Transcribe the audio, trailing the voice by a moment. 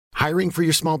Hiring for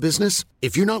your small business?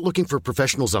 If you're not looking for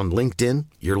professionals on LinkedIn,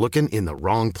 you're looking in the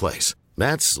wrong place.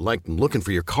 That's like looking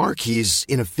for your car keys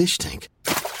in a fish tank.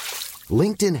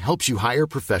 LinkedIn helps you hire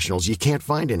professionals you can't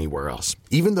find anywhere else,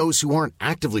 even those who aren't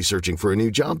actively searching for a new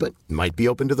job but might be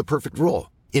open to the perfect role.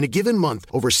 In a given month,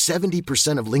 over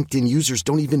 70% of LinkedIn users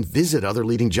don't even visit other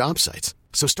leading job sites.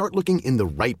 So start looking in the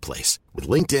right place. With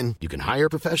LinkedIn, you can hire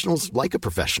professionals like a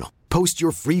professional. Post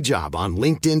your free job on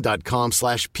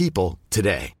linkedin.com/people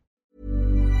today.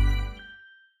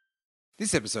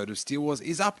 This episode of Steele Wars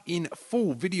is up in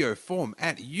full video form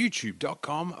at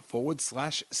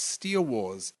youtube.com/Steele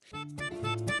Wars.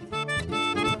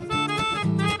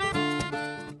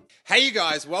 Hey you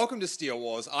guys, welcome to Steele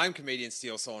Wars. I'm comedian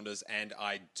Steele Saunders and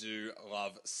I do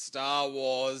love Star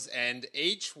Wars, and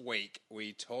each week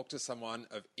we talk to someone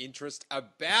of interest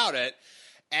about it,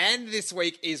 and this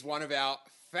week is one of our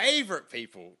favorite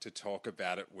people to talk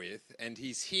about it with, and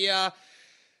he's here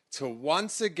to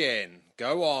once again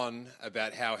go on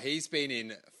about how he's been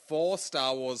in 4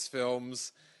 Star Wars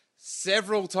films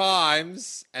several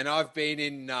times and I've been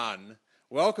in none.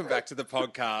 Welcome back to the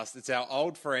podcast. It's our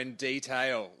old friend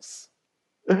Details.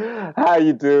 How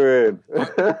you doing?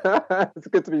 It's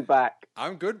good to be back.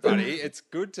 I'm good, buddy. It's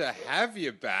good to have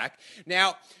you back.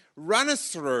 Now, run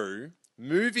us through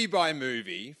movie by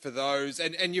movie for those,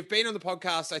 and you've been on the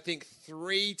podcast I think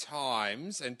 3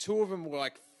 times, and 2 of them were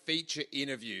like feature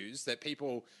interviews that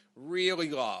people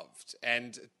really loved.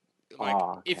 And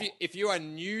like, if you are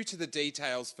new to the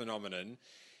Details phenomenon,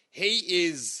 he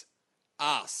is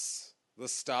us, the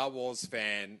Star Wars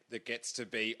fan that gets to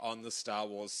be on the Star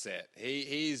Wars set.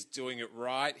 He's doing it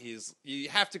right. You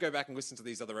have to go back and listen to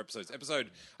these other episodes. I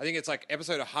think it's like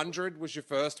episode 100 was your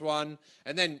first one,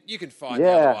 and then you can find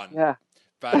the other one. Yeah.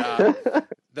 But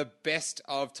the best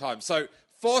of times. So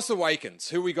Force Awakens.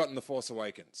 Who we got in The Force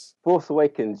Awakens? Force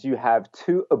Awakens, you have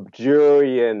 2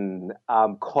 Abjurian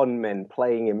con men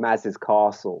playing in Maz's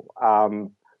castle.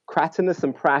 Kratinus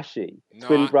and Prashi,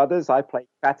 twin brothers. I play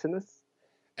Kratinus.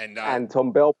 And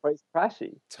Tom Bell plays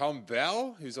Prashi. Tom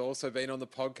Bell, who's also been on the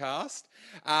podcast.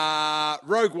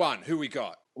 Rogue One, who we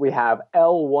got? We have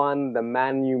L1, the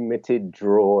manumitted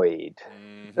droid,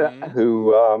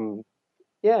 who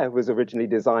was originally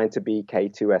designed to be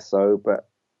K2SO, but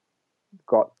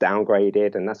got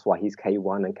downgraded, and that's why he's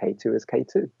K1 and K2 is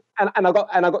K2. And I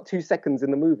got 2 seconds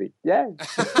in the movie. Yeah.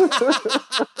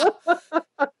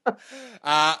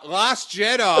 Last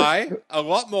Jedi, a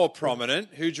lot more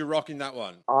prominent. Who'd you rock in that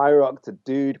one? I rocked a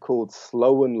dude called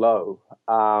Slow and Low.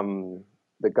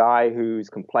 The guy who's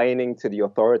complaining to the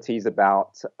authorities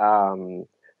about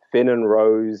Finn and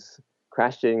Rose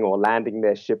crashing or landing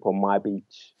their ship on my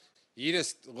beach. You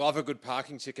just love a good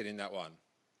parking ticket in that one.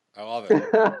 I love it.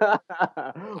 I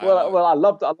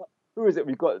loved. Who is it?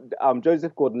 We've got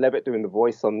Joseph Gordon-Levitt doing the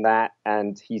voice on that,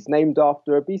 and he's named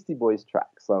after a Beastie Boys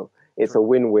track, so it's a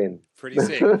win-win. Pretty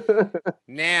sick.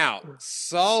 Now,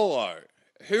 Solo.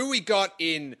 Who we got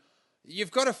in?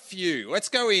 You've got a few. Let's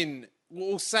go in.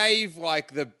 We'll save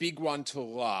like the big one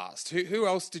till last. Who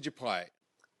else did you play?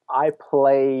 I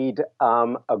played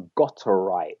a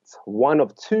Gotterite, one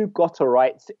of 2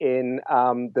 Gotterites in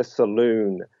the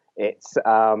saloon. It's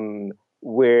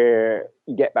where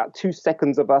you get about 2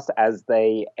 seconds of us as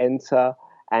they enter,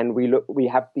 and we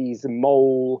have these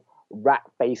mole rat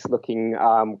face looking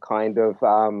kind of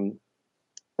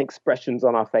expressions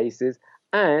on our faces,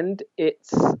 and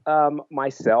it's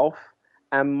myself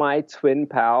and my twin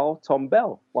pal Tom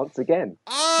Bell once again.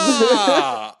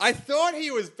 I thought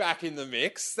he was back in the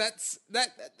mix.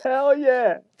 Hell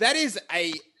yeah! That is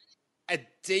a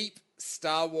deep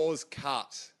Star Wars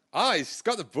cut. Oh, he's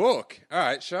got the book. All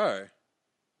right, show.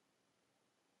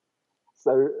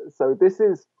 So this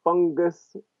is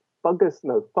Fungus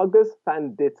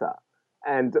Pandita.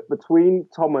 And between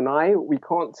Tom and I, we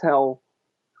can't tell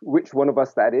which one of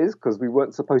us that is because we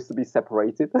weren't supposed to be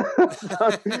separated.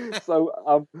 So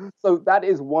that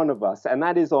is one of us. And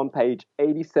that is on page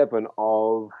 87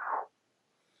 of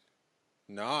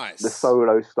the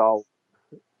Solo Style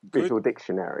Visual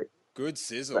Dictionary. Good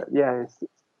sizzle. But yeah, it's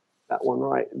that one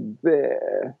right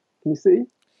there. Can you see?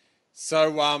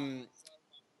 So,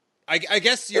 I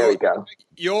guess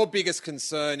your biggest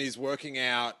concern is working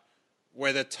out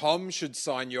whether Tom should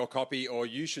sign your copy or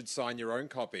you should sign your own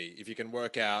copy, if you can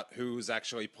work out who's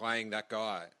actually playing that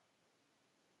guy.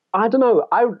 I don't know.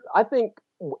 I think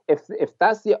if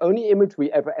that's the only image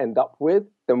we ever end up with,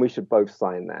 then we should both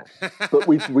sign that. But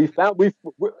we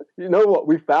you know what?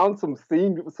 We found some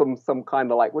kind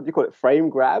of like, what do you call it? Frame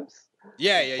grabs.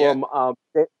 Yeah.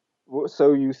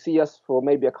 So you see us for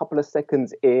maybe a couple of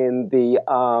seconds in the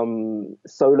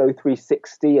Solo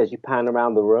 360 as you pan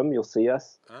around the room. You'll see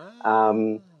us. Ah.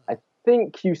 I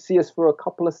think you see us for a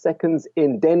couple of seconds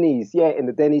in Denny's. Yeah, in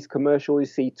the Denny's commercial, you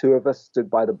see two of us stood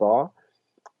by the bar.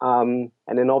 And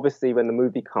then obviously when the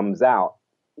movie comes out,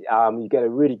 you get a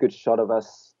really good shot of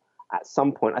us at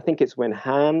some point. I think it's when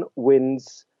Han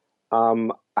wins a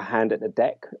hand at the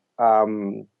deck.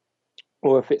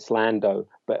 Or if it's Lando.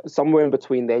 But somewhere in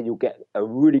between there, you'll get a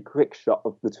really quick shot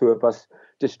of the two of us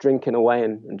just drinking away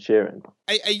and cheering.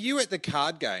 Are you at the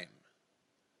card game?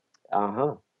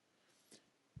 Uh-huh.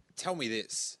 Tell me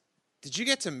this. Did you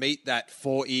get to meet that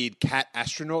four-eared cat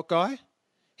astronaut guy?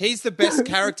 He's the best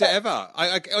character ever.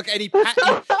 And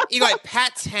he like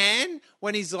pats hand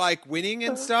when he's like winning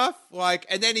and stuff. Like,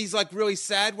 and then he's like really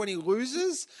sad when he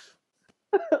loses.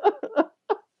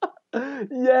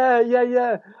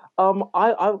 Yeah. I'm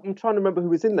trying to remember who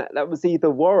was in that. That was either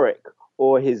Warwick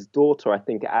or his daughter. I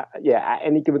think. At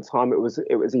any given time, it was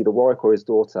either Warwick or his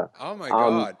daughter. Oh my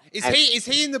god! Is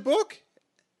he in the book?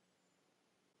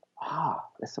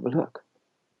 Let's have a look.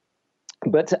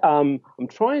 But I'm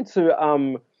trying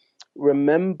to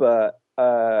remember.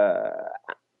 I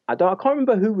can't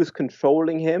remember who was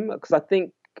controlling him because I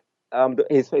think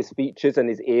his features and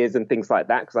his ears and things like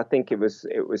that. Because I think it was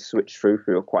switched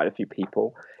through quite a few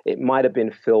people. It might have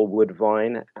been Phil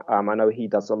Woodvine. I know he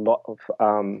does a lot of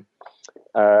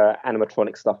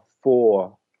animatronic stuff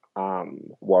for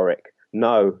Warwick.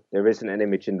 No, there isn't an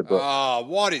image in the book. Oh,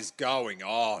 what is going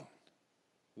on?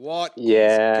 What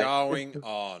is going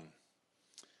on?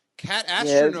 Cat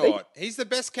astronaut. He's the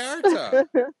best character.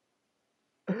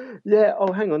 Yeah.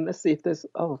 Oh, hang on. Let's see if there's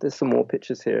some more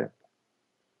pictures here.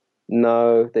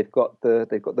 No, they've got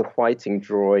the fighting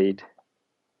droid.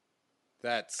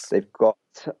 They've got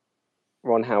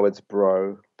Ron Howard's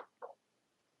bro.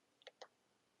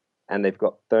 And they've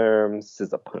got Therm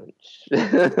Scissor Punch.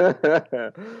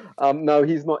 No,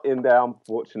 he's not in there,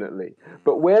 unfortunately.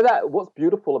 But what's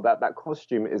beautiful about that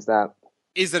costume is that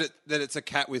it's a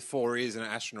cat with four ears and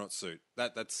an astronaut suit.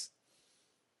 That's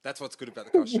what's good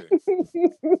about the costume.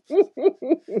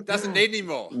 Doesn't need any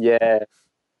more. Yeah.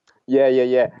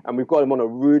 And we've got him on a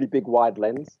really big wide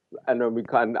lens, and then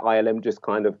ILM just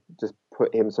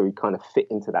put him so he kind of fit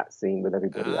into that scene with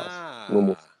everybody else.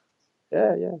 Normal.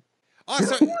 Yeah. Oh,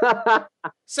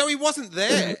 so he wasn't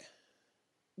there.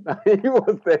 He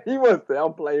was there.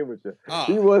 I'm playing with you. Oh.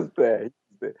 He was there.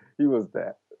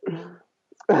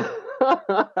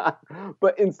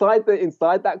 But inside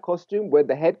that costume, where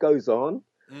the head goes on,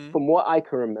 from what I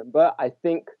can remember, I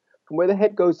think from where the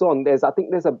head goes on, there's a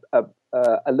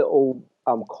little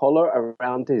collar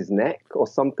around his neck or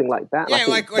something like that. Yeah,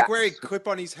 like where he clip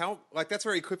on his helmet. Like that's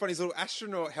where he clip on his little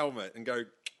astronaut helmet and go.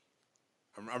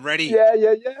 I'm ready. Yeah.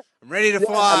 I'm ready to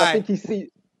fly. And I think he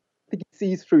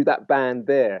sees through that band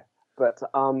there. But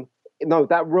no,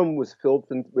 that room was filled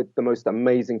with the most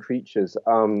amazing creatures.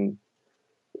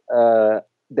 There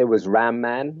was Ram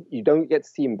Man. You don't get to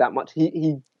see him that much.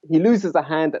 He loses a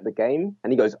hand at the game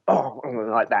and he goes, oh,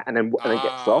 like that, and then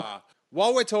gets off.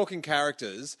 While we're talking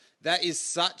characters, that is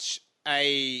such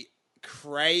a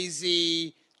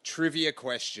crazy trivia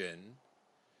question.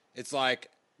 It's like,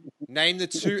 name the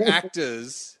two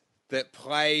actors that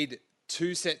played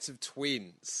two sets of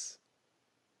twins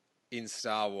in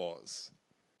Star Wars.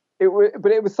 It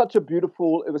was such a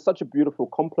beautiful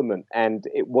compliment, and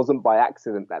it wasn't by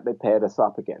accident that they paired us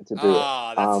up again to do it.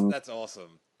 That's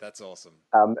awesome. That's awesome.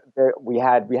 We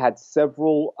had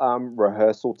several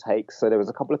rehearsal takes. So there was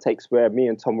a couple of takes where me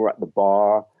and Tom were at the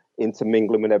bar,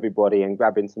 intermingling with everybody and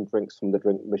grabbing some drinks from the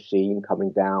drink machine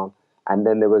coming down. And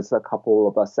then there was a couple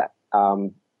of us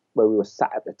where we were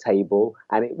sat at the table,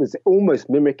 and it was almost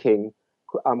mimicking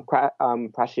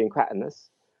Crashy and Cratinus.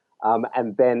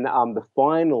 And then the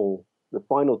final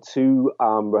two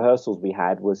rehearsals we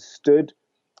had was stood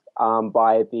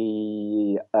by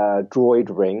the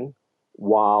droid ring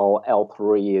while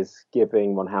L3 is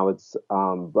giving Ron Howard's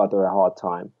brother a hard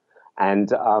time, and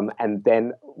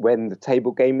then when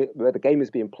the game is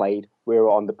being played, we're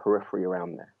on the periphery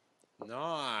around there.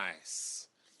 Nice.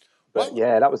 But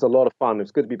yeah, that was a lot of fun. It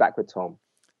was good to be back with Tom.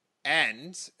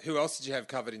 And who else did you have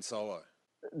covered in Solo?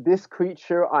 This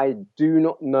creature I do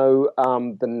not know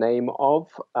the name of.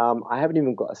 I haven't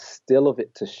even got a still of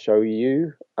it to show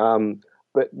you.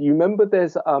 But you remember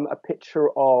there's a picture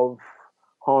of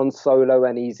Han Solo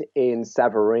and he's in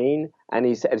Savareen, and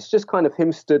it's just kind of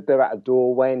him stood there at a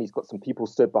doorway and he's got some people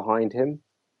stood behind him.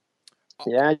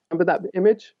 Yeah, remember that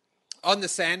image? On the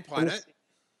sand planet?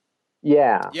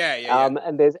 Yeah. Yeah.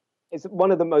 And there's it's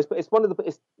one of the most. It's one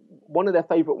of their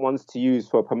favorite ones to use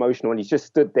for a promotional. And he's just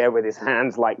stood there with his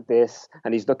hands like this,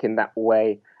 and he's looking that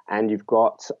way. And you've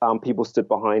got people stood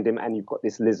behind him, and you've got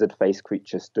this lizard face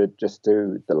creature stood just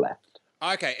to the left.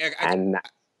 Okay. And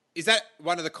is that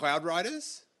one of the Cloud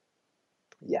Riders?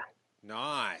 yeah,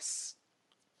 Nice.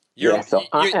 So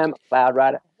I am a Cloud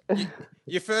Rider.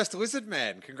 Your first lizard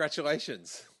man.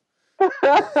 Congratulations.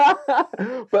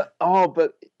 but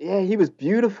yeah, he was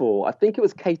beautiful. I think it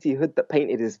was Katie Hood that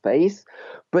painted his face,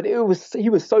 but he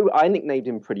was so. I nicknamed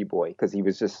him Pretty Boy because he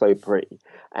was just so pretty.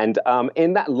 And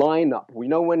in that lineup, we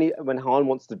know when Han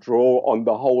wants to draw on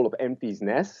the whole of Enfys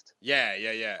Nest.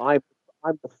 Yeah. I'm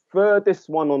the furthest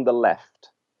one on the left,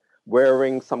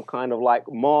 wearing some kind of like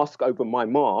mask over my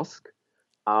mask.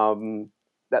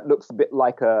 That looks a bit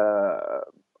like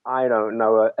I don't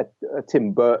know, a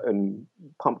Tim Burton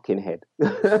pumpkin head.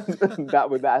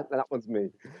 that one's me.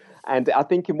 And I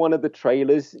think in one of the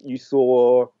trailers you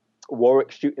saw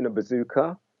Warwick shooting a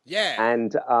bazooka. Yeah.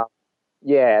 And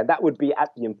that would be at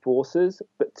the Enforcers.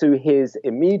 But to his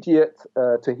immediate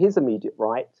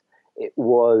right, it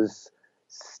was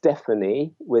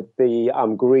Stephanie with the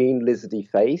green lizardy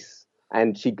face,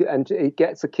 and he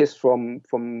gets a kiss from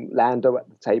Lando at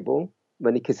the table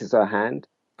when he kisses her hand.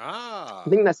 Ah. I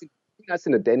think that's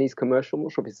in a Denny's commercial. I'm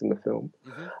not sure if it's in the film.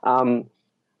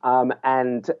 Mm-hmm.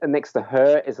 And next to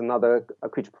her is a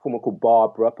creature performer called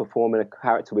Barbara, performing a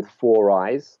character with 4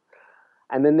 eyes.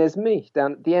 And then there's me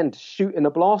down at the end shooting a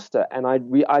blaster, and I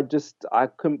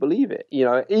couldn't believe it. You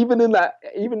know, even in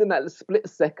that split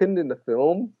second in the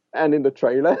film and in the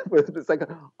trailer, for a split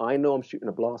second, I know I'm shooting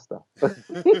a blaster.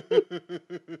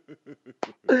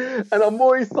 And I'm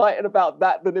more excited about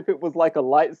that than if it was like a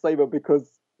lightsaber,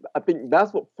 because I think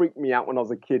that's what freaked me out when I was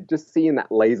a kid, just seeing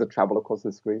that laser travel across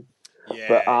the screen.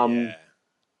 Yeah.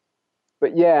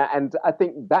 But yeah, and I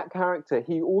think that character,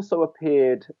 he also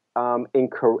appeared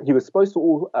he was supposed to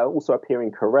also appear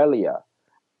in Corellia,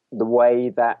 the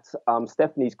way that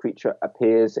Stephanie's creature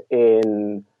appears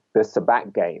in the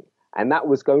Sabacc game. And that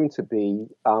was going to be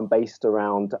based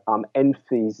around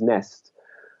Enfys Nest,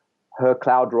 her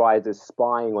Cloud Riders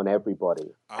spying on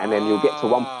everybody. And then you'll get to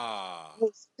one. Oh,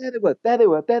 there they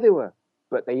were.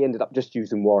 But they ended up just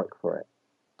using Warwick for it.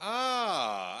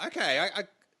 Ah, okay.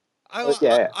 I like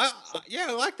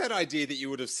that idea that you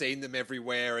would have seen them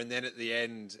everywhere, and then at the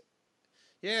end,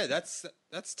 yeah, that's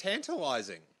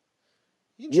tantalizing.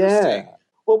 Interesting. Yeah.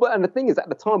 Well, and the thing is, at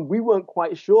the time, we weren't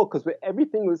quite sure, because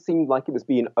everything seemed like it was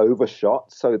being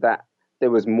overshot, so that there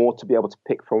was more to be able to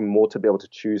pick from, more to be able to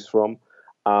choose from.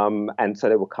 And so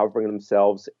they were covering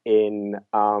themselves in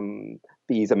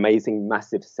these amazing,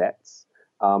 massive sets,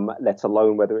 let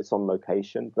alone whether it's on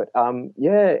location. But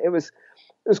it was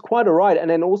quite a ride. And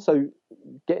then also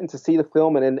getting to see the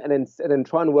film and then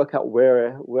trying to work out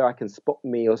where I can spot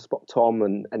me or spot Tom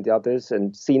and the others,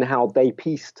 and seeing how they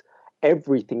pieced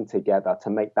everything together to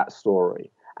make that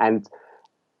story. And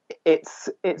it's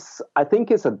I think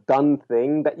it's a done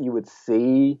thing that you would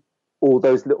see all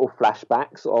those little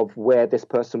flashbacks of where this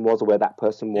person was or where that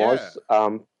person was.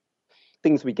 Yeah.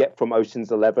 Things we get from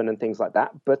Ocean's 11 and things like that.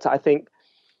 But I think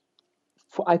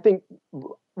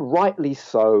rightly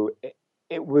so.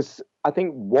 I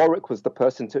think Warwick was the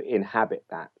person to inhabit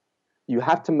that. You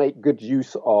have to make good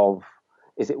use of.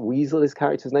 Is it Weasel? His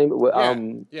character's name?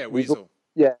 Weasel.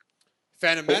 Yeah.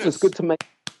 Phantom Menace. It was good to make.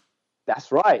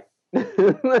 That's right. Yeah,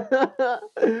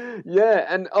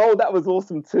 and that was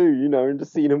awesome too, and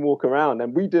just seeing him walk around.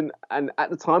 And at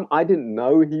the time I didn't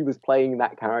know he was playing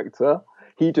that character.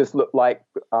 He just looked like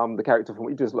the character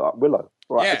he just looked like Willow,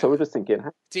 right? Yeah. So we're just thinking,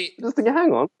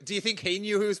 hang on. Do you think he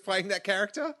knew who was playing that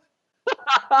character?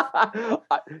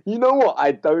 You know what?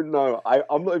 I don't know.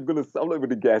 I'm not even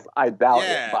gonna guess. I doubt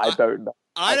it, but I don't know.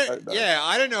 I don't know. Yeah,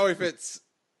 I don't know if it's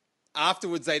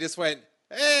afterwards they just went,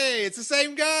 hey, it's the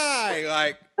same guy.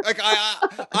 Like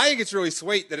I think it's really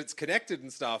sweet that it's connected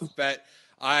and stuff, but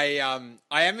I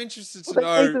am interested to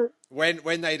know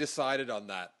when they decided on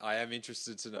that. I am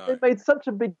interested to know. They made such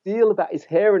a big deal about his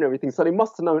hair and everything, so they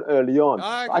must have known early on.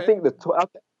 Okay. I think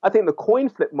the coin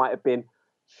flip might have been,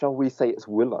 shall we say it's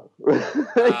Willow?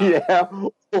 Yeah,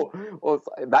 or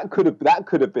that could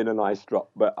have been a nice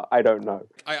drop, but I don't know.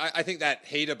 I think that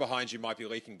heater behind you might be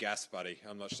leaking gas, buddy.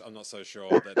 I'm not so sure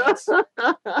that that's.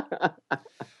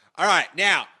 All right,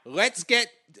 now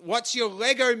what's your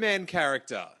Lego Man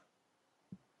character?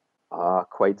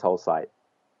 Quay Tolsite.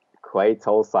 Quay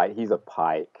Tolsite. He's a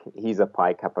Pike. He's a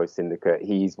Pike Capo Syndicate.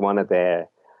 He's one of their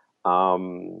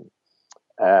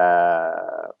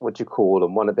what do you call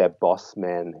them? One of their boss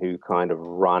men who kind of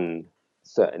run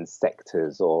certain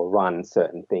sectors or run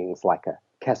certain things like a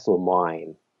Kessel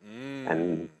mine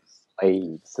and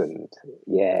blades, and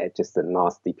yeah, just a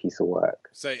nasty piece of work.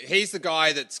 So he's the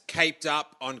guy that's caped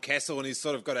up on Kessel, and he's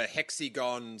sort of got a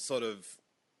hexagon sort of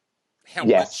Yes,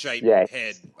 helmet-shaped yeah,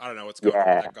 head. I don't know what's going on with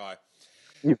yeah. that guy.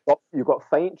 You've got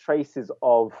faint traces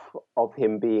of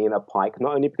him being a pike,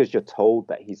 not only because you're told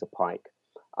that he's a pike,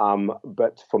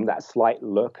 but from that slight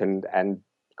look and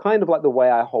kind of like the way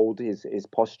I hold his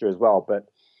posture as well. But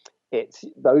it's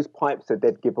those pipes that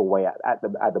they'd give away at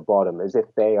the bottom, as if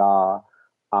they are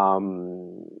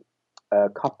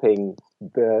cupping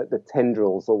the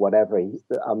tendrils or whatever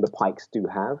the pikes do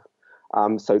have.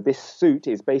 So this suit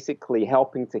is basically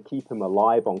helping to keep him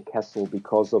alive on Kessel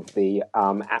because of the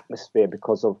atmosphere,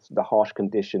 because of the harsh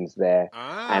conditions there,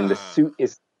 and the Ah.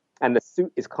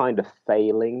 suit is kind of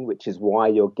failing, which is why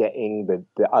you're getting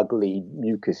the ugly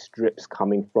mucus strips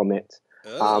coming from it.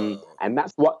 Oh. And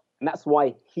that's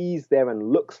why he's there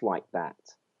and looks like that.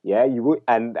 Yeah, you would,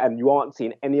 and you aren't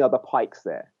seeing any other pikes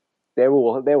there. They're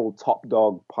all top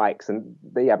dog pikes, and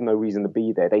they have no reason to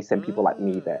be there. They send people like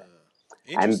me there.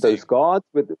 And Interesting. those guards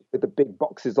with the big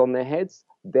boxes on their heads,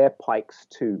 they're pikes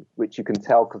too, which you can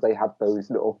tell because they have those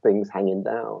little things hanging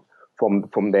down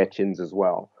from their chins as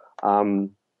well. I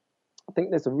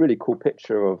think there's a really cool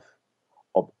picture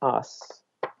of us.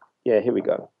 Yeah, here we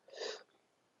go.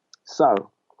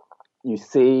 So you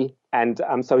see, and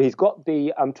so he's got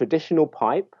the traditional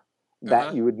pipe that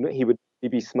Uh-huh. he would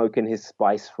be smoking his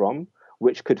spice from,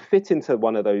 which could fit into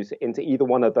either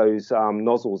one of those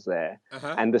nozzles there.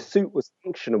 Uh-huh. And the suit was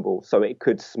functionable, so it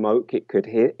could smoke, it could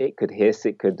hiss,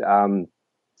 it could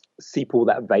seep all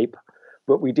that vape,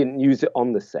 but we didn't use it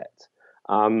on the set.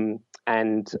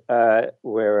 And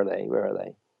where are they? Where are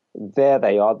they? There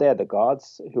they are. They're the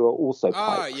guards who are also Oh,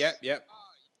 pikes. yep.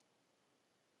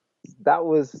 That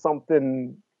was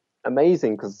something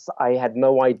amazing because I had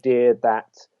no idea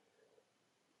that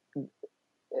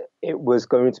it was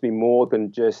going to be more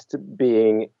than just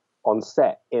being on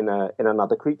set in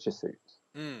another creature suit.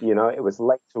 Mm. You know, it was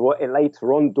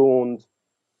later on dawned,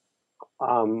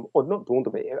 or not dawned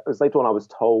of it. It was later on I was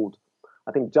told.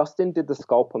 I think Justin did the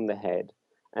sculpt on the head,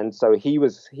 and so he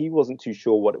wasn't too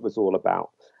sure what it was all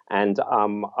about. And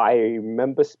I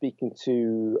remember speaking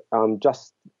to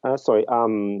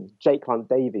Jake Hunt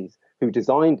Davies, who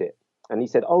designed it, and he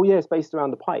said, "Oh yeah, it's based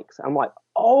around the Pikes." I'm like,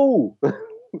 "Oh,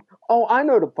 oh, I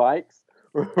know the Pikes,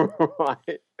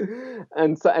 right?"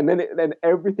 And then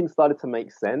everything started to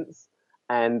make sense,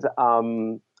 and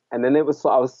then I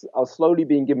was slowly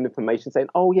being given information saying,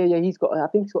 "Oh yeah, I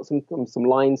think he's got some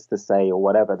lines to say or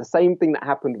whatever." The same thing that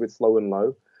happened with Slow and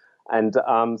Low. And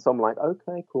so I'm like,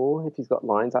 okay, cool. If he's got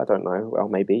lines, I don't know. Well,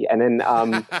 maybe. And then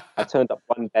I turned up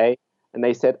one day, and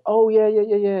they said, "Oh yeah.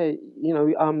 You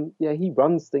know, yeah, he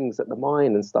runs things at the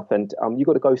mine and stuff. And you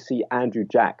got to go see Andrew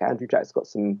Jack. Andrew Jack's got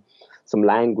some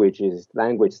language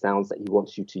sounds that he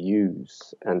wants you to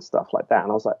use and stuff like that."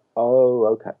 And I was like, "Oh,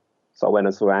 okay." So I went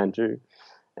and saw Andrew,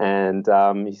 and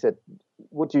he said,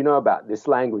 "What do you know about this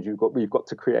language we've got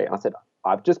to create?" I said,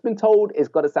 "I've just been told it's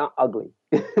got to sound ugly."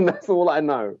 And that's all I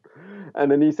know. And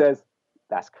then he says,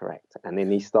 "That's correct." And then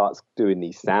he starts doing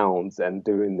these sounds and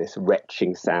doing this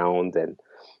retching sound,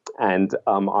 and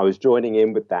I was joining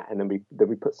in with that, and then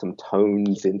we put some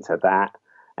tones into that,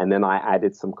 and then I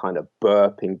added some kind of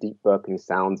deep burping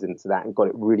sounds into that, and got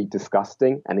it really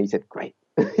disgusting. And he said, "Great."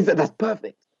 He said, "That's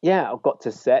perfect." Yeah, I got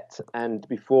to set, and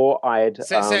before I had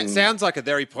Sounds like a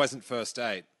very pleasant first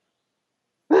date.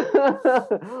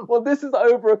 well, this is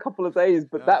over a couple of days,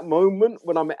 but Yeah. that moment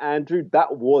when I met Andrew,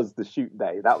 that was the shoot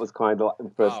day. That was kind of like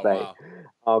the first Oh, day.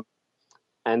 wow.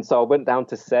 And so I went down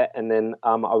to set, and then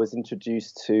I was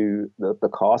introduced to the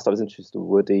cast. I was introduced to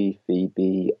Woody,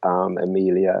 Phoebe,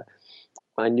 Amelia.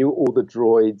 I knew all the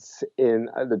droids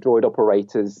the droid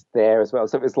operators there as well.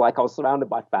 So it was like I was surrounded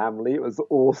by family. It was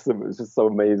awesome. It was just so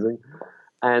amazing.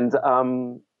 And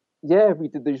yeah, we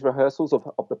did these rehearsals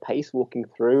of the pace walking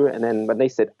through. And then when they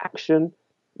said action,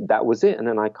 that was it. And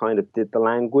then I kind of did the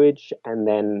language. And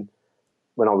then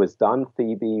when I was done,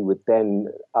 Phoebe would then,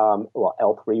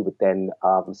 L3 would then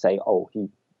say, "Oh,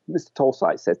 Mr.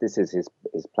 Tolside says this is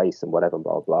his place and whatever,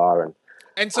 blah, blah."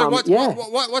 And so Yeah,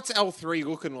 what's L3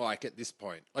 looking like at this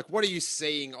point? Like, what are you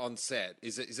seeing on set?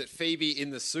 Is it Phoebe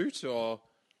in the suit or?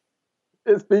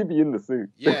 it's Phoebe in the suit.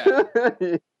 Yeah.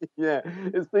 Yeah,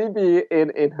 it's Phoebe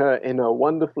in her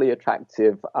wonderfully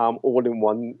attractive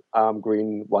all-in-one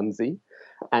green onesie,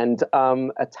 and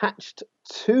attached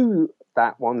to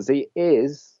that onesie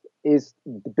is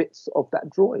the bits of that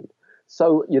droid.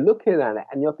 So you're looking at it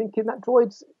and you're thinking that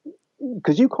droid's,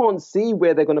 because you can't see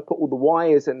where they're going to put all the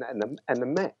wires and the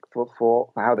mech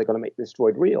for how they're going to make this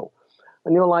droid real.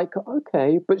 And you're like,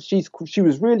 okay, but she's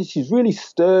really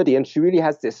sturdy, and she really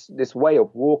has this way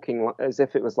of walking as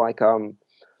if it was like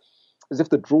as if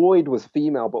the droid was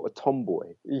female but a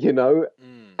tomboy, you know.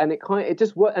 Mm. And it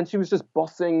just worked, and she was just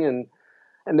bossing.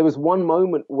 And there was one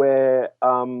moment where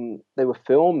they were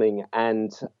filming,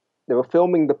 and they were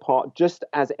filming the part just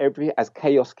as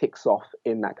chaos kicks off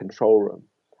in that control room,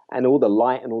 and all the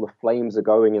light and all the flames are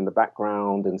going in the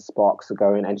background, and sparks are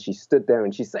going, and she stood there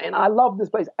and she's saying, "I love this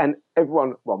place," and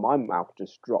everyone, well, my mouth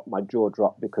just dropped, my jaw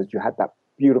dropped, because you had that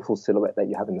beautiful silhouette that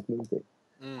you have in this movie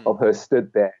Mm. of her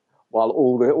stood there while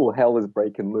all hell is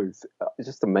breaking loose. It's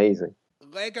just amazing.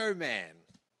 Lego Man.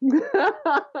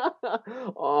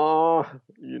 Oh,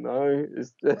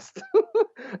 it's just.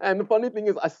 And the funny thing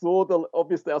is, I saw the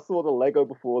Lego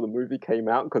before the movie came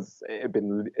out, because it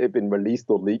had been released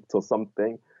or leaked or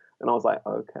something, and I was like,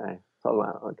 okay. So I was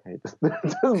like, okay,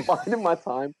 just biding my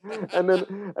time, and then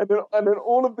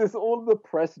all of the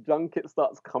press junket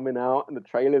starts coming out, and the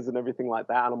trailers and everything like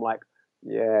that, and I'm like,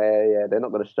 yeah, they're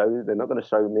not gonna show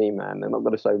me, man. They're not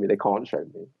gonna show me. They can't show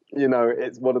me.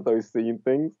 It's one of those scene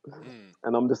things. Mm.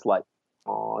 And I'm just like,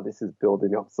 oh, this is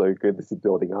building up so good. This is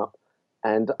building up.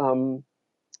 And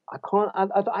I can't, I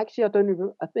don't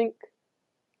even, I think,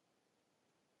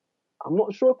 I'm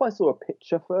not sure if I saw a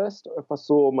picture first or if I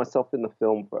saw myself in the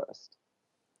film first.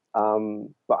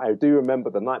 But I do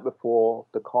remember the night before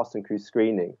the cast and crew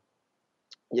screening.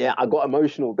 Yeah, I got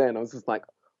emotional then. I was just like,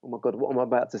 oh my God, what am I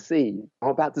about to see? I'm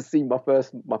about to see my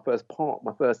first part,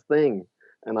 my first thing.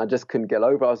 And I just couldn't get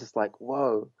over. I was just like,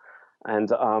 whoa. And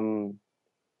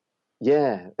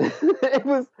yeah, it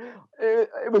was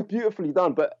beautifully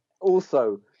done, but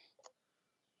also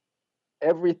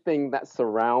everything that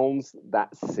surrounds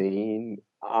that scene,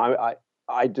 I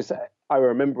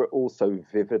remember it also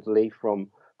vividly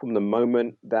from the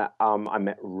moment that I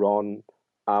met Ron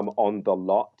on the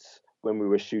lot when we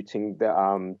were shooting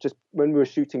just when we were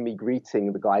shooting me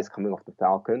greeting the guys coming off the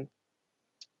Falcon.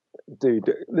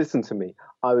 Dude, listen to me.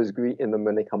 I was greeting them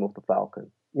when they come off the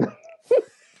Falcon.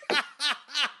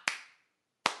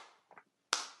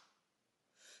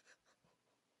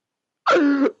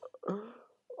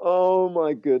 Oh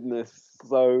my goodness.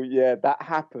 So yeah, that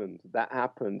happened. That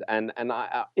happened. And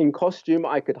in costume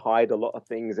I could hide a lot of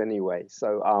things anyway.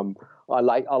 So I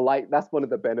like that's one of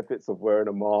the benefits of wearing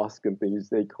a mask and things.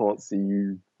 They can't see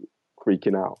you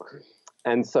freaking out.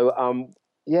 And so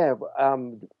yeah,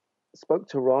 spoke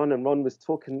to Ron, and Ron was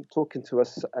talking to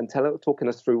us and talking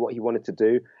us through what he wanted to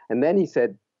do. And then he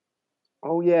said,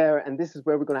 oh yeah, and this is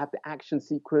where we're going to have the action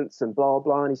sequence and blah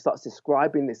blah. And he starts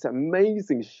describing this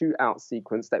amazing shootout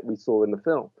sequence that we saw in the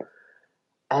film.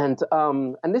 And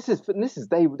this is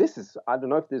I don't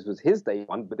know if this was his day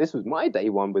one, but this was my day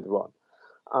one with Ron.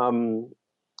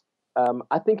 Um,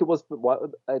 I think it was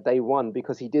day one,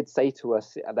 because he did say to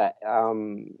us that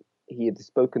he had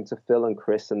spoken to Phil and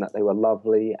Chris and that they were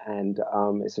lovely, and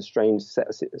it's a strange set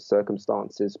of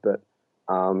circumstances, but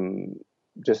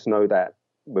just know that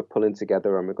we're pulling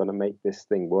together and we're going to make this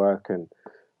thing work, and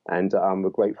we're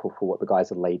grateful for what the guys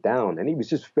had laid down. And he was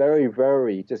just very,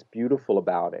 very just beautiful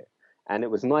about it. And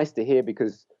it was nice to hear,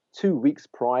 because 2 weeks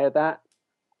prior that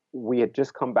we had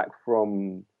just come back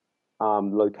from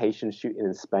location shooting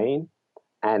in Spain,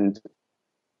 and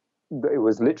it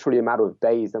was literally a matter of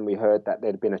days. And we heard that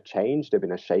there'd been a change, there'd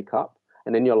been a shake up,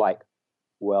 and then you're like,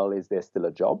 well, is there still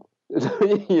a job?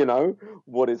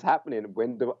 What is happening?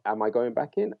 Am I going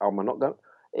back in? Am I not going?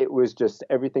 It was just,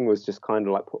 everything was just kind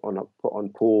of like put on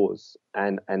pause,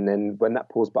 and then when that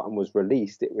pause button was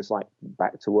released, it was like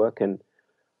back to work, and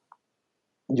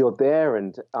you're there,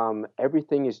 and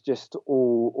everything is just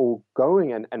all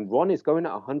going, and Ron is going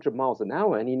at 100 miles an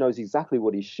hour, and he knows exactly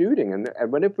what he's shooting, and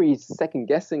whenever he's second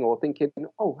guessing or thinking,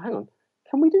 oh, hang on,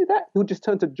 can we do that? He'll just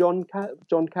turn to John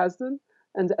Kasdan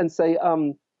and say,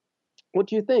 what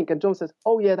do you think? And John says,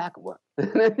 oh yeah, that could work.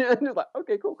 And he's like,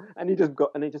 okay, cool. And he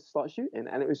just starts shooting,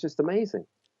 and it was just amazing,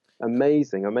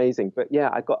 amazing, amazing. But yeah,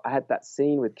 I had that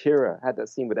scene with Kira, I had that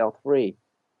scene with L3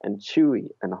 and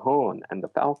Chewie and Han and the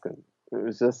Falcon. It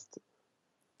was just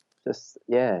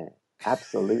yeah,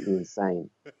 absolutely insane.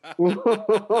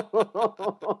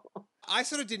 I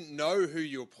sort of didn't know who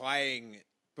you were playing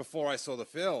before I saw the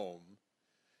film.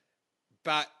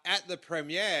 But at the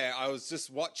premiere, I was just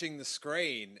watching the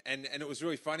screen, and it was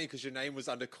really funny because your name was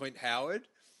under Clint Howard,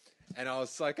 and I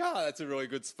was like, oh, that's a really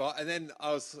good spot. And then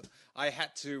I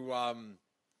had to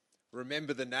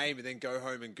remember the name and then go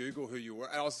home and Google who you were,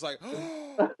 and I was like,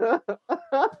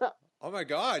 oh my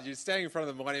God, you're standing in front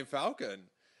of the Millennium Falcon,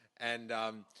 and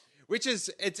which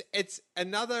is it's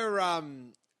another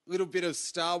little bit of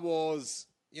Star Wars,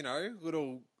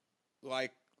 little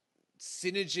like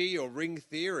synergy or ring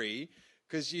theory,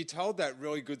 because you told that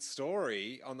really good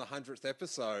story on the 100th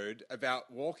episode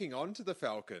about walking onto the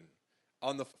Falcon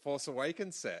on the Force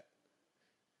Awakens set.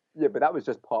 Yeah, but that was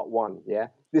just part one, yeah?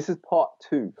 This is part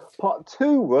two. Part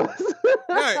two was...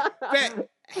 No, but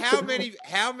how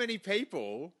many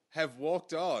people have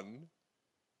walked on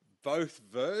both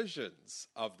versions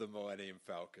of the Millennium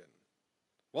Falcon?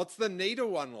 What's the Needle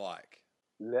one like?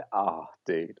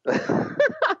 Dude.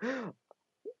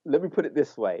 Let me put it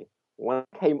this way. When I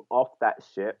came off that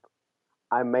ship,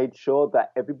 I made sure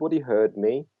that everybody heard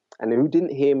me. And who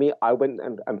didn't hear me, I went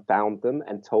and found them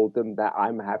and told them that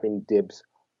I'm having dibs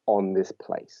on this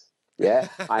place. Yeah.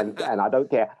 and I don't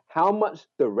care how much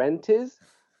the rent is,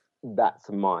 that's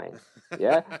mine.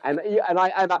 Yeah. And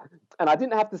I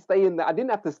didn't have to stay in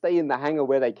the hangar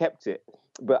where they kept it.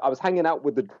 But I was hanging out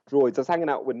with the droids. I was hanging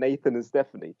out with Nathan and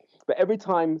Stephanie. But every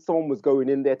time someone was going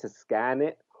in there to scan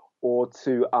it or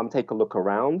to take a look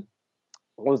around,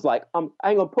 I was like,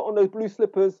 hang on, put on those blue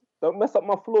slippers. Don't mess up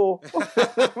my floor.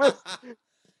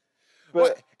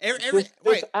 But every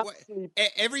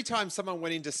time someone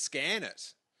went in to scan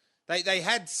it, they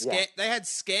had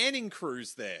scanning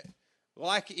crews there,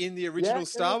 like in the original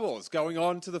Star Wars, going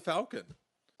on to the Falcon.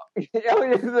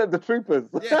 The troopers.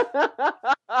 Yeah.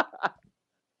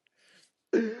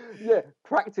 Yeah,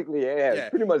 practically,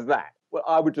 pretty much that. Well,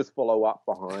 I would just follow up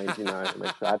behind, make sure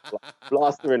I had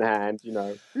blaster in hand,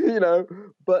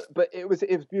 But it was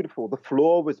beautiful. The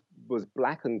floor was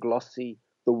black and glossy.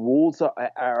 The walls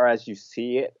are as you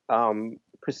see it,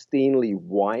 pristinely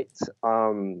white,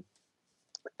 and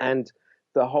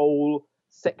the whole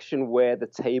section where the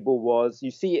table was,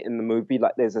 you see it in the movie,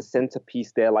 like there's a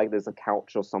centerpiece there, like there's a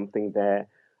couch or something there.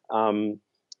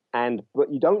 And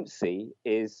what you don't see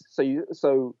is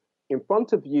so in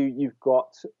front of you, you've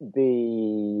got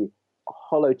the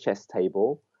hollow chess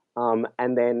table,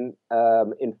 and then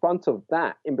in front of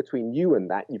that, in between you and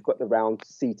that, you've got the round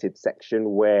seated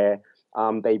section where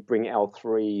they bring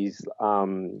L3's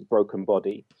broken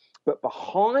body. But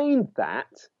behind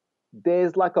that,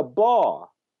 there's like a bar,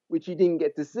 which you didn't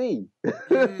get to see.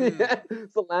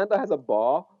 So Lando has a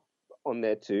bar on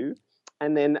there too.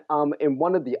 And then in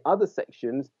one of the other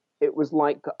sections, it was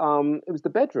like, it was the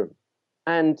bedroom.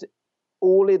 And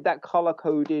all of that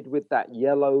color-coded with that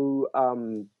yellow,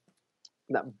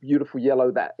 that beautiful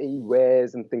yellow that he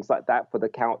wears and things like that for the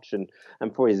couch and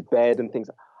for his bed and things.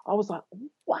 I was like,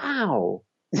 wow,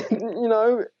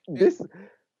 this,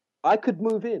 I could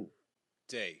move in.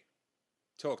 D,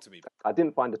 talk to me. I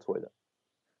didn't find a toilet.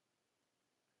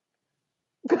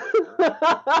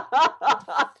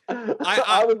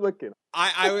 I was looking.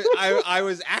 I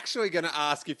was actually going to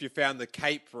ask if you found the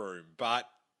cape room, but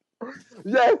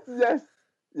yes,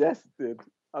 dude.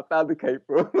 I found the cape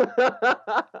room.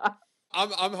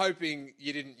 I'm hoping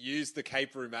you didn't use the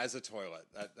cape room as a toilet.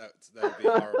 That'd be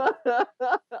horrible.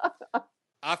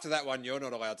 After that one, you're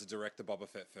not allowed to direct the Boba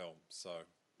Fett film, so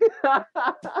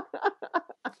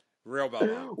real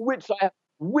bummer. Which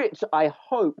I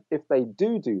hope, if they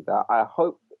do that, I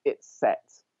hope it's set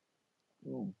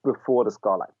before the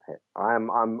Scarlet Pit. I'm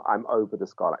over the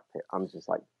Scarlet Pit. I'm just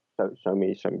like, show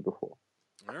me before.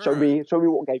 All show me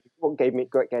what gave him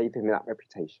that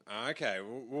reputation. Okay,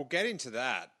 we'll get into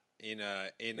that in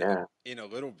a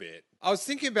little bit. I was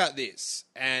thinking about this,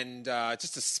 and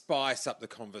just to spice up the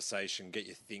conversation, get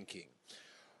you thinking.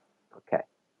 Okay.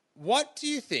 What do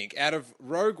you think, out of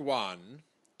Rogue One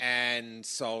and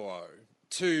Solo,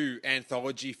 two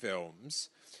anthology films,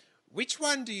 which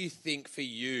one do you think for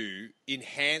you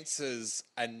enhances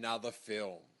another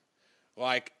film?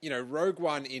 Like, Rogue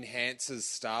One enhances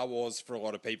Star Wars for a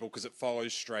lot of people because it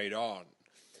follows straight on.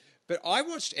 But I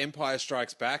watched Empire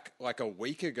Strikes Back like a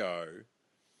week ago,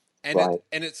 and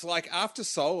it's like after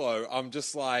Solo, I'm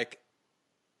just like,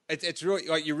 it's really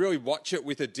like you really watch it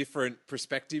with a different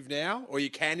perspective now, or you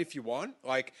can if you want.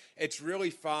 Like, it's really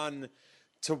fun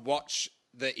to watch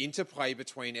the interplay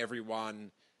between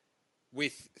everyone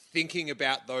with thinking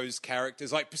about those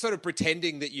characters, like sort of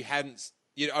pretending that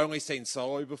you'd only seen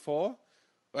Solo before.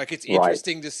 Like, it's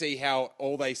interesting to see how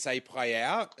all they say play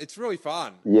out. It's really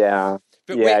fun. Yeah.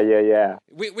 But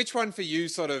which one for you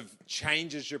sort of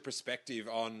changes your perspective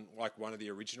on like one of the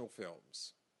original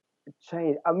films?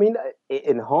 I mean, it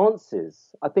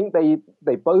enhances. I think they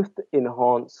both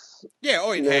enhance. Yeah,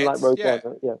 or enhance. Like yeah.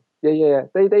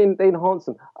 They enhance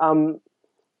them.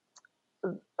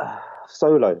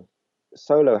 Solo,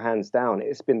 hands down.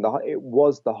 It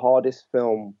was the hardest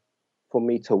film for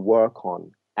me to work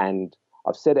on, and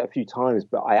I've said it a few times,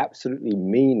 but I absolutely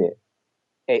mean it.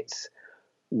 It's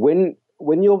when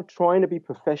when you're trying to be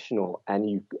professional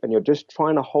and you're just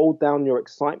trying to hold down your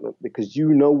excitement because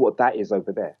you know what that is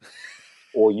over there,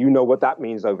 or you know what that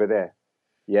means over there,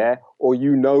 yeah, or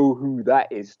you know who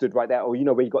that is stood right there, or you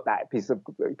know where you got that piece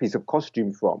of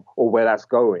costume from, or where that's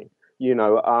going. You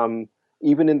know,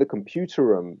 even in the computer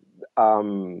room, I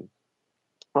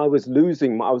was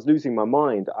losing my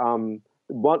mind.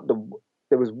 What the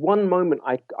There was one moment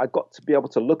I got to be able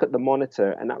to look at the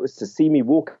monitor, and that was to see me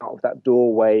walk out of that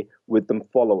doorway with them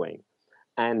following.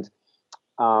 And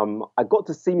I got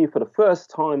to see me for the first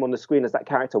time on the screen as that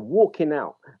character walking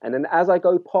out. And then as I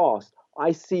go past,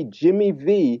 I see Jimmy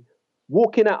V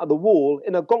walking out of the wall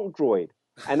in a gonk droid.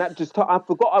 And that just, I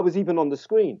forgot I was even on the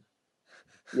screen.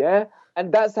 Yeah.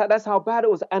 And that's how bad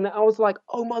it was. And I was like,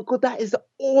 oh my God, that is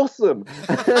awesome.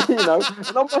 You know,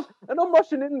 and I'm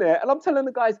rushing in there and I'm telling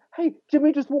the guys, hey,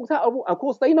 Jimmy just walked out. Of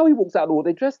course, they know he walks out of the wall.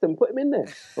 They dressed him, put him in there.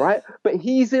 Right. But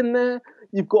he's in there.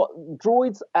 You've got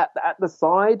droids at the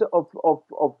side of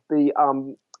the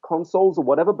consoles or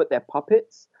whatever, but they're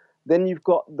puppets. Then you've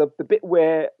got the bit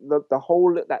where the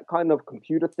whole, that kind of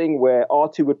computer thing where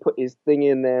R2 would put his thing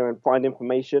in there and find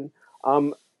information.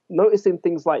 Noticing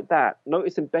things like that,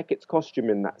 noticing Beckett's costume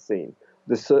in that scene,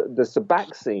 the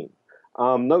Sabacc scene,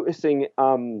 noticing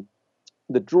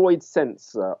the droid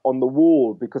sensor on the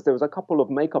wall, because there was a couple of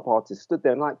makeup artists stood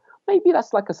there and like, maybe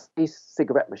that's like a space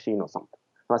cigarette machine or something.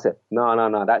 And I said,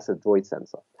 no, that's a droid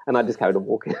sensor. And I just carried on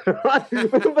walking. Right?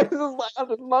 Because like, I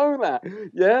didn't know that.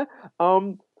 Yeah.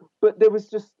 But there was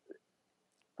just,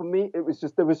 for me, there was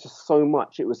just so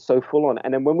much. It was so full on.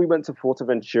 And then when we went to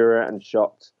Fortaventura and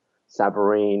shot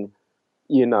Savareen,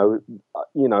 you know,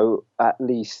 at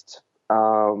least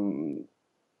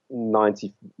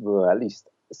 90, well, at least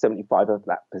 75 of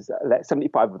that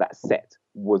set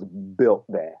was built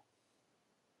there.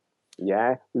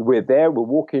 Yeah, we're there. We're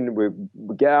walking. We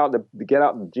get out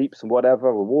the jeeps and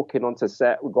whatever. We're walking onto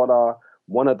set. We got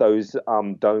one of those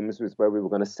domes was where we were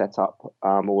going to set up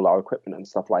all our equipment and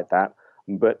stuff like that.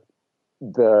 But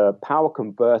the power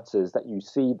converters that you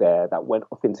see there that went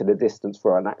off into the distance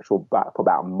for about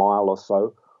a mile or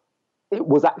so, it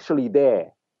was actually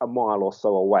there a mile or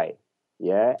so away.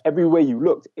 Yeah, everywhere you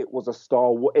looked, it was a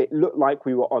Star Wars. It looked like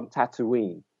we were on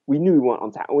Tatooine. We knew we weren't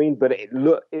on Tatooine, but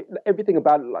everything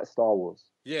about it looked like Star Wars.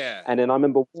 Yeah. And then I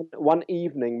remember one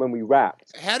evening when we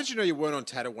wrapped. How did you know you weren't on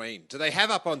Tatooine? Do they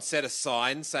have up on set a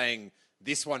sign saying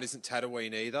this one isn't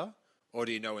Tatooine either? Or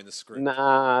do you know in the script?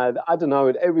 Nah, I don't know.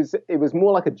 It was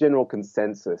more like a general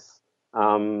consensus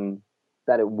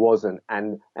that it wasn't,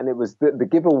 and it was the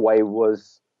giveaway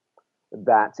was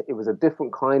that it was a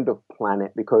different kind of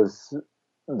planet because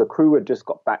the crew had just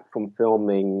got back from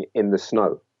filming in the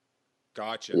snow.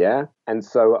 Gotcha. Yeah, and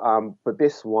so for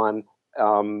this one,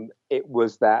 it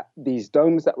was that these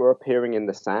domes that were appearing in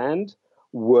the sand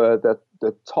were the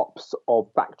tops of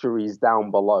factories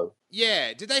down below.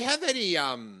 Yeah. Did they have any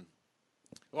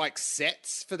like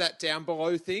sets for that down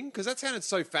below thing? Because that sounded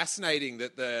so fascinating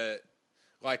that the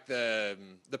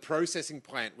processing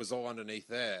plant was all underneath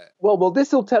there. Well,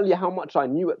 this will tell you how much I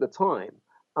knew at the time.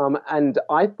 And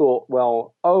I thought,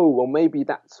 well, maybe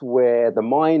that's where the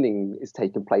mining is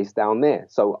taking place down there.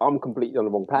 So I'm completely on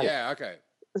the wrong planet. Yeah, okay.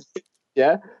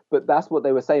 Yeah, but that's what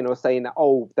they were saying. They were saying that,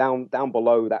 down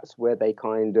below, that's where they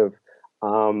kind of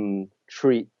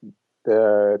treat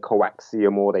the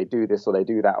coaxium, or they do this or they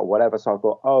do that or whatever. So I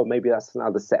thought, maybe that's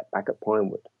another set back at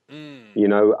Pinewood. You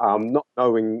know, not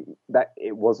knowing that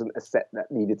it wasn't a set that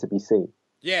needed to be seen.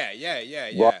 Yeah.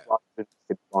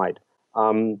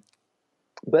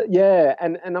 But yeah,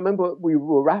 and I remember we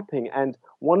were rapping, and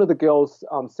one of the girls,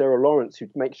 Sarah Lawrence, who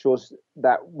makes sure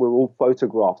that we're all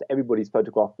photographed, everybody's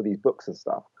photographed for these books and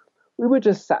stuff. We were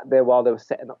just sat there while they were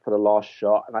setting up for the last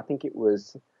shot, and I think it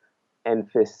was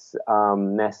Enfys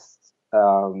Nest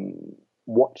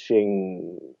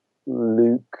watching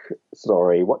Han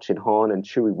and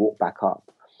Chewie walk back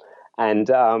up. And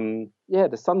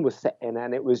the sun was setting,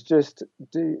 and it was just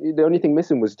the only thing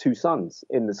missing was two suns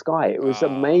in the sky. It was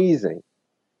amazing,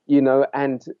 you know,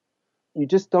 and you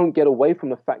just don't get away from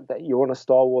the fact that you're on a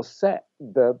Star Wars set.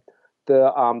 The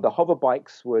hover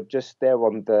bikes were just there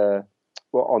on the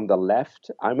left.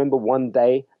 I remember one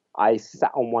day I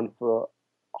sat on one for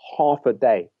half a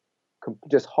day.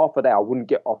 I wouldn't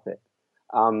get off it.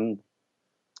 And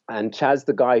Chaz,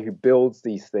 the guy who builds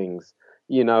these things,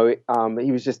 you know,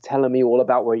 he was just telling me all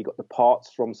about where he got the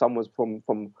parts from. Some was from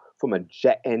a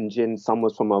jet engine, some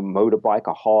was from a motorbike,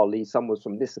 a Harley, some was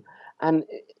from this, and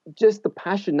just the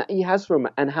passion that he has for them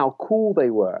and how cool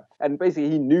they were. And basically,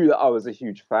 he knew that I was a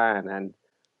huge fan, and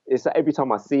it's like every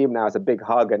time I see him now, it's a big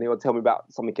hug, and he'll tell me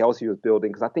about something else he was building,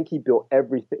 because I think he built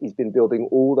everything. He's been building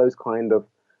all those kind of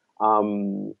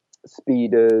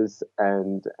speeders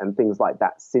and things like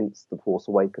that since The Force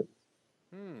Awakens.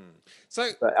 So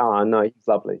But no, he's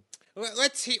lovely.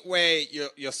 let's hit where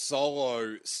your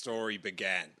solo story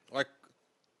began. Like,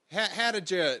 how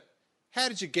did you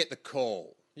get the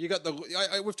call? You got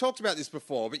we've talked about this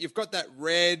before, but you've got that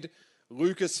red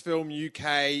Lucasfilm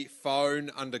UK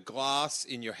phone under glass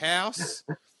in your house.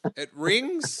 It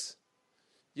rings.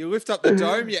 You lift up the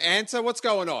dome. You answer. What's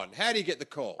going on? How do you get the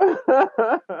call?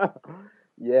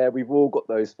 Yeah, we've all got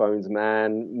those phones,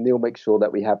 man. Neil makes sure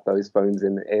that we have those phones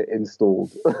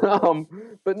installed.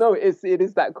 But no, it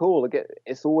is that call. Again,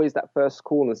 it's always that first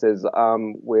call and says,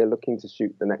 "We're looking to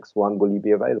shoot the next one. Will you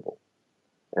be available?"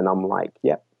 And I'm like,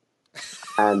 "Yep."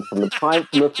 And from the time,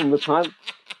 and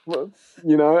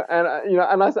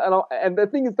the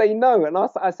thing is, they know. And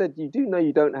I said, "You do know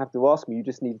you don't have to ask me. You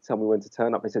just need to tell me when to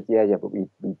turn up." They said, "Yeah, but we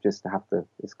just have to.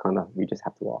 We just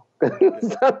have to ask."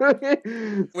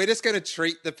 We're just going to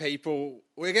treat the people.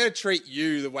 We're going to treat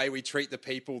you the way we treat the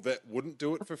people that wouldn't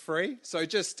do it for free. So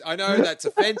I know that's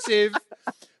offensive.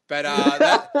 But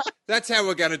that's how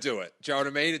we're going to do it. Do you know what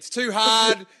I mean? It's too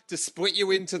hard to split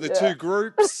you into the two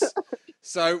groups.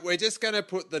 So we're just going to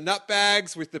put the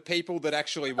nutbags with the people that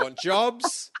actually want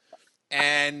jobs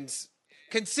and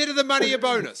consider the money a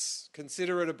bonus.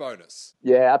 Consider it a bonus.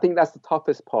 Yeah, I think that's the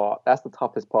toughest part. That's the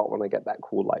toughest part when I get that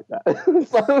call like that.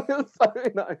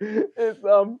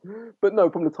 But no,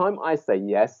 from the time I say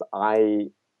yes, I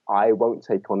won't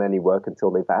take on any work until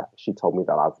they've actually told me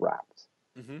that I've wrapped.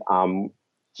 Mm-hmm.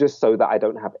 Just so that I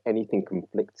don't have anything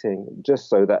conflicting, just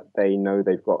so that they know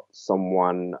they've got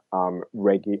someone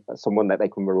someone that they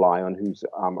can rely on who's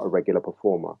a regular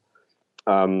performer.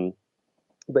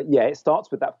 But yeah, it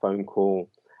starts with that phone call,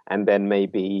 and then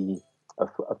maybe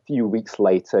a few weeks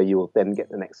later, you'll then get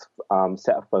the next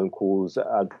set of phone calls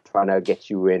trying to get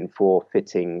you in for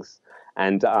fittings.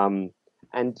 And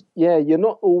yeah, you're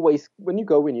not always, when you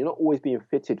go in, you're not always being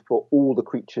fitted for all the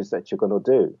creatures that you're going to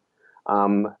do.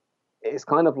 It's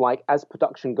kind of like as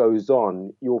production goes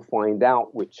on, you'll find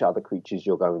out which other creatures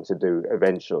you're going to do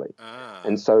eventually.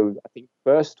 And so I think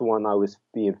the first one I was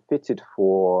being fitted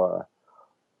for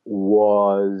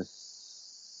was,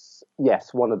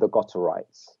 yes, one of the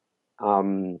Gotterites.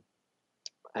 And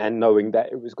knowing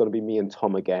that it was going to be me and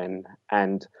Tom again.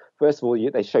 And first of all,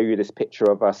 they show you this picture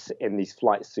of us in these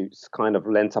flight suits, kind of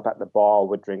lent up at the bar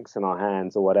with drinks in our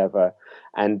hands or whatever.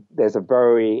 And there's a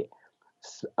very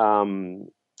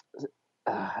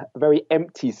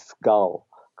empty skull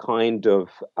kind of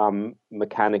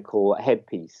mechanical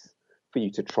headpiece for you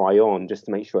to try on just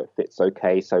to make sure it fits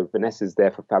okay. So Vanessa's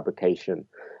there for fabrication.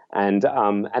 And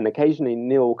occasionally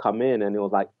Neil will come in and he'll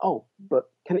like, "Oh, but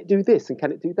can it do this and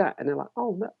can it do that?" And they're like,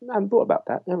 "Oh, no, I haven't thought about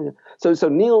that." So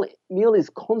Neil is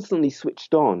constantly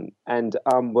switched on and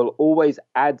will always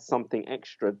add something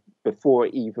extra before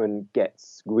it even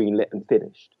gets greenlit and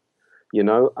finished,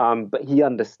 but he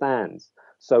understands.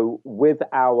 So with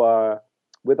our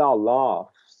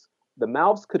laughs, the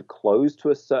mouths could close to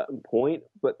a certain point,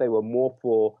 but they were more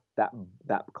for that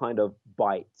kind of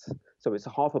bite. So it's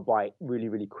a half a bite really,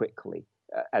 really quickly,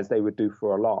 as they would do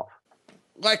for a laugh.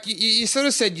 Like you sort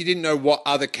of said you didn't know what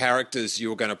other characters you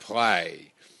were going to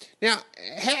play. Now,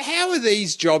 how are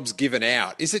these jobs given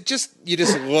out? Is it just you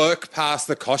just lurk past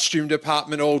the costume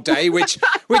department all day, which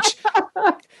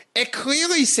it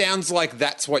clearly sounds like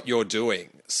that's what you're doing.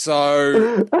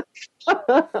 So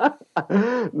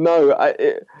no,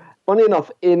 funny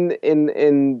enough,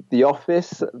 in the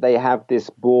office they have this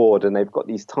board and they've got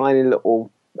these tiny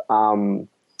little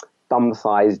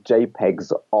thumb-sized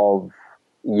JPEGs of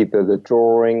either the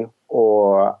drawing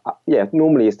or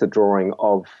normally it's the drawing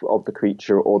of the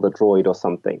creature or the droid or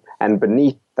something. And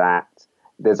beneath that,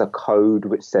 there's a code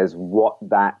which says what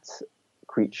that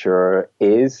creature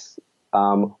is,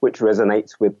 which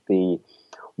resonates with the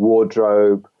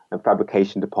wardrobe and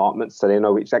fabrication departments, so they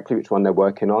know exactly which one they're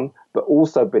working on. But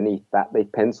also beneath that, they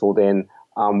penciled in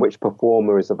which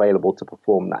performer is available to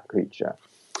perform that creature.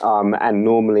 And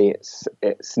normally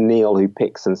it's Neil who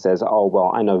picks and says, "Oh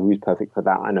well, I know who's perfect for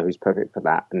that. I know who's perfect for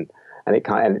that," and it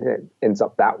ends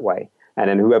up that way. And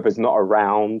then whoever's not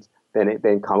around, then it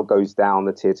kind of goes down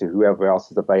the tier to whoever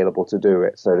else is available to do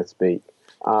it, so to speak.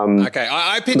 Okay,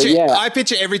 I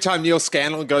picture every time Neil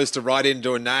Scanlon goes to write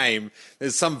into a name,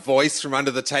 there's some voice from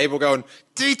under the table going,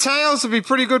 "Details would be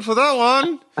pretty good for that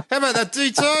one. How about that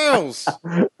Details?"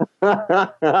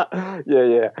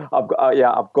 yeah. I've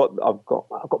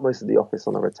got most of the office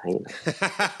on a retainer.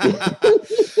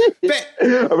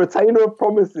 A retainer of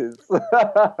promises.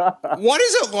 What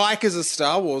is it like as a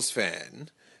Star Wars fan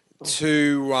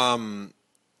to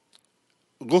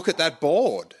look at that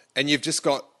board and you've just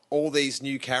got all these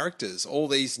new characters, all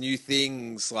these new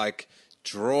things like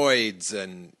droids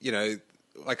and, you know,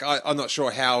 like I'm not sure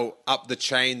how up the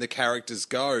chain the characters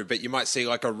go, but you might see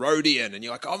like a Rodian and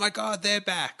you're like, oh my God, they're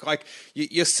back. Like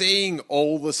you're seeing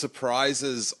all the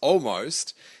surprises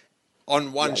almost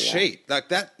on one sheet. Like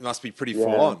that must be pretty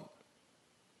full on.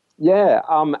 Yeah.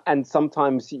 And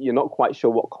sometimes you're not quite sure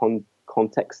what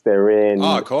context they're in.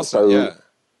 Oh, of course. So, yeah.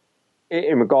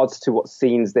 In regards to what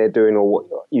scenes they're doing or what,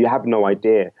 you have no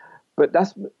idea. But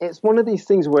it's one of these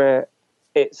things where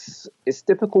it's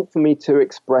difficult for me to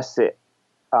express it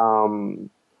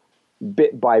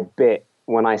bit by bit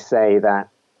when I say that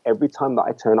every time that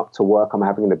I turn up to work, I'm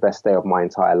having the best day of my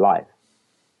entire life.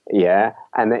 Yeah.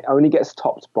 And it only gets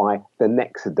topped by the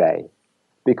next day,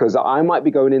 because I might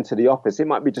be going into the office. It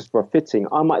might be just for a fitting.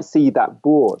 I might see that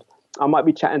board. I might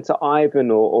be chatting to Ivan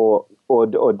or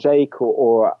Jake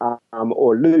or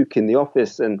Luke in the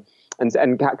office and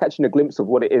catching a glimpse of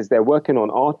what it is they're working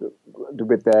on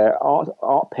with their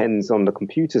art pens on the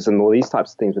computers and all these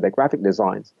types of things with their graphic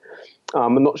designs.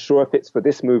 I'm not sure if it's for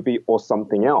this movie or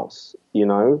something else, you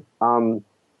know.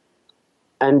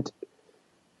 And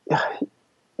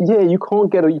yeah, you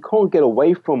can't get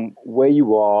away from where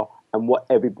you are and what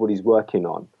everybody's working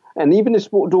on. And even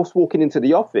just walking into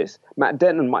the office, Matt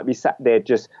Denton might be sat there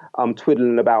just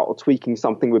twiddling about or tweaking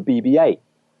something with BB-8.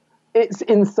 It's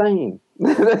insane,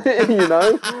 you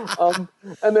know.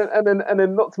 And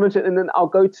then not to mention, and then I'll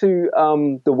go to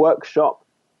the workshop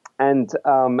and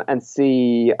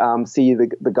see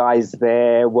the guys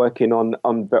there working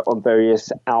on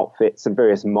various outfits and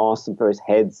various masks and various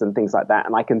heads and things like that,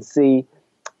 and I can see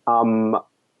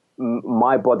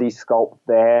my body sculpt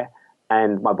there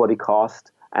and my body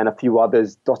cast and a few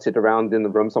others dotted around in the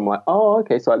room. So I'm like, oh,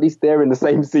 okay, so at least they're in the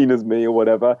same scene as me or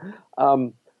whatever.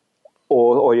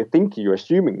 Or you're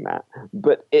assuming that.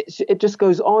 But it just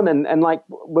goes on. And like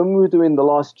when we were doing The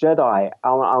Last Jedi, I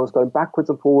was going backwards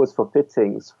and forwards for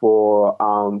fittings for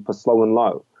Slow and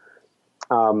Low.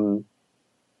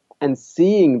 And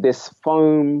seeing this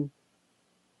foam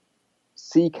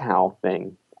sea cow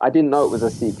thing, I didn't know it was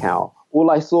a sea cow. All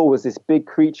I saw was this big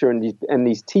creature and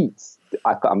these teats.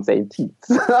 I'm saying teats.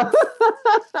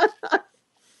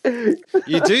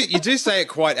 You do say it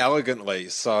quite elegantly,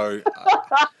 so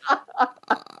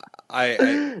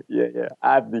I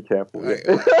have to be careful.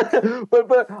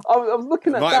 But I was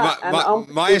looking at that.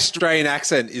 My Australian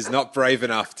accent is not brave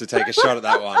enough to take a shot at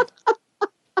that one.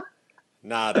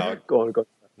 Nah, dog. Go on,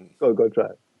 try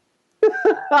it.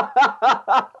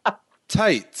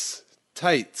 Tates.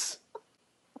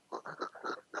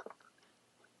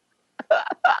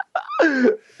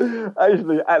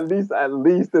 Actually, at least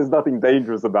there's nothing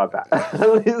dangerous about that.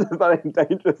 At least there's nothing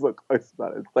dangerous or close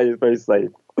about it. It's very safe.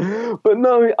 But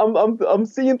no, I'm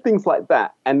seeing things like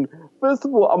that, and first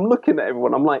of all, I'm looking at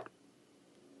everyone. I'm like,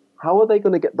 how are they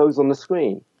going to get those on the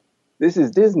screen? This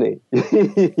is Disney.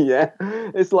 Yeah,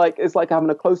 it's like having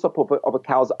a close up of a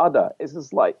cow's udder. It's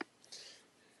just like,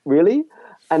 really,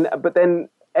 but then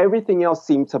everything else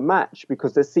seemed to match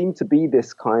because there seemed to be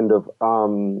this kind of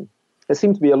there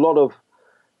seemed to be a lot of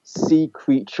sea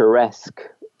creature-esque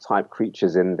type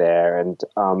creatures in there, and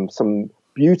some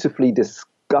beautifully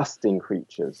disgusting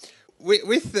creatures.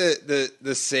 With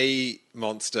the sea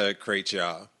monster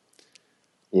creature,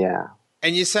 yeah.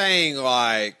 And you're saying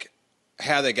like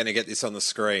how they're going to get this on the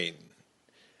screen,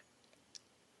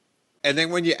 and then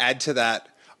when you add to that,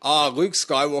 Luke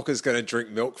Skywalker's going to drink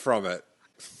milk from it.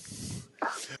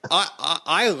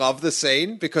 I love the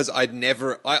scene because I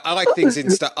like things in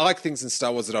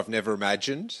Star Wars that I've never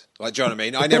imagined. Like, do you know what I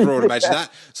mean? I never would imagine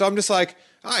that. So I'm just like,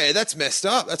 oh yeah, that's messed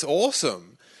up. That's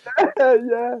awesome.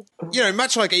 Yeah. You know,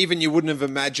 much like even you wouldn't have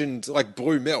imagined like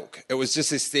blue milk. It was just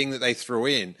this thing that they threw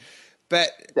in. But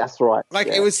that's right. Like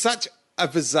it was such a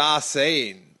bizarre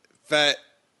scene. But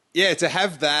yeah, to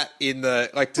have that in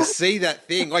to see that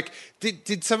thing, like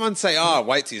did someone say, oh,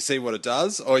 wait till you see what it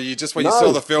does? Or you just, when you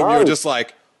saw the film, you were just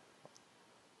like...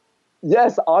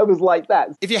 Yes, I was like that.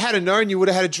 If you had known, you would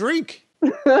have had a drink.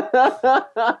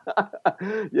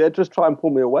 Yeah, just try and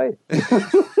pull me away.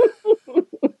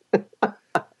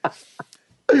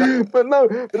 But no,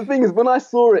 the thing is, when I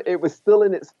saw it, it was still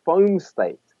in its foam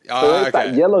state. So it's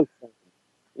that yellow foam,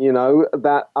 you know,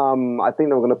 that I think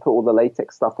they were going to put all the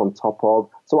latex stuff on top of.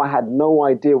 So I had no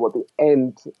idea what the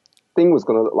end thing was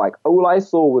going to look like. All I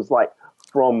saw was like,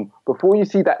 from before you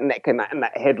see that neck and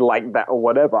that head like that or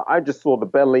whatever, I just saw the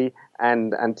belly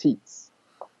and teats.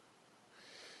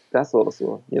 That's all I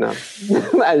saw, you know,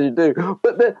 as you do.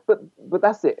 But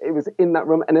that's it. It was in that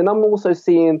room, and then I'm also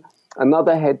seeing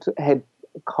another head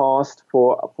cast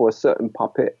for a certain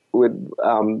puppet with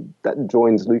that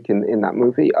joins Luke in that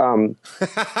movie.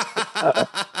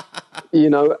 You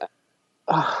know,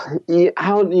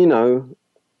 how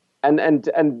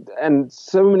and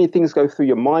so many things go through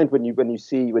your mind when you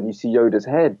see Yoda's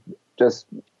head, just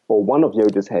or one of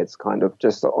Yoda's heads, kind of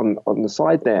just on the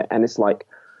side there, and it's like,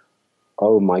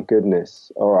 oh my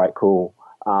goodness, all right, cool.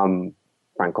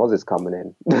 Frank Oz is coming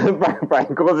in.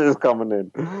 Frank Oz is coming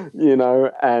in,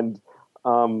 and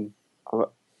I'm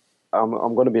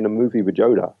going to be in a movie with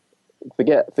Yoda.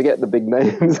 Forget the big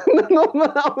names. I'm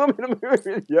going to be in a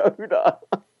movie with Yoda.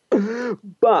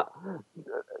 But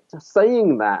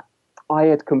saying that, I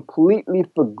had completely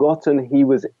forgotten he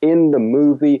was in the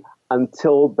movie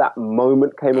until that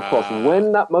moment came across.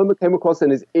 When that moment came across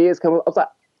and his ears came up, I was like,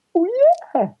 oh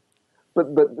yeah. But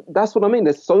that's what I mean.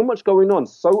 There's so much going on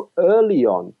so early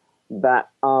on that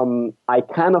I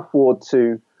can afford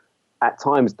to, at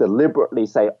times, deliberately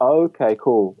say, oh, okay,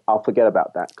 cool, I'll forget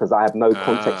about that because I have no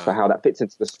context for how that fits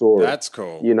into the story. That's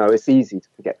cool. It's easy to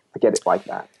forget it like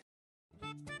that.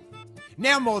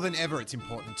 Now more than ever, it's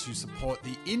important to support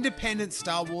the independent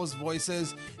Star Wars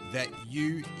voices that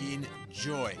you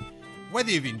enjoy.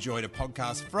 Whether you've enjoyed a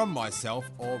podcast from myself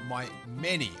or my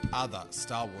many other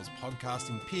Star Wars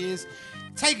podcasting peers,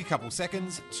 take a couple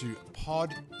seconds to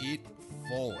pod it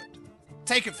forward.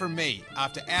 Take it from me,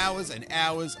 after hours and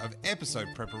hours of episode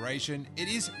preparation, it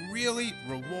is really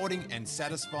rewarding and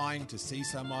satisfying to see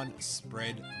someone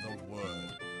spread the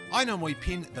word. I normally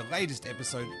pin the latest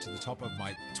episode to the top of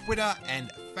my Twitter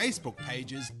and Facebook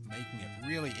pages, making it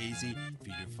really easy for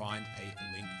you to find a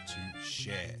link to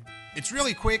share. It's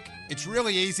really quick, it's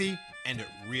really easy, and it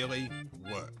really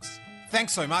works.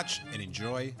 Thanks so much, and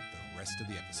enjoy the rest of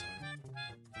the episode.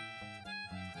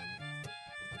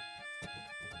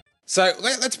 So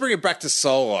let's bring it back to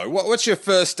Solo. What's your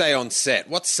first day on set?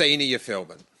 What scene are you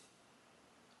filming?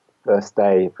 First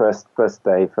day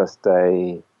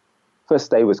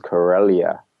was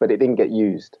Corellia, but it didn't get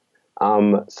used.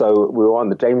 So we were on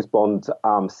the James Bond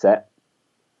set,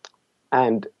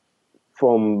 and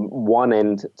from one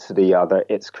end to the other,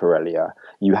 it's Corellia.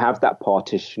 You have that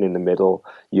partition in the middle.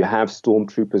 You have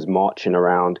stormtroopers marching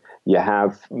around. You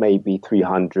have maybe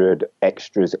 300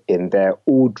 extras in there,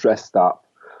 all dressed up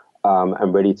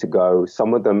and ready to go.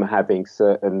 Some of them having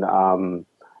certain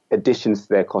additions to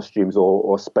their costumes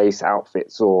or space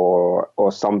outfits or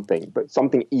something, but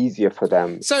something easier for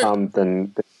them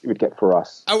than you would get for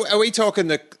us. Are we talking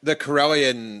the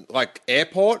Corellian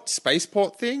airport,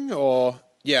 spaceport thing, or?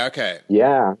 Yeah, okay.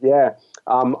 Yeah.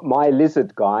 My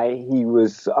lizard guy, he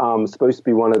was supposed to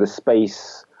be one of the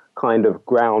space kind of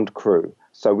ground crew.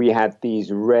 So we had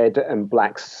these red and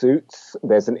black suits.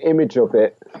 There's an image of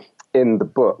it in the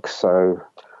book. So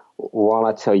while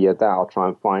I tell you that, I'll try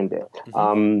and find it.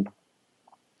 Mm-hmm.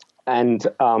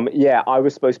 I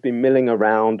was supposed to be milling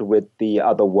around with the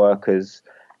other workers.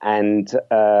 And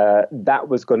that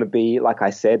was going to be, like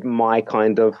I said, my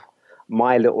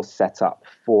little setup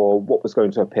for what was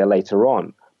going to appear later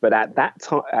on. But at that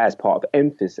time, as part of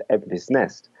Enfys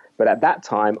Nest. But at that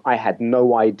time, I had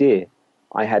no idea.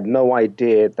 I had no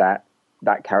idea that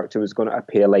that character was going to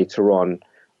appear later on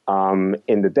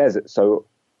in the desert. So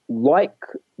like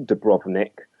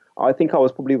Dubrovnik, I think I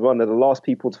was probably one of the last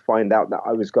people to find out that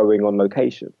I was going on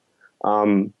location.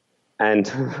 And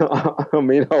I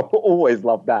mean, I always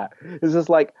loved that. It's just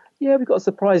like, yeah, we've got a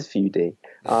surprise for you, D.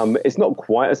 It's not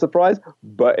quite a surprise,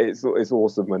 but it's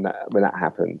awesome when that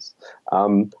happens.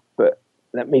 But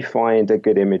let me find a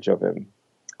good image of him.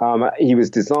 He was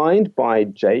designed by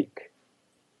Jake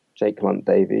Lunt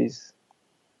Davies,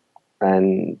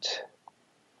 and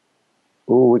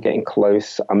we're getting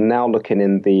close. I'm now looking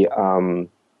in the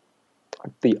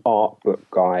art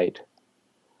book guide.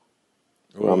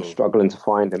 Where I'm struggling to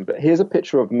find him, but here's a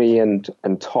picture of me and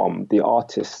Tom, the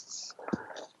artist's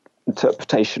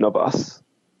interpretation of us.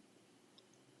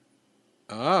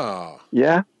 Oh,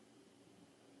 yeah.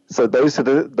 So those are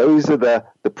the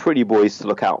pretty boys to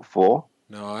look out for.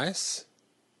 Nice.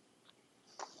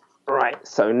 Right.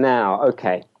 So now,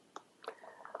 okay,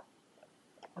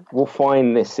 we'll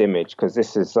find this image because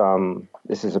this is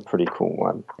a pretty cool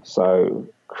one. So,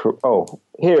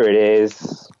 here it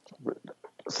is.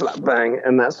 Slap bang,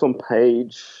 and that's on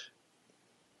page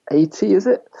 80, is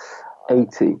it?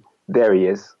 80. There he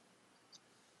is.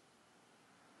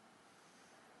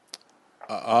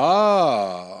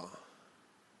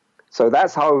 So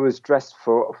that's how I was dressed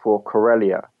for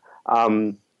Corellia.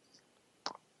 And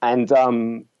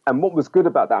what was good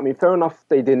about that, I mean, fair enough,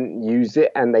 they didn't use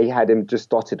it and they had him just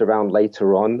dotted around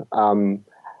later on,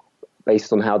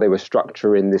 based on how they were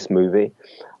structuring this movie.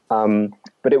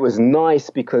 But it was nice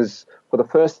because for the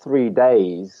first 3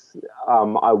 days,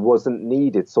 I wasn't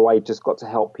needed. So I just got to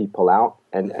help people out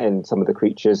and some of the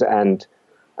creatures and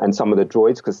some of the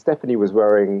droids, because Stephanie was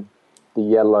wearing the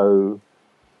yellow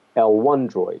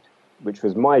L1 droid, which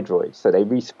was my droid. So they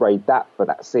resprayed that for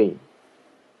that scene.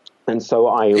 And so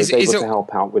I was able to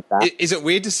help out with that. Is it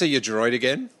weird to see your droid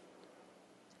again?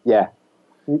 Yeah.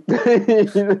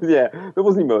 Yeah, there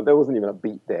wasn't even a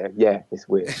beat there. Yeah, it's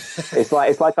weird. It's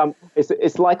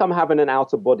like I'm having an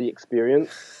out of body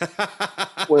experience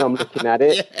when I'm looking at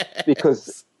it.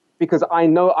 Yes. because I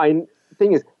know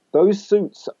thing is, those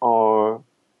suits are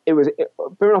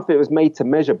fair enough, it was made to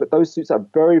measure, but those suits are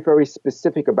very, very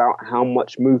specific about how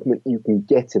much movement you can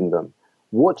get in them,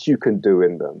 what you can do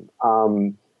in them.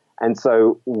 And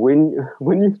so when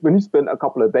you spend a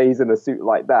couple of days in a suit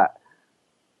like that,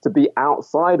 to be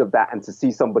outside of that and to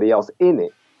see somebody else in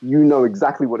it, you know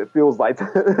exactly what it feels like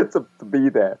to be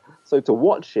there. So to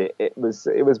watch it, it was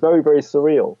very, very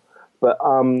surreal. But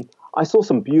I saw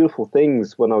some beautiful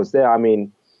things when I was there. I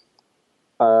mean,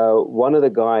 one of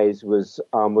the guys was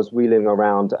wheeling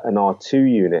around an R2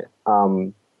 unit.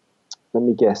 Let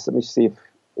me guess. Let me see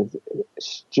if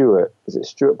Stuart. Is it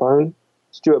Stuart Bone?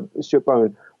 Stuart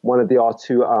Bone, one of the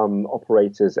R2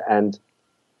 operators, and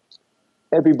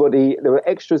everybody, there were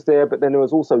extras there, but then there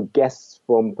was also guests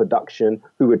from production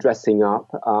who were dressing up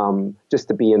just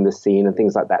to be in the scene and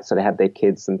things like that. So they had their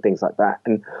kids and things like that.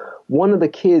 And one of the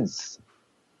kids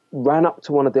ran up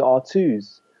to one of the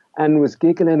R2s and was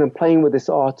giggling and playing with this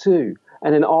R2.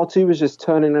 And then R2 was just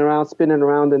turning around, spinning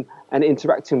around and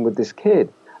interacting with this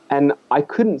kid. And I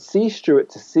couldn't see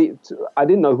Stuart I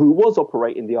didn't know who was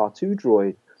operating the R2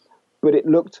 droid, but it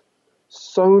looked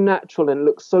so natural and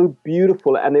looked so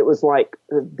beautiful, and it was like,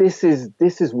 this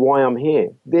is why I'm here.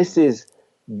 This is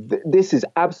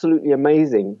absolutely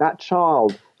amazing.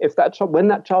 When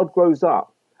that child grows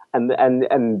up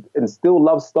and still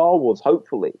loves Star Wars,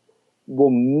 hopefully,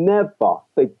 will never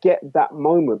forget that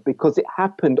moment, because it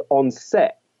happened on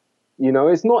set. You know,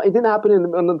 it didn't happen in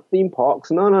the theme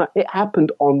parks. No, it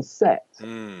happened on set.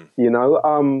 You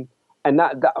know, and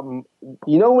that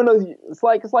you know, when it's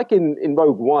like in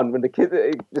Rogue One, when the kid,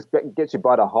 it just gets you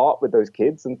by the heart with those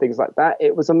kids and things like that.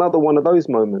 It was another one of those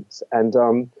moments. And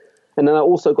then I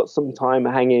also got some time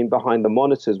hanging behind the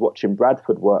monitors watching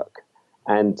Bradford work,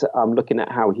 and looking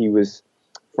at how he was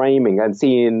framing and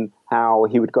seeing how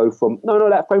he would go from no,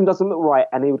 that frame doesn't look right,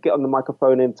 and he would get on the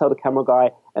microphone and tell the camera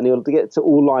guy, and he'll get it to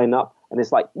all line up, and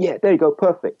it's like, yeah, there you go,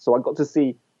 perfect. So I got to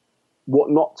see what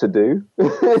not to do,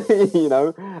 you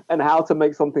know, and how to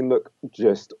make something look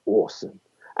just awesome.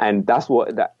 And that's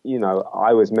you know,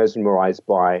 I was mesmerized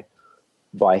by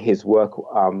his work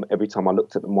every time I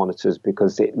looked at the monitors,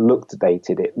 because it looked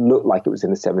dated. It looked like it was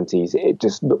in the 70s. It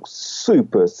just looked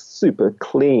super, super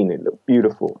clean. It looked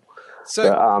beautiful.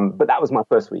 So, but that was my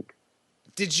first week.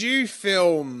 Did you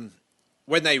film,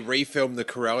 when they refilmed the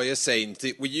Corellia scene,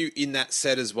 were you in that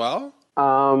set as well?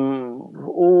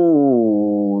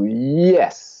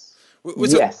 Yes.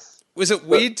 Yes. Was it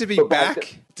weird to be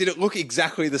back? Did it look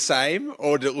exactly the same,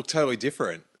 or did it look totally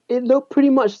different? It looked pretty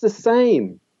much the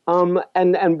same.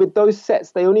 And with those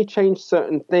sets, they only change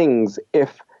certain things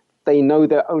if they know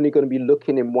they're only going to be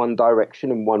looking in one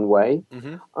direction in one way.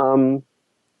 Mm-hmm.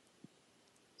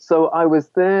 So I was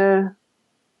there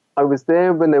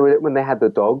when they had the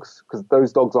dogs, because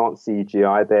those dogs aren't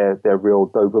CGI. They're real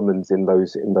Dobermans in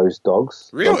those dogs.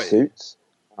 Really? Those suits.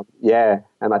 Yeah,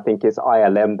 and I think it's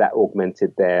ILM that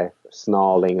augmented their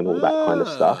snarling and all that kind of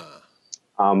stuff.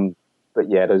 But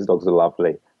yeah, those dogs are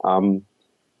lovely. So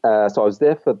I was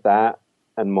there for that,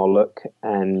 and Moloch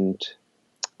and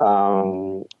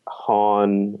Han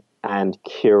and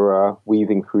Kira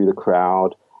weaving through the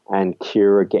crowd, and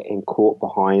Kira getting caught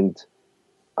behind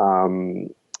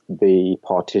the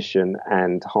partition,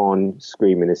 and Han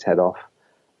screaming his head off.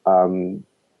 So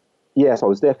I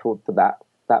was there for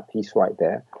that piece right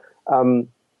there.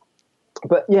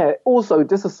 But yeah, also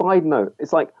just a side note,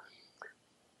 it's like,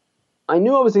 I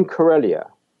knew I was in Corellia,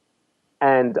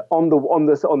 and on the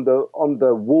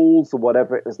walls or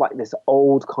whatever, it was like this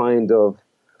old kind of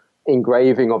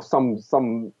engraving of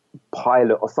some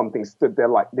pilot or something stood there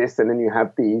like this, and then you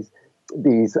have these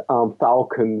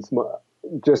falcons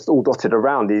just all dotted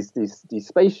around, these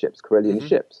spaceships, Corellian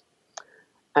ships.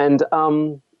 And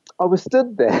I was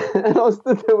stood there, and I was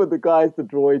stood there with the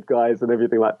droid guys and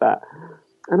everything like that.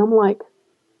 And I'm like,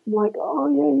 oh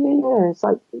yeah. It's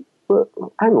like, but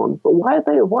hang on, but why are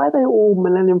they all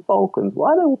Millennium Falcons?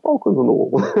 Why are they all Falcons on the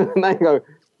wall? And they go,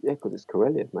 yeah, because it's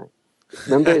Corellia, mate.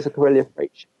 Remember, it's a Corellia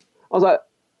freight ship. I was like,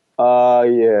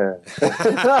 yeah.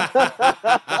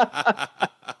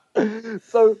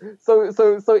 So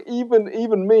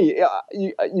even me,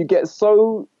 you get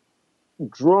so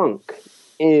drunk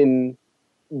in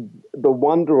the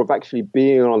wonder of actually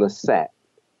being on a set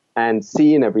and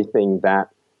seeing everything that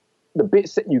the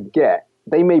bits that you get,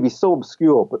 they may be so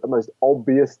obscure, but the most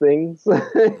obvious things,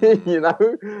 it's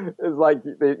like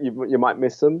you might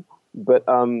miss them. But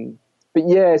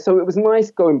yeah, so it was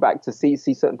nice going back to see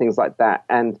certain things like that.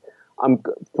 And I'm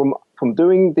from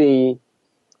doing the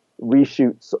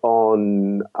reshoots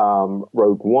on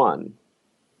Rogue One.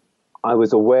 I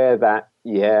was aware that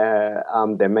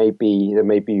there may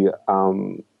be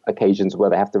occasions where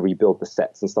they have to rebuild the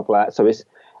sets and stuff like that. So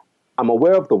I'm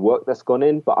aware of the work that's gone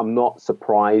in, but I'm not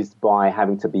surprised by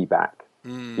having to be back,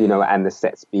 and the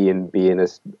sets being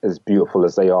as beautiful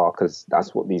as they are, because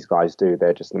that's what these guys do.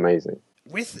 They're just amazing.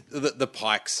 With the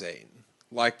Pike scene,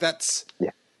 like that's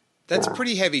Yeah.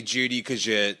 pretty heavy duty, because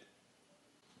you're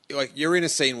in a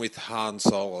scene with Han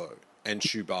Solo and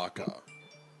Chewbacca.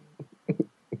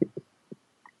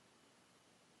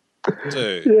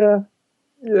 Dude. Yeah.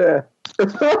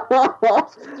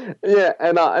 Yeah,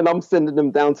 and I'm sending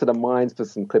them down to the mines for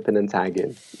some clipping and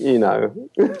tagging,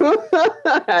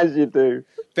 as you do.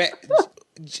 But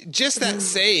just that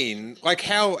scene, like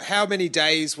how many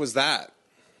days was that?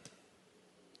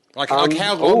 Like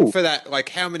how long for that? Like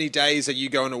how many days are you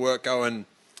going to work going,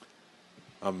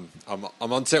 I'm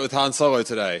on set with Han Solo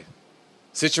today.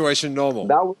 Situation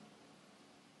normal.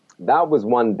 That was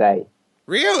one day.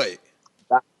 Really?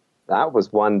 That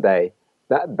was one day.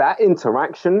 That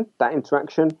interaction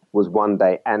was one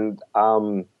day. And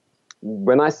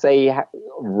when I say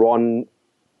Ron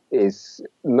is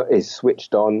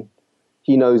switched on,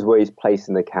 he knows where he's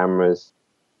placing the cameras,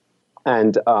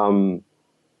 and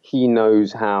he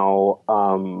knows how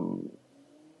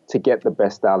to get the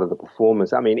best out of the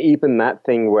performers. I mean, even that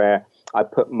thing where I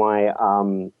put my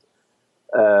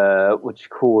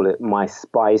my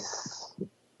spice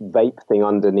vape thing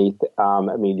underneath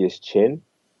Amelia's chin.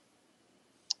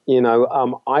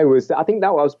 I think that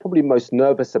I was probably most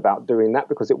nervous about doing that,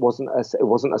 because it wasn't a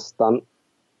stunt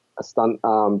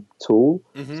tool,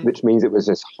 which means it was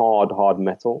just hard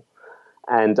metal.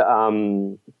 And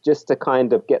just to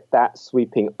kind of get that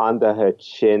sweeping under her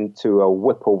chin to a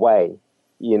whip away,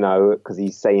 because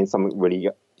he's saying something really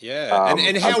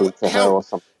and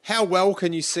how well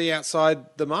can you see outside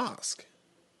the mask?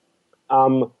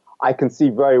 I can see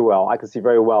very well.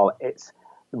 It's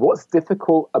what's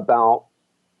difficult about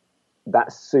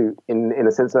that suit, in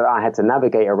a sense that I had to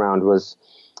navigate around, was,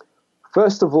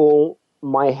 first of all,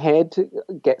 my head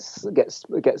gets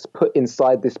put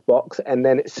inside this box and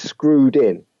then it's screwed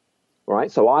in,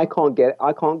 right? So I can't get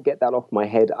that off my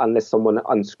head unless someone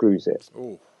unscrews it.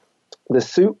 Ooh. The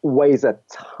suit weighs a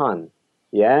ton,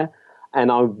 yeah. And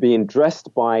I'm being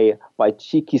dressed by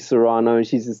Chiqui Serrano, and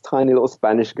she's this tiny little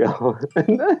Spanish girl,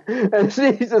 and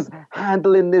she's just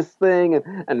handling this thing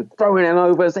and throwing it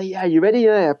over and say, "Yeah, you ready?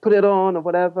 Yeah, put it on," or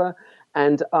whatever.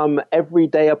 And every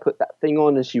day I put that thing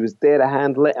on, and she was there to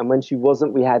handle it. And when she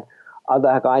wasn't, we had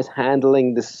other guys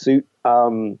handling the suit.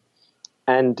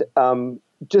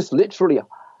 Just literally,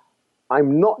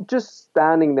 I'm not just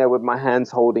standing there with my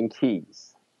hands holding keys.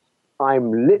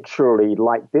 I'm literally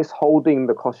like this, holding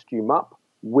the costume up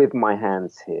with my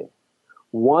hands here.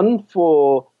 One,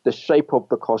 for the shape of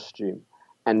the costume,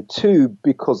 and two,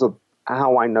 because of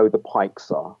how I know the Pikes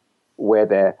are, where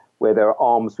their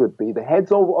arms would be. The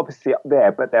heads are obviously up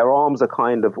there, but their arms are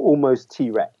kind of almost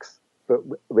T-Rex, but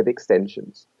with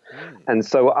extensions. And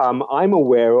so I'm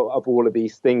aware of all of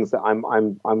these things that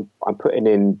I'm putting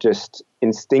in just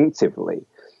instinctively.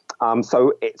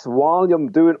 So it's while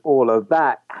I'm doing all of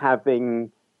that,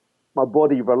 having my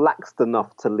body relaxed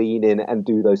enough to lean in and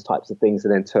do those types of things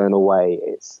and then turn away.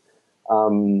 It's,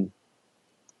 and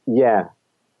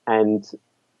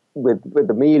with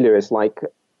Amelia, it's like,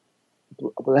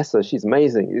 bless her, she's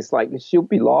amazing. It's like she'll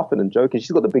be laughing and joking. She's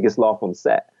got the biggest laugh on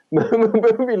set. We'll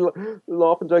be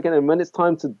laughing, joking, and when it's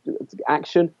time to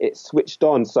action, it's switched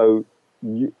on. So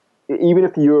even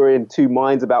if you were in two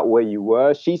minds about where you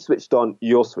were, she switched on,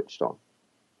 you're switched on.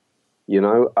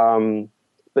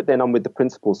 But then I'm with the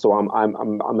principal, so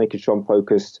I'm making sure I'm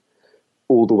focused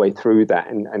all the way through that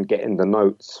and getting the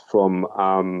notes from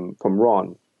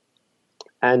Ron.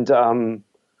 And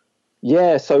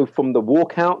so from the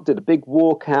walkout, did a big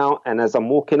walkout, and as I'm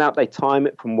walking out, they time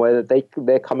it from where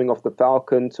they're coming off the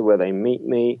Falcon to where they meet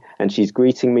me, and she's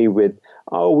greeting me with,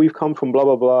 "Oh, we've come from blah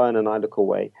blah blah," and I look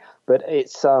away. But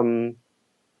it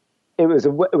was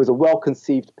a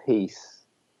well-conceived piece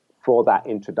for that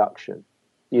introduction,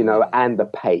 and the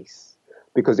pace,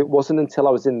 because it wasn't until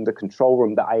I was in the control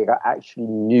room that I actually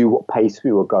knew what pace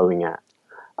we were going at.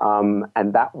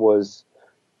 And that was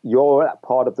you're at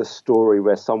part of the story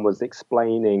where someone's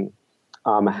explaining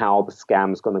how the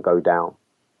scam's going to go down.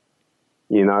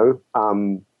 You know,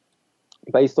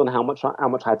 based on how much I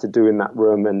had to do in that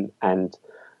room and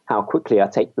how quickly I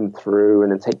take them through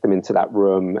and then take them into that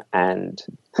room and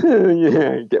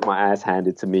get my ass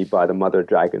handed to me by the mother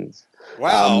dragons.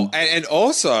 Wow, and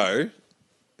also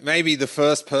maybe the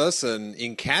first person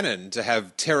in canon to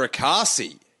have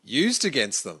Terakasi used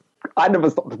against them. I never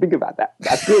stopped to think about that.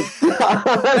 That's good.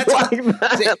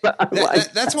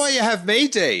 That's why you have me,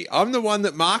 D. I'm the one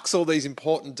that marks all these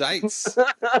important dates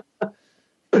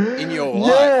in your life.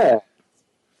 Yeah.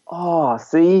 Oh,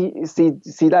 see,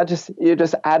 that you're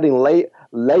just adding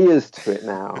layers to it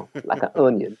now, like an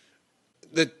onion.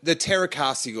 The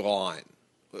Terakasi line.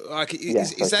 Like,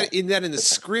 is that in the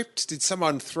script? Did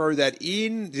someone throw that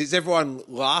in? Is everyone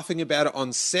laughing about it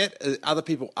on set? Are other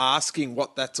people asking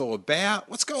what that's all about?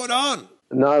 What's going on?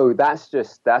 No, that's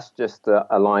just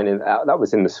a line that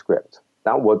was in the script.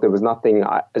 There was nothing,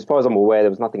 as far as I'm aware, there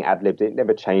was nothing ad-libbed. It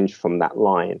never changed from that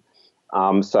line.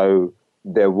 So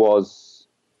there was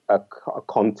a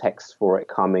context for it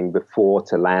coming before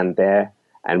to land there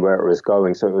and where it was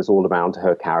going. So it was all around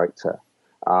her character.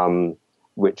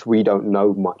 Which we don't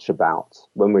know much about.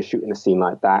 When we're shooting a scene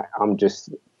like that, I'm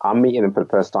meeting him for the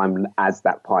first time as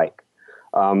that Pike.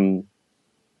 I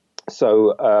was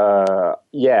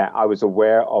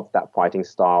aware of that fighting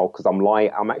style because I'm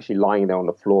actually lying there on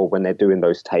the floor when they're doing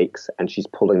those takes and she's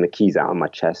pulling the keys out of my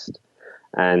chest.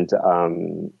 And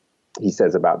he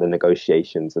says about the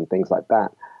negotiations and things like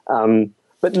that.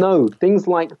 But no, things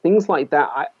like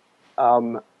that,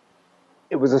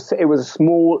 It was a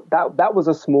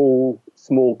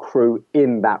small crew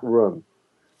in that room.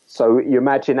 So you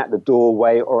imagine at the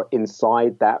doorway or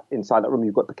inside that room,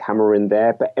 you've got the camera in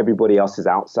there, but everybody else is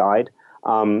outside,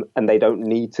 and they don't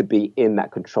need to be in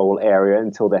that control area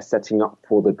until they're setting up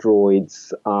for the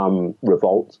droids'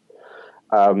 revolt.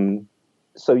 It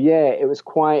was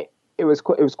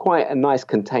quite a nice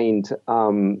contained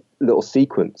little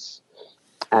sequence.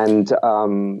 And,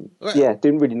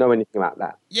 didn't really know anything about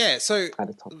that. Yeah, so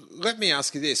let me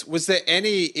ask you this. Was there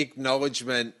any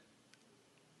acknowledgement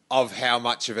of how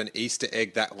much of an Easter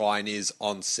egg that line is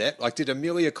on set? Like, did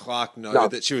Emilia Clarke know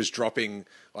that she was dropping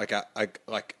like a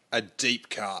deep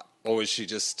cut, or was she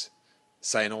just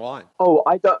saying a line? Oh,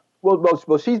 I don't... Well,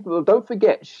 don't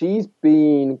forget, she's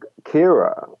been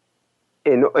Kira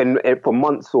in for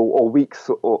months or weeks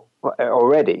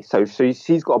already. So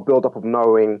she's got a build-up of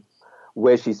knowing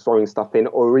where she's throwing stuff in,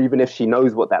 or even if she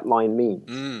knows what that line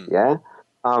means. Yeah.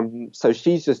 So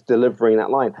she's just delivering that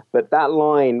line, but that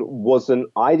line wasn't.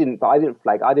 I didn't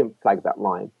flag that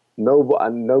line.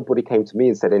 Nobody came to me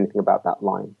and said anything about that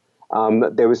line.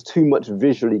 There was too much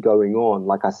visually going on,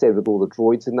 like I said, with all the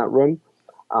droids in that room,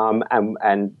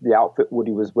 and the outfit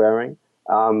Woody was wearing.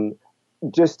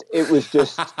 It was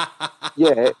just,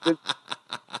 yeah.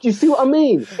 Do you see what I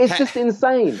mean? It's just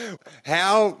insane.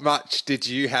 How much did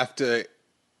you have to,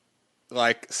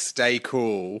 like, stay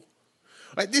cool?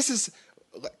 Like, this is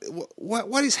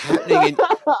what is happening in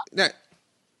no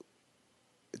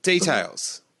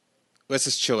details. Let's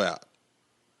just chill out.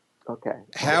 Okay.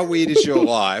 How weird is your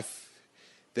life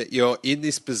that you're in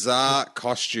this bizarre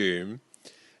costume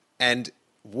and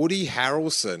Woody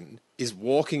Harrelson is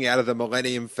walking out of the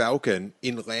Millennium Falcon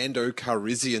in Lando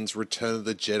Calrissian's Return of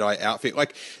the Jedi outfit?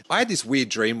 Like, I had this weird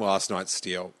dream last night,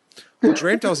 Steele. I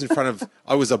dreamt I was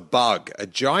a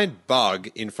giant bug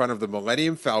in front of the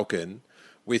Millennium Falcon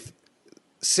with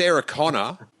Sarah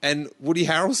Connor and Woody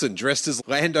Harrelson dressed as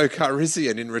Lando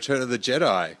Calrissian in Return of the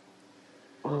Jedi.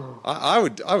 I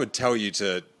would tell you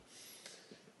to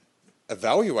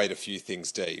evaluate a few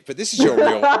things, D. But this is your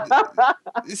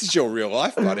real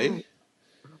life, buddy.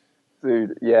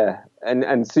 Dude, yeah. And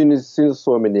as soon as I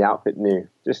saw him in the outfit, knew.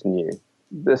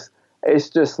 It's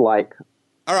just like...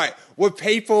 All right. Were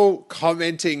people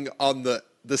commenting on the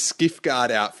Skiff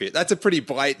Guard outfit? That's a pretty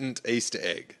blatant Easter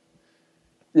egg.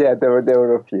 Yeah, there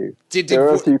were a few. There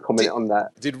were a few commenting on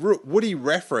that. Did Woody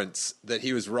reference that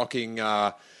he was rocking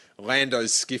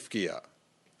Lando's skiff gear?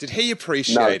 Did he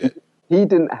appreciate it? He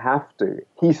didn't have to.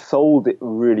 He sold it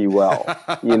really well.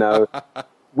 You know,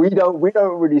 we don't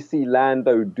really see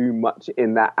Lando do much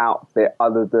in that outfit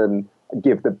other than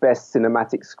give the best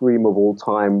cinematic scream of all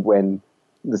time when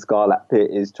the Scarlet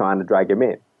Pit is trying to drag him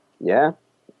in. Yeah,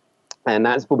 and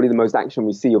that's probably the most action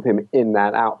we see of him in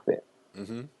that outfit.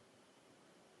 Mm-hmm.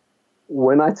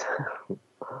 When I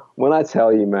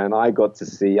tell you, man, I got to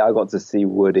see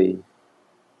Woody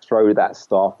throw that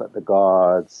staff at the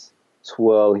guards,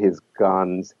 twirl his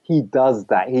guns. He does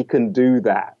that. He can do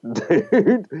that,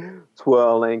 dude.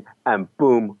 Twirling and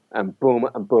boom and boom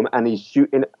and boom, and he's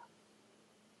shooting.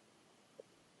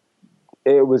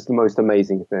 It was the most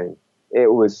amazing thing.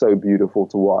 It was so beautiful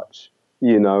to watch,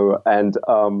 and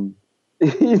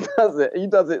he does it. He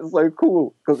does it so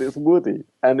cool because it's Woody,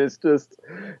 and it's just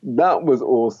that was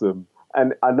awesome.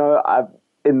 And I know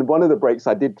in one of the breaks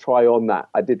I did try on that.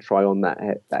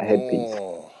 That headpiece.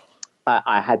 Oh.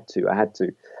 I had to,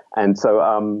 and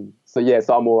so so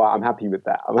I'm all right. I'm happy with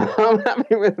that. I'm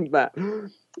happy with that.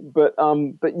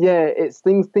 But yeah, it's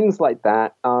things like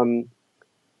that.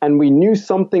 And we knew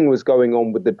something was going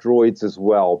on with the droids as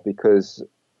well, because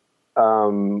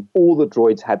all the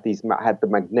droids had the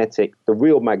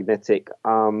real magnetic.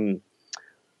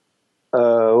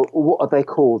 What are they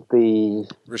called? The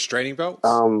Restraining bolts.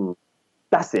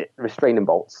 That's it, restraining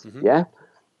bolts. Mm-hmm. Yeah,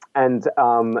 and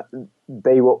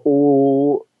they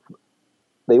all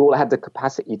had the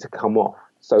capacity to come off.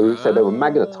 So they were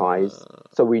magnetized.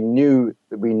 So we knew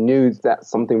that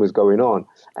something was going on.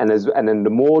 And then the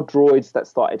more droids that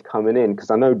started coming in,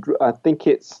 because I think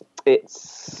it's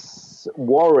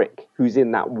Warwick who's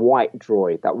in that white and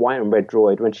red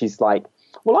droid, when she's like,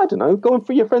 well, I don't know, go and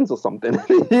free your friends or something.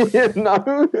 It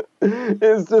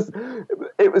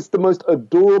was the most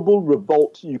adorable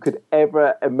revolt you could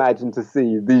ever imagine to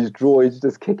see. These droids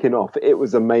just kicking off. It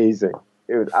was amazing.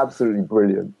 It was absolutely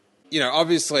brilliant.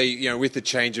 Obviously, with the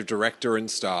change of director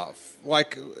and stuff,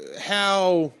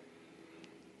 how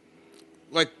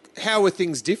were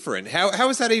things different? How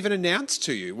was that even announced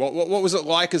to you? What was it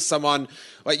like as someone,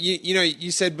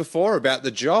 you said before about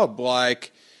the job,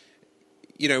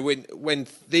 when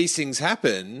these things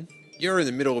happen, you're in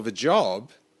the middle of a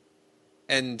job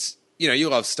and, you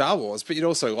love Star Wars, but you'd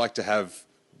also like to have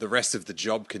the rest of the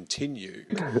job continue.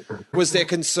 Was there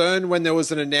concern when there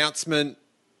was an announcement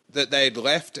that they'd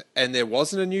left and there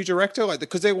wasn't a new director?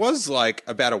 Because there was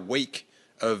about a week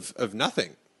of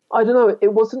nothing. I don't know.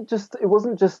 It wasn't just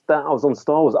that I was on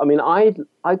Star Wars. I mean, I'd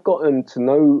gotten to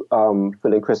know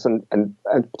Phil and Chris and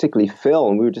particularly Phil,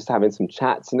 and we were just having some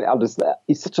chats. And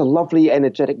he's such a lovely,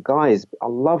 energetic guy. I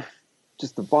love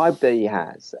just the vibe that he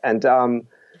has. And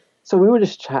so we were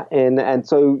just chatting, and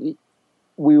so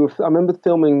I remember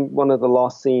filming one of the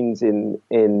last scenes in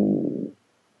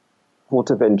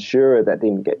Ventura that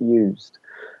didn't get used,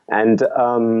 and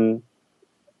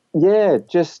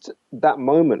just that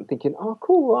moment thinking, oh,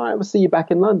 cool, all right, we'll see you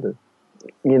back in London,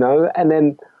 and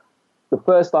then the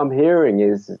first I'm hearing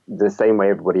is the same way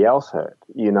everybody else heard,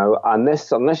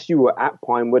 unless you were at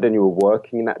Pinewood and you were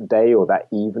working that day or that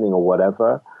evening or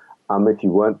whatever. If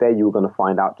you weren't there, you were going to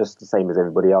find out just the same as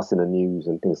everybody else in the news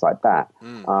and things like that.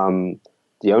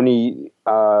 The only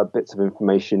bits of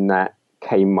information that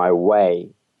came my way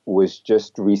was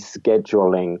just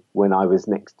rescheduling when I was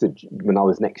next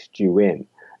due in,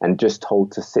 and just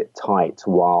told to sit tight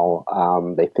while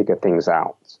they figure things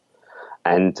out.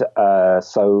 And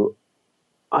so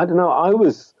I don't know. I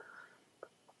was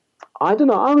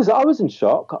in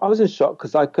shock. I was in shock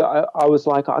because I was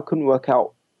like, I couldn't work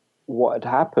out what had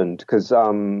happened, because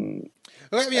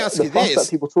let me ask you the fuss this. that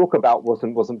people talk about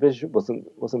wasn't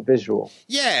visual.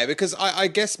 Yeah, because I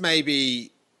guess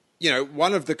maybe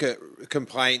one of the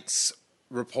complaints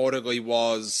reportedly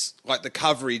was the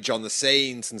coverage on the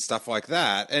scenes and stuff like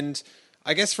that. And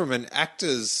I guess from an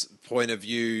actor's point of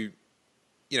view,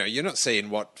 you're not seeing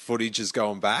what footage is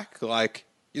going back. You're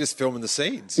just filming the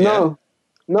scenes. Yeah?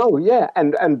 No, yeah.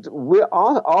 And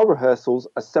our rehearsals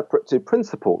are separate to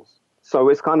principals. So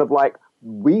it's kind of like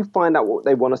we find out what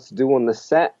they want us to do on the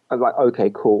set. I'm like,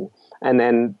 okay, cool. And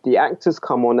then the actors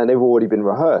come on and they've already been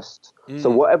rehearsed. So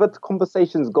whatever the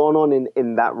conversation's gone on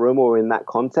in that room or in that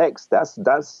context, that's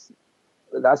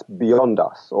beyond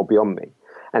us or beyond me.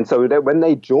 And so when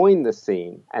they join the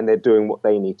scene and they're doing what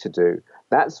they need to do,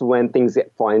 that's when things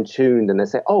get fine-tuned and they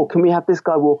say, oh, can we have this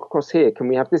guy walk across here? Can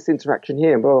we have this interaction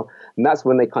here? And that's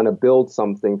when they kind of build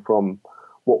something from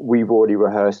what we've already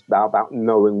rehearsed about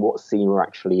knowing what scene we're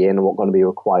actually in and what we're going to be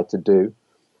required to do,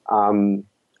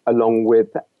 along with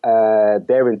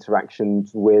their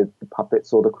interactions with the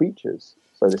puppets or the creatures,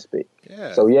 so to speak.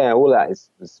 Yeah. So yeah, all that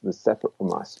was separate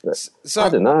from us. But so, I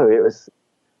don't know. It was.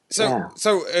 So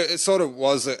it sort of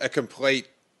was a complete,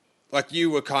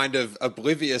 you were kind of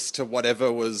oblivious to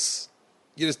whatever was.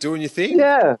 You're just doing your thing.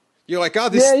 Yeah. You're like,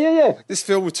 this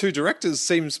film with two directors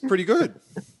seems pretty good.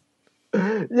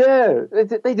 Yeah,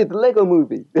 they did the Lego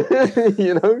movie,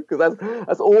 because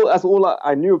that's all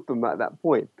I knew of them at that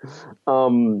point.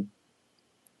 But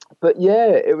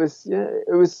it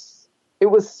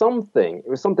was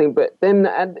something. But then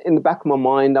in the back of my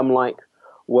mind, I'm like,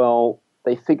 well,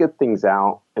 they figured things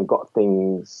out and got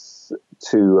things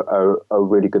to a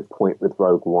really good point with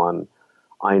Rogue One.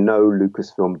 I know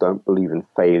Lucasfilm don't believe in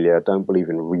failure, don't believe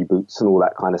in reboots and all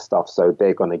that kind of stuff, so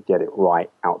they're going to get it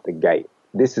right out the gate.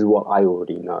 This is what I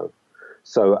already know.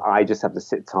 So I just have to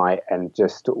sit tight and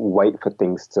just wait for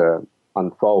things to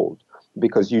unfold,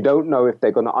 because you don't know if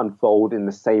they're going to unfold in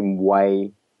the same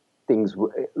way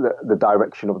the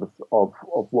direction of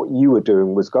what you were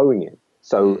doing was going in.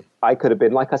 So I could have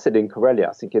been, like I said, in Corellia, I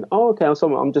was thinking, oh, okay,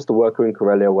 I'm just a worker in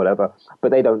Corellia or whatever.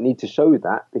 But they don't need to show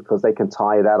that, because they can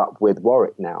tie that up with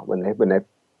Warwick now when they're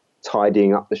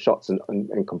tidying up the shots and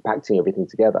compacting everything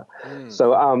together.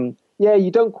 So, yeah, you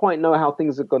don't quite know how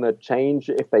things are going to change,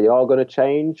 if they are going to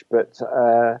change. But,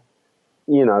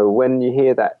 when you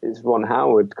hear that it's Ron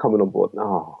Howard coming on board,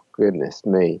 oh, goodness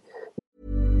me.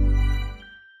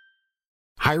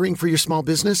 Hiring for your small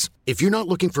business? If you're not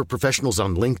looking for professionals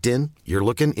on LinkedIn, you're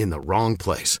looking in the wrong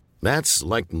place. That's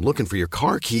like looking for your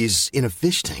car keys in a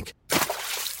fish tank.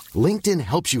 LinkedIn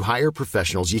helps you hire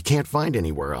professionals you can't find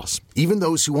anywhere else, even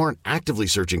those who aren't actively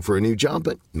searching for a new job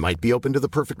but might be open to the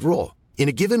perfect role. In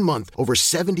a given month, over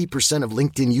 70% of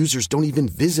LinkedIn users don't even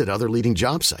visit other leading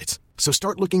job sites. So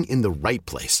start looking in the right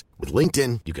place. With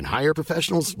LinkedIn, you can hire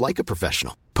professionals like a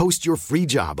professional. Post your free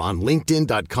job on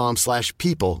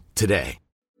linkedin.com/people today.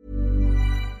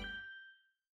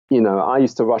 I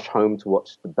used to rush home to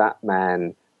watch the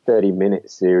Batman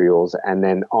 30-minute serials, and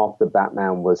then after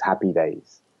Batman was Happy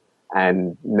Days.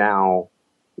 And now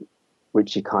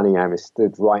Richie Cunningham is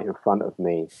stood right in front of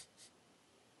me,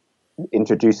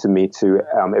 introducing me to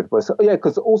everybody. So, yeah,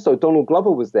 because also Donald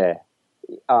Glover was there,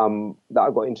 that I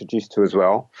got introduced to as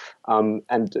well. And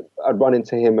I'd run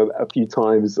into him a few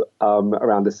times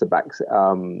around the Sabak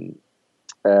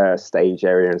stage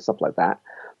area and stuff like that.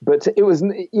 But it was,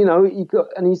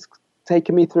 he's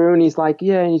taking me through, and he's like,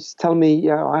 yeah, and he's telling me,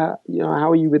 how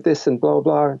are you with this and blah,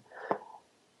 blah.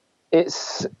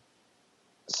 It's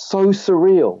so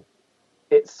surreal.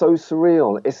 It's so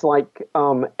surreal. It's like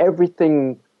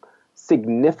everything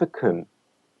significant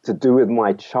to do with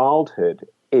my childhood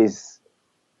is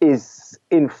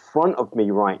in front of me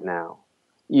right now.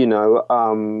 Not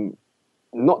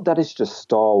that it's just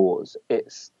Star Wars.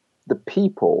 It's the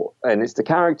people and it's the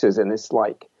characters, and it's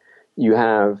like you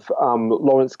have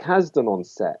Lawrence Kasdan on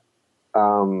set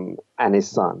and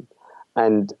his son,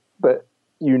 but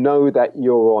you know that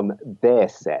you're on their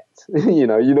set,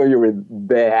 you're in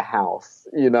their house,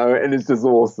 and it's just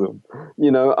awesome,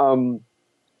 and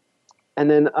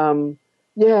then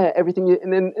everything,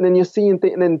 and then you're seeing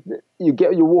things, and then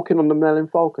you're walking on the Millennium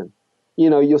Falcon,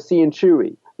 you're seeing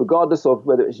Chewie, regardless of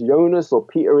whether it's Jonas or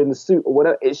Peter in the suit or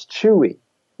whatever, it's Chewie.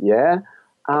 Yeah.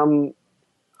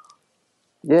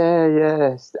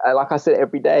 Yeah. Like I said,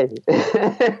 every day,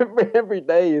 every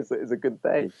day is a good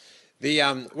day. The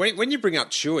when you bring up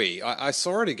Chewie, I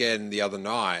saw it again the other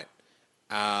night,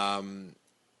 and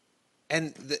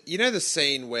the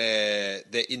scene where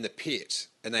they're in the pit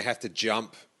and they have to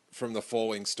jump from the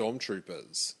falling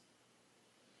stormtroopers,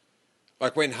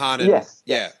 like when Han and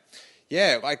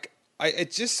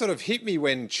it just sort of hit me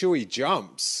when Chewie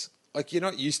jumps. Like, you're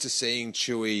not used to seeing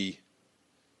Chewie,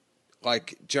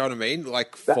 like, do you know what I mean?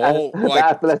 Like, fall, like,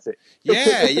 athletic.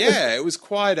 Yeah. It was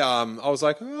quite. I was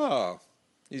like, oh,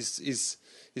 he's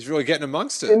really getting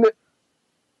amongst it.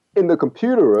 In the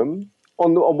computer room,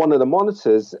 on one of the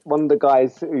monitors, one of the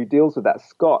guys who deals with that,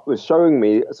 Scott, was showing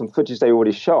me some footage they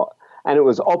already shot, and it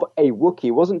was of a Wookiee.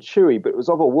 It wasn't Chewie, but it was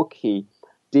of a Wookiee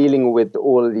dealing with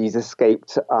all of these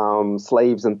escaped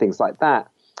slaves and things like that,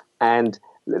 and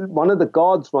one of the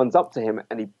guards runs up to him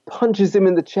and he punches him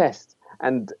in the chest.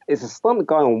 And it's a stunt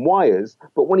guy on wires,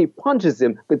 but when he punches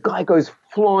him, the guy goes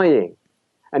flying.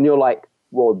 And you're like,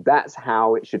 well, that's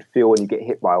how it should feel when you get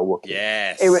hit by a Wookiee.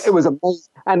 Yes. It was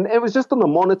amazing. And it was just on the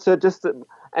monitor,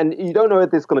 and you don't know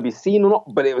if it's going to be seen or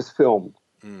not, but it was filmed.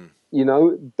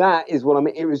 That is what I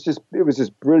mean. It was just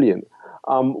brilliant.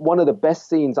 One of the best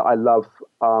scenes I love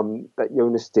that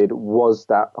Jonas did was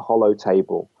that holo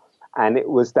table. And it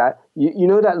was that,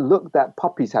 that look that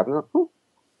puppies have, and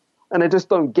they just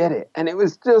don't get it. And it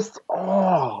was just,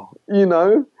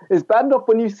 it's bad enough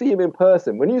when you see him in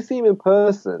person. When you see him in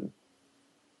person,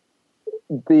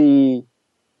 the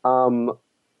on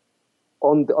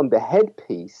the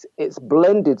headpiece, it's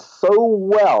blended so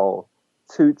well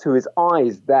to his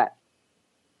eyes that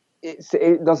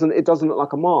it doesn't look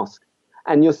like a mask.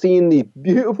 And you're seeing these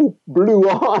beautiful blue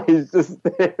eyes just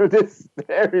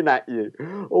staring at you,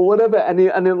 or whatever. And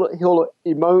he'll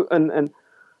emote, and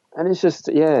it's just,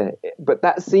 yeah. But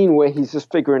that scene where he's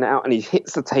just figuring it out, and he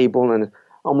hits the table, and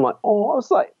I'm like, oh, I was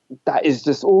like, that is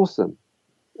just awesome.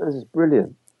 That is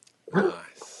brilliant.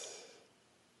 Nice.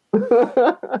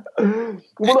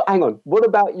 Well, hang on. What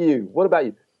about you? What about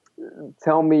you?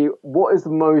 Tell me, what is the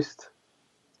most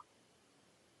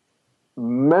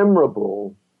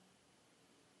memorable,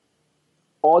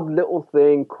 odd little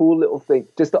thing, cool little thing,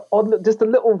 just a just a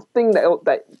little thing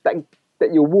that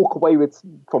you walk away with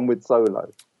Solo,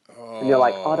 and you're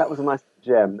like, oh, that Oh, was a nice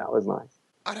gem. That was nice.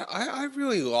 I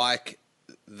really like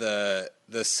the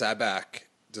Sabak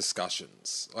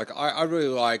discussions. Like I really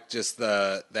like just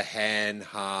the Han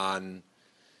Han.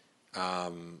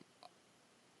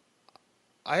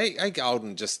 I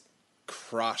Alden just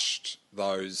crushed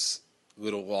those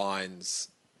little lines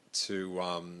to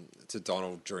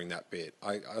Donald during that bit.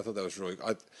 I thought that was really.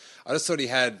 I just thought he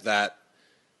had that.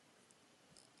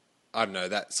 I don't know,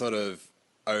 that sort of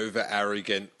over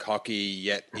arrogant, cocky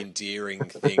yet endearing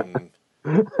thing.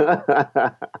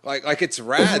 Like it's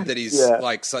rad that he's Yeah.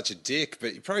 like such a dick,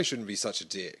 but you probably shouldn't be such a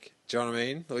dick. Do you know what I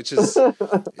mean? Which is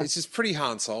it's just pretty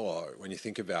Han Solo when you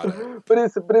think about it. But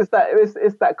it's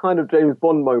that kind of James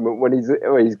Bond moment when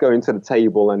he's going to the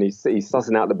table and he's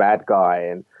sussing out the bad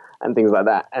guy and things like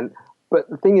that. And but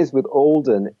the thing is with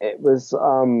Alden, it was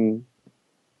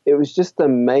just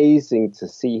amazing to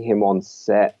see him on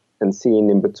set and seeing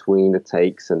in between the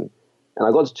takes and I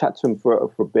got to chat to him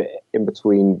for a bit in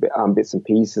between bits and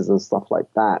pieces and stuff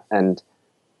like that, and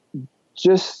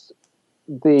just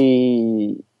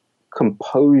the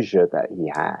composure that he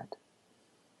had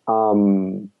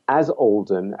as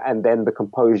Alden, and then the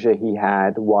composure he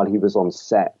had while he was on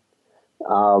set.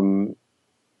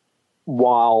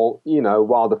 While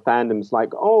the fandom's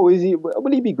like, oh, is he?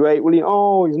 Will he be great? Will he?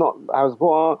 Oh, he's not.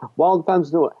 While the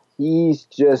fans do it, he's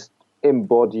just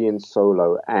embodying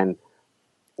Solo. And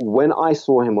when I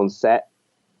saw him on set,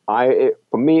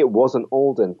 for me it wasn't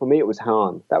Alden. For me it was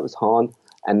Han. That was Han,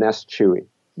 and that's Chewie.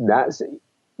 That's And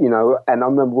I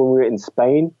remember when we were in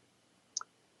Spain,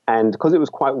 and because it was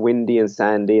quite windy and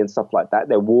sandy and stuff like that,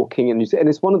 they're walking, and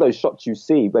it's one of those shots you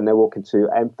see when they're walking to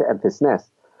Enfys Nest,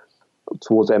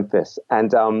 towards Memphis, and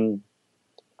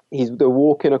they're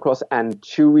walking across, and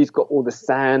Chewie's got all the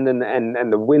sand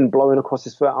and the wind blowing across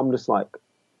his foot. I'm just like,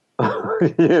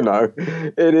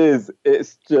 it is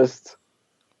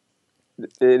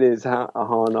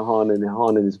Han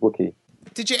and his Wookiee.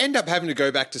 Did you end up having to go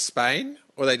back to Spain,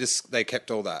 or they kept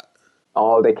all that?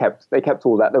 Oh, they kept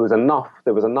all that. There was enough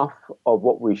of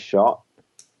what we shot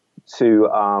to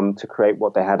create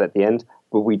what they had at the end.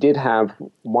 But we did have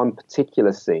one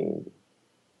particular scene.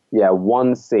 Yeah,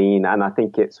 one scene, and I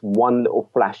think it's one little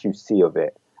flash you see of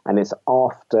it, and it's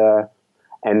after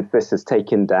Enfys has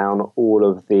taken down all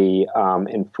of the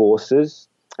enforcers,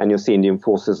 and you're seeing the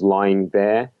enforcers lying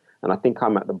there. And I think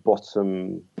I'm at the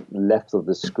bottom left of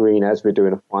the screen as we're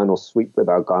doing a final sweep with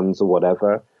our guns or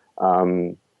whatever.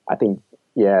 I think,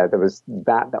 yeah, there was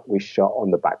that we shot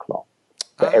on the back lot,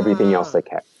 but everything else they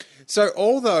kept. So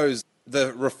all the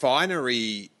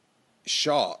refinery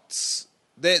shots,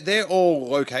 they're all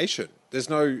location. There's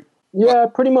no. Yeah,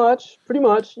 pretty much. And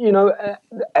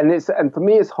for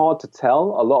me, it's hard to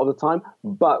tell a lot of the time.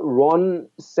 But Ron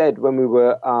said when we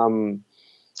were,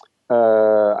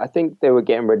 I think they were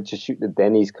getting ready to shoot the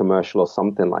Denny's commercial or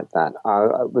something like that.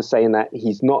 I was saying that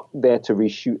he's not there to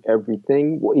reshoot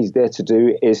everything. What he's there to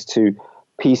do is to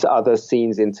piece other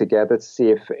scenes in together to see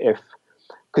if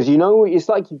because it's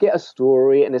like you get a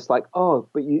story and it's like, oh,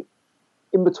 but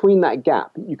in between that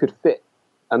gap you could fit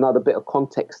another bit of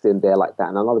context in there like that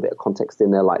and another bit of context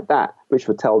in there like that, which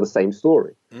would tell the same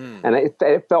story. And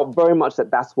it felt very much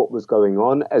that that's what was going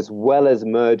on, as well as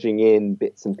merging in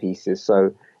bits and pieces.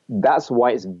 So that's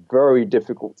why it's very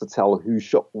difficult to tell who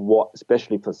shot what,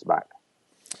 especially for Sabak.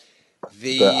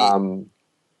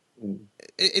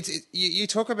 You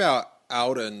talk about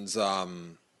Alden's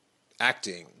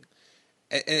acting,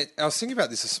 and I was thinking about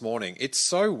this morning. It's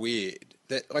so weird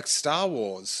that, like, Star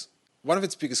Wars, one of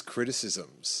its biggest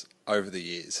criticisms over the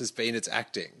years has been its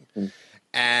acting.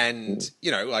 And,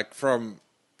 like from,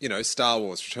 Star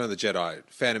Wars, Return of the Jedi,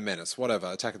 Phantom Menace,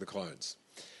 whatever, Attack of the Clones.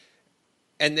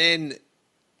 And then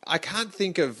I can't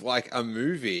think of like a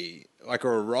movie, like,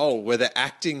 or a role where the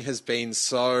acting has been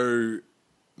so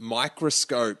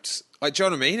microscoped. Like, do you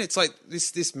know what I mean? It's like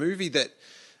this movie that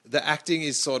the acting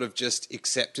is sort of just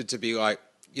accepted to be like,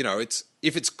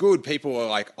 if it's good, people are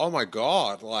like, oh my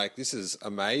God, like, this is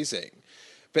amazing.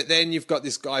 But then you've got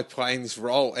this guy playing this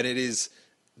role, and it is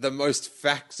the most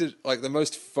the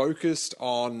most focused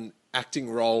on acting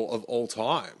role of all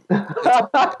time.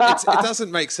 It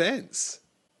doesn't make sense.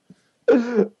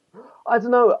 I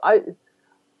don't know.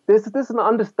 There's an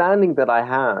understanding that I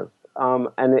have,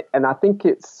 and I think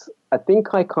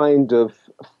I kind of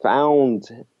found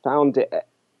it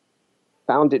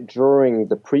during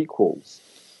the prequels,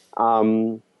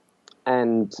 um,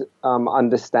 and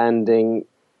understanding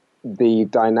the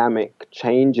dynamic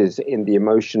changes in the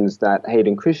emotions that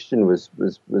Hayden Christian was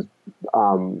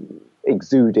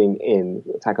exuding in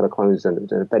Attack of the Clones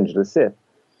and Revenge of the Sith.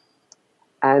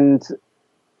 And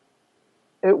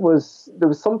there was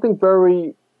something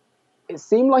very, it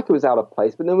seemed like it was out of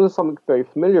place, but there was something very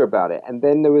familiar about it. And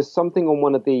then there was something on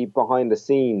one of the behind the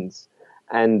scenes,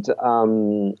 and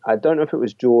I don't know if it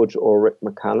was George or Rick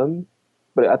McCallum,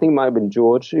 but I think it might have been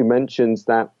George, who mentions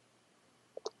that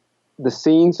the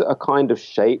scenes are kind of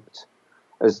shaped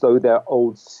as though they're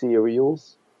old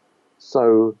serials.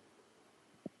 So,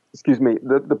 excuse me,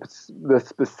 the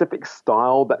specific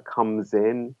style that comes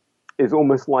in is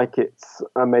almost like it's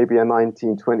maybe a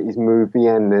 1920s movie,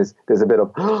 and there's a bit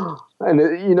of and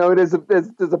there's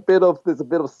a bit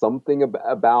of something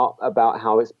about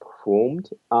how it's performed,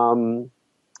 and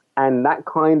that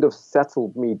kind of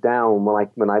settled me down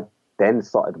when I then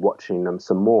started watching them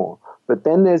some more. But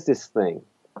then there's this thing,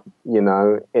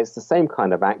 it's the same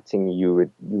kind of acting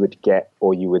you would get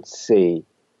or you would see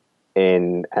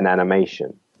in an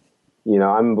animation. I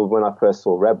remember when I first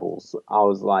saw Rebels,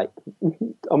 I'm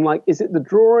like, is it the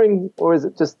drawing or is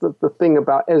it just the thing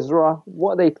about Ezra?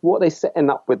 What are they setting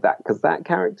up with that? Because that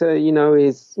character,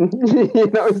 his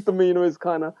his demeanor is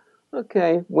kind of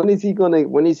okay. How is he gonna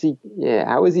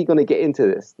get into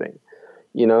this thing?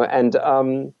 And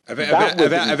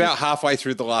about halfway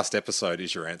through the last episode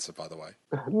is your answer, by the way.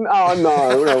 Oh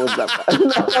no, that was that bad.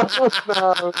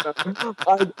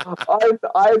 No.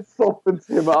 I softened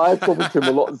him. I softened him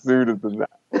a lot sooner than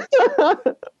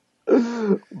that.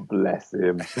 Bless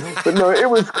him. But no, it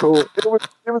was cool. It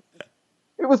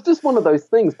was just one of those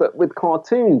things. But with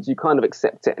cartoons, you kind of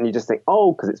accept it, and you just think,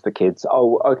 oh, because it's for kids.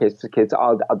 Oh, okay, it's for kids.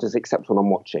 I'll just accept what I'm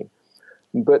watching.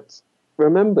 But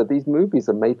remember, these movies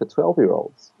are made for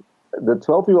 12-year-olds. The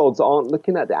 12-year-olds aren't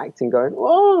looking at the acting going,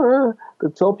 oh, the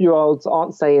 12-year-olds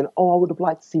aren't saying, oh, I would have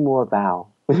liked to see more of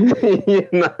Val.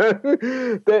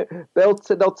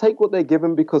 They'll take what they're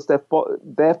given because their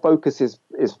focus is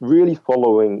really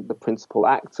following the principal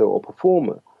actor or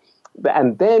performer.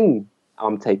 And then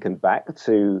I'm taken back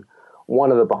to one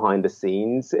of the behind the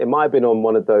scenes. It might have been on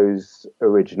one of those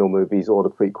original movies or the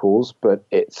prequels, but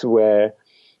it's where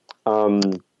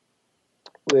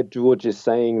George is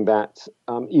saying that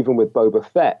even with Boba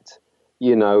Fett,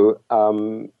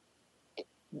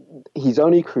 he's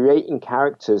only creating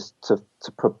characters to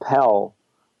propel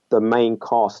the main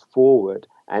cast forward.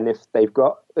 And if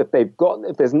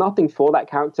there's nothing for that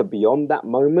character beyond that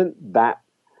moment that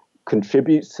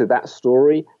contributes to that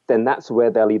story, then that's where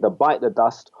they'll either bite the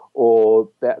dust or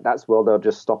that's where they'll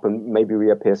just stop and maybe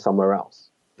reappear somewhere else.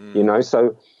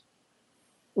 So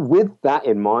with that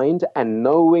in mind, and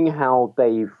knowing how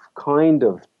they've kind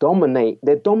of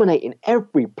they're dominating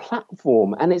every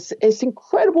platform, and it's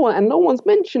incredible, and no one's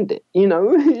mentioned it.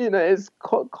 It's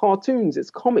cartoons, it's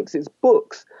comics, it's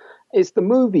books, it's the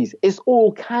movies, it's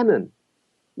all canon.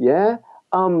 Yeah,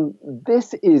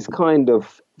 this is kind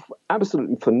of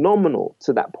absolutely phenomenal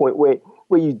to that point where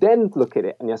you then look at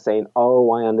it and you're saying,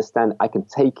 oh, I understand, I can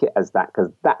take it as that because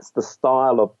that's the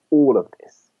style of all of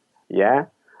this. Yeah.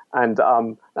 And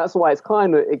that's why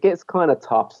it gets kind of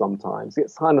tough sometimes. It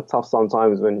gets kind of tough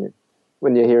sometimes when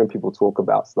you're hearing people talk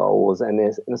about Star Wars, and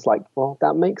it's like, well,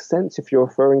 that makes sense if you're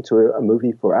referring to a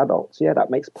movie for adults. Yeah, that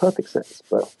makes perfect sense.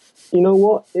 But you know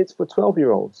what? It's for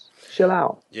 12-year-olds. Chill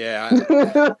out. Yeah.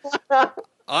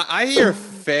 I hear a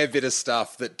fair bit of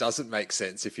stuff that doesn't make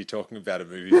sense if you're talking about a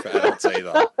movie for adults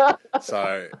either.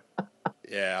 So,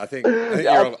 yeah, I think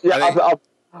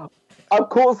I've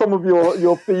caught some of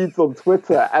your feeds on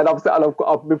Twitter, and I've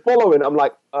been following. I'm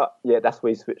like, yeah, that's where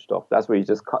you switched off. That's where you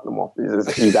just cut them off.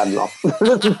 You've had enough.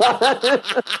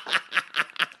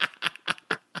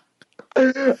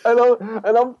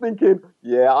 and I'm thinking,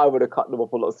 yeah, I would have cut them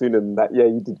off a lot sooner than that. Yeah,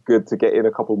 you did good to get in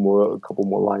a couple more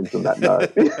lines than that. No.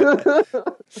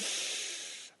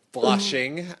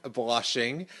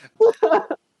 Blushing.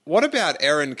 What about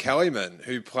Erin Kellyman,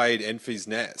 who played Enfys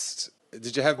Nest?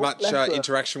 Did you have much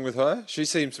interaction with her? She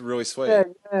seems really sweet.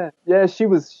 Yeah. She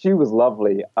was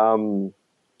lovely.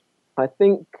 I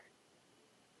think,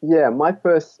 yeah, my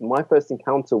first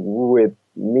encounter with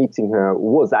meeting her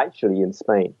was actually in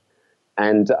Spain,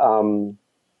 and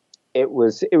it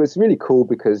was really cool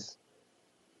because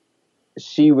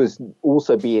she was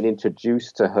also being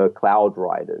introduced to her cloud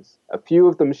riders. A few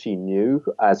of them she knew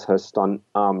as her stunt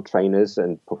trainers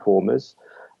and performers.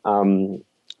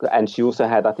 And she also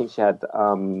had, I can't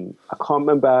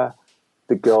remember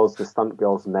the stunt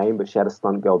girl's name, but she had a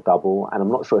stunt girl double, and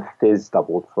I'm not sure if Fizz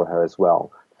doubled for her as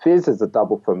well. Fizz is a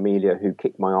double for Amelia, who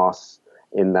kicked my ass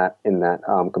in that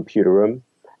computer room,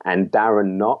 And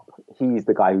Darren Knopp, he's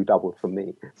the guy who doubled for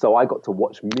me. So I got to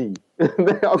watch me. I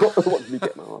got to watch me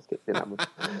get my ass kicked in that one.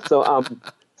 So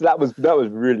that was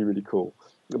really, really cool.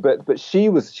 But she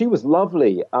was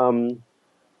lovely. And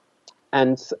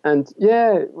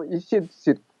yeah,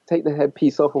 she'd take the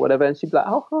headpiece off or whatever, and she'd be like,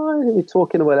 "Oh hi," and we're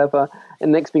talking or whatever.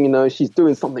 And next thing you know, she's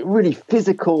doing something really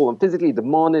physical and physically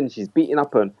demanding. She's beating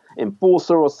up an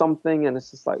enforcer or something, and it's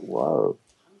just like, whoa.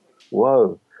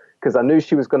 Because I knew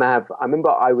she was going to have. I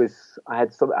remember I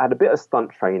had a bit of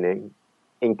stunt training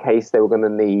in case they were going to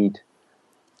need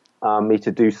me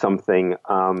to do something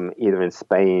either in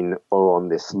Spain or on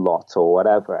this lot or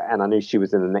whatever. And I knew she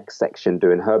was in the next section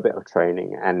doing her bit of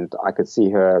training, and I could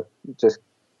see her just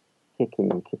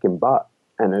kicking butt.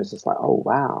 And it was just like, oh,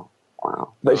 wow.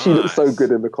 But she looked so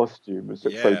good in the costume. It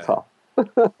looked so tough.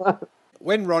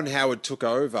 When Ron Howard took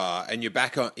over and you're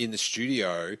back in the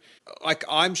studio, like,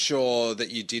 I'm sure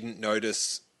that you didn't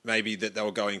notice maybe that they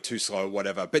were going too slow or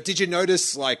whatever, but did you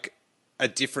notice like a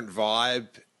different vibe?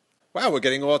 Wow, we're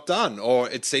getting a lot done,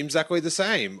 or it seems exactly the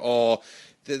same, or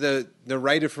the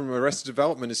narrator from Arrested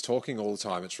Development is talking all the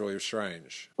time. It's really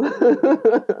strange. There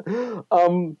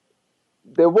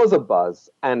was a buzz,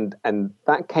 and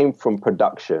that came from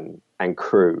production and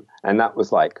crew, and that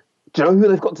was like, do you know who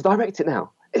they've got to direct it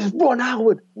now? It's Ron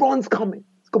Howard. Ron's coming.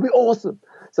 It's gonna be awesome.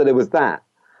 So there was that.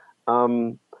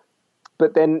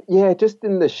 But then, yeah, just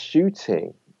in the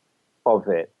shooting of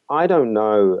it, I don't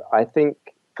know. I think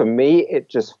for me, it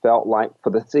just felt like for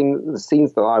the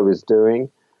scenes that I was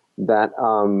doing, that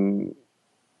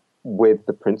with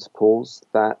the principals,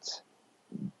 that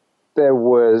there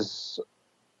was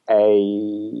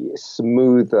a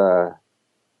smoother.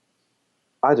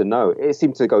 I don't know. It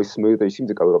seemed to go smoother. It seemed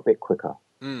to go a bit quicker.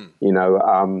 You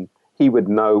know, he would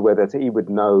know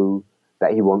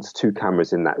that he wants 2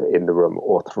 cameras in the room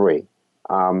or 3,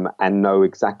 and know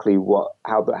exactly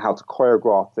how to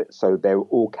choreograph it so they're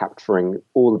all capturing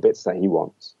all the bits that he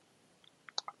wants.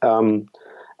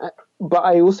 But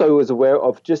I also was aware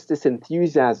of just this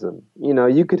enthusiasm. You know,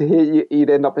 you could hear,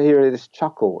 you'd end up hearing this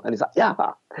chuckle, and he's like, yeah,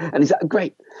 and he's like,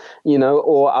 great, you know.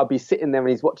 Or I'll be sitting there and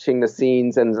he's watching the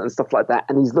scenes and stuff like that,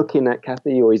 and he's looking at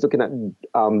Kathy or he's looking at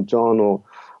John or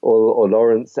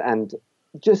Lawrence, and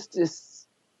just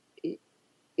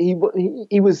he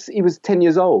was 10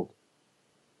 years old,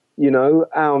 you know.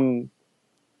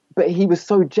 But he was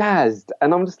so jazzed,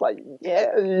 and I'm just like,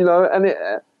 yeah, you know, and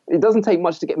it doesn't take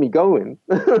much to get me going,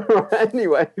 right?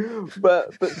 Anyway,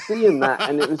 but seeing that,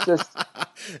 and it was just...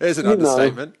 There's an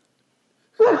understatement.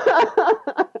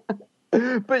 But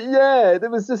yeah, there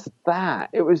was just that.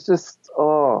 It was just,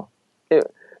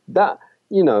 that,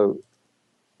 you know,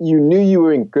 you knew you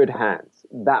were in good hands.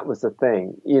 That was the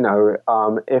thing. You know,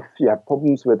 if you have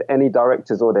problems with any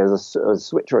directors or there's a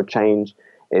switch or a change,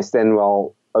 it's then,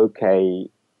 well, okay,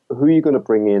 who are you going to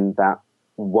bring in that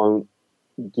won't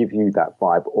give you that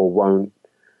vibe or won't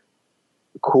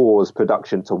cause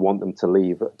production to want them to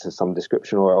leave to some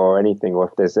description or anything, or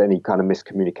if there's any kind of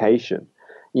miscommunication,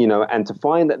 you know. And to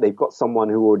find that they've got someone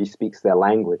who already speaks their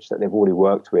language, that they've already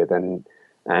worked with and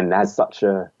has such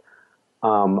a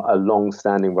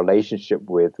long-standing relationship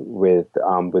with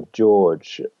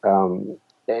George,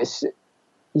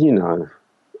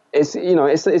 it's, you know,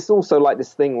 it's also like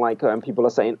this thing, like, and people are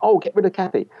saying, oh, get rid of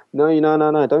Kathy. No,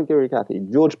 don't get rid of Kathy.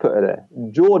 George put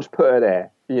her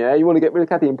there. Yeah, you want to get rid of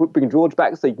Kathy and bring George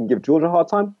back so you can give George a hard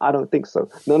time? I don't think so.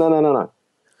 No.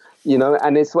 You know,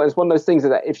 and it's one of those things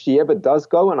that if she ever does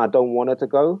go, and I don't want her to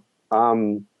go,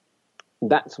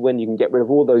 that's when you can get rid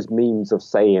of all those memes of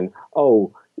saying,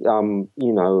 oh,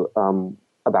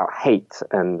 about hate,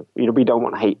 and, you know, we don't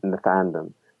want hate in the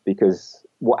fandom, because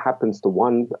what happens to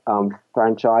one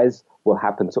franchise will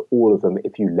happen to all of them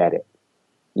if you let it.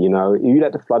 You know, you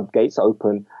let the floodgates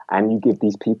open and you give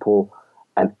these people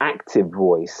an active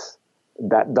voice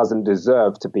that doesn't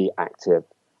deserve to be active.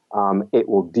 It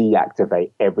will deactivate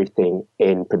everything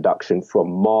in production,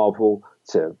 from Marvel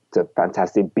to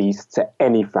Fantastic Beasts to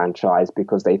any franchise,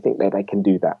 because they think that they can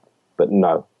do that. But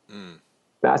no.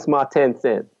 That's my 10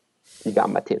 cents. You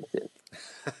got my 10 cents.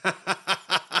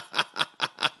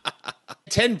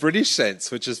 10 British cents,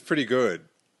 which is pretty good.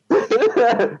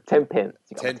 10 pence.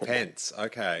 10 pence.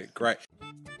 Okay, great.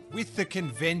 With the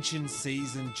convention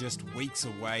season just weeks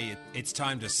away, it's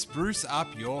time to spruce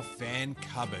up your fan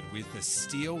cupboard with the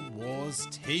Steel Wars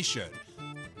t-shirt.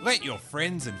 Let your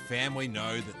friends and family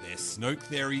know that they're Snoke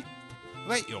Theory.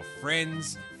 Let your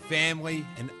friends, family,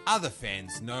 and other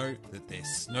fans know that their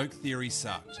Snoke Theory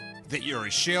sucked. That you're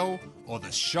a shill, or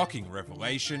the shocking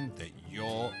revelation that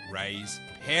you're Rey's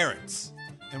parents.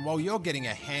 And while you're getting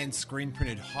a hand screen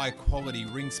printed high quality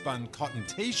ring spun cotton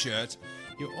t-shirt,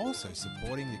 you're also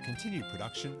supporting the continued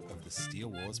production of the Steele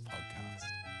Wars podcast.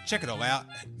 Check it all out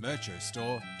at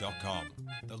merchostore.com.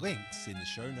 The link's in the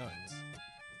show notes.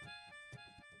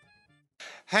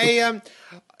 Hey, on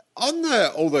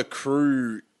all the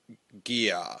crew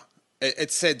gear,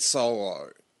 it said Solo,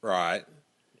 right?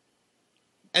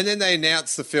 And then they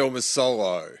announced the film as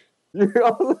Solo.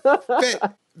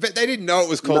 But they didn't know it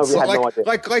was called No, we had no idea.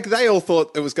 like they all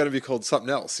thought it was going to be called something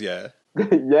else. Yeah.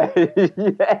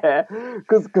 yeah,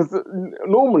 because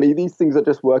normally these things are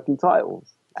just working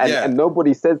titles, and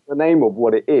nobody says the name of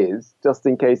what it is just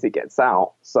in case it gets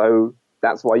out. So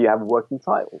that's why you have a working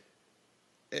title.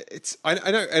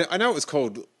 I know it was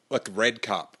called like Red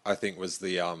Cup. I think was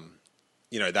the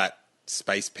that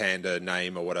Space Panda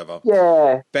name or whatever.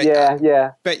 Yeah, But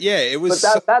yeah, it was.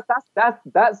 But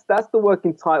that's the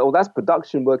working title. That's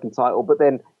production working title. But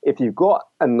then if you've got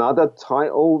another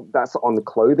title that's on the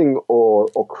clothing or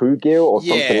crew gear or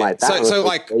something like that,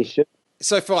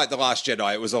 so for like The Last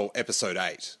Jedi, it was all Episode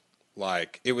 8.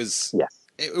 Like it was. Yes.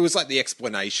 It was like the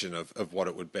explanation of what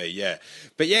it would be. Yeah,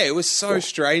 but yeah, it was so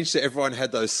strange that everyone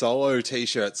had those Solo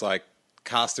T-shirts, like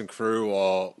cast and crew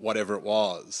or whatever it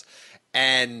was,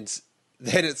 and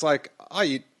then it's like, oh,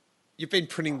 you've been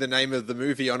printing the name of the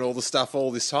movie on all the stuff all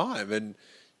this time, and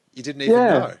you didn't even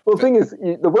know. Well, the thing is,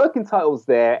 the working title's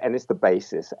there, and it's the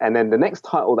basis. And then the next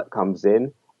title that comes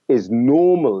in is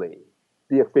normally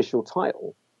the official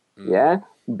title. Yeah?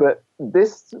 But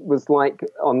this was like,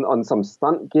 on some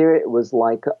stunt gear, it was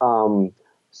like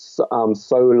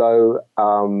Solo,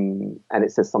 and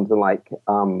it says something like...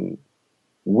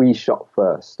 we shot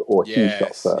first, or he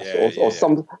shot first, or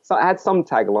some. So I had some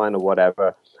tagline or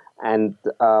whatever, and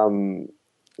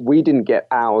we didn't get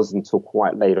ours until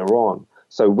quite later on.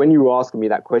 So when you were asking me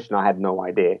that question, I had no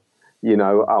idea,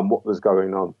 what was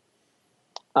going on.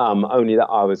 Only that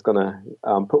I was gonna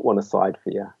put one aside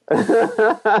for you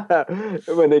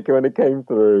when it came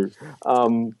through.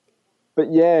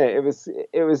 But yeah, it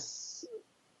was.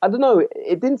 I don't know.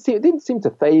 It didn't seem to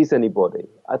faze anybody.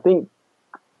 I think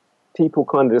people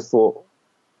kind of just thought,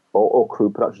 or crew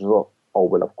production thought, oh,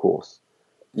 well, of course,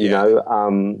 you know.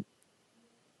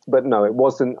 But no, it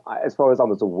wasn't, as far as I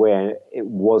was aware, it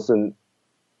wasn't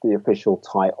the official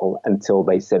title until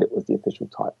they said it was the official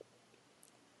title.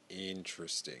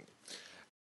 Interesting.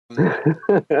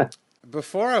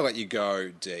 Before I let you go,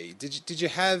 Dee, did you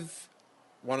have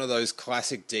one of those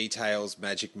classic details,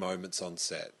 magic moments on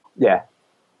set? Yeah.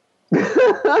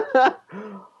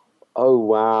 Oh,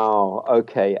 wow.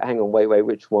 Okay, hang on. Wait,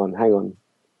 which one? Hang on.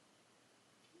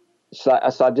 Should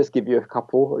I just give you a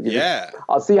couple?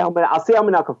 I'll see how many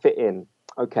I can fit in.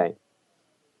 Okay.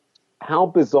 How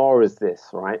bizarre is this,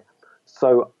 right?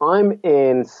 So I'm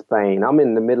in Spain. I'm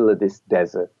in the middle of this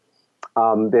desert.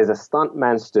 There's a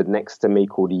stuntman stood next to me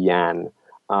called Jan.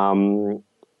 A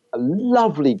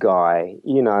lovely guy,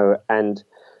 and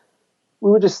we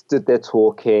were just stood there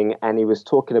talking, and he was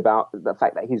talking about the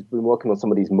fact that he's been working on some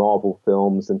of these Marvel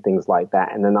films and things like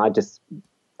that. And then I just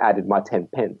added my 10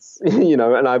 pence,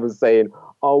 and I was saying,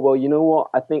 oh, well, you know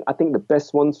what? I think the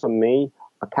best ones for me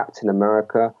are Captain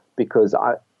America, because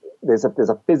there's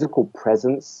a physical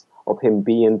presence of him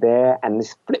being there, and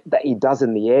this flip that he does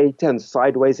in the air, he turns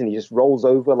sideways and he just rolls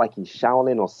over like he's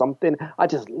Shaolin or something. I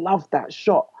just love that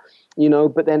shot,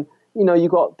 but then, you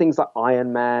got things like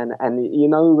Iron Man, and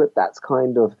that's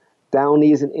kind of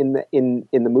Downey isn't in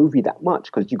the movie that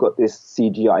much because you got this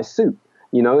CGI suit,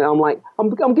 and I'm like,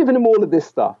 I'm giving him all of this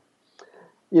stuff,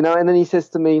 and then he says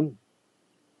to me,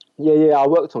 yeah, I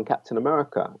worked on Captain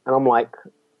America, and I'm like,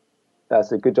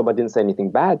 that's a good job I didn't say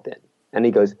anything bad then. And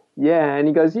he goes, yeah,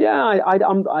 I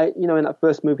in that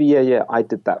first movie, yeah, I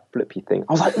did that flippy thing.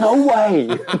 I was like, no way.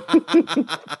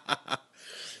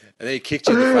 And then he kicked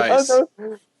you in the face.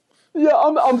 Yeah,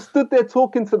 I'm stood there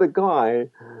talking to the guy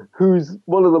who's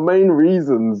one of the main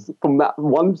reasons from that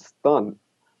one stunt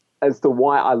as to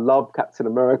why I love Captain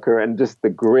America and just the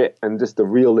grit and just the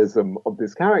realism of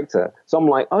this character. So I'm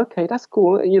like, okay, that's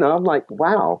cool. I'm like,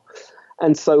 wow.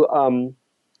 And so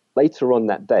later on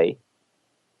that day,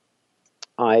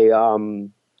 I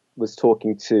was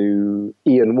talking to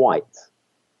Ian White.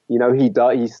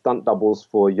 He stunt doubles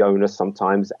for Jonas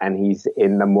sometimes, and he's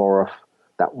in the more of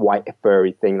that white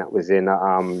furry thing that was in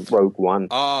Rogue One.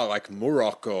 Oh, like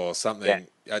Murok or something.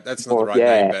 Yeah. That's not the right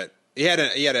name, but he had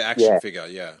an action figure.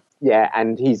 Yeah. Yeah,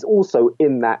 and he's also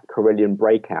in that Corellian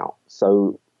Breakout.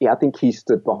 So I think he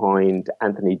stood behind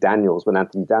Anthony Daniels when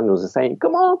Anthony Daniels is saying,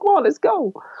 "Come on, let's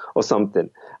go," or something.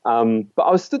 But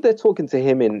I was stood there talking to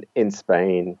him in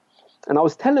Spain, And I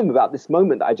was telling him about this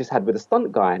moment that I just had with a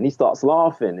stunt guy, and he starts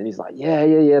laughing, and he's like,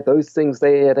 yeah, those things,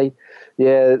 they're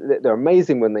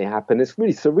amazing when they happen. It's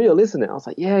really surreal, isn't it? I was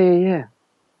like, yeah.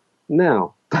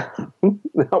 Now,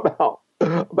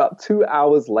 about 2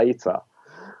 hours later,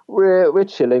 we're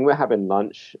chilling, we're having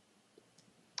lunch.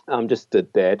 I'm just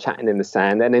stood there chatting in the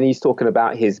sand, and then he's talking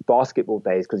about his basketball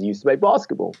days because he used to play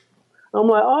basketball. I'm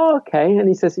like, oh, okay. And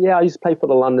he says, yeah, I used to play for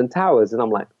the London Towers. And I'm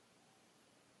like,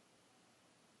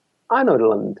 I know the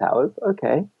London Towers.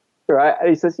 Okay. Right. And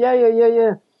he says,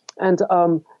 yeah. And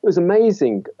it was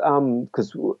amazing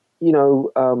because,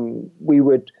 we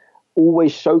would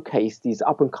always showcase these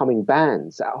up-and-coming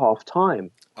bands at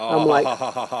half-time. I'm like,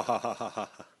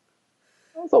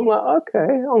 so I'm like,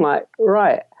 okay. I'm like,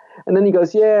 right. And then he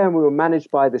goes, yeah, and we were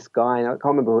managed by this guy. And I can't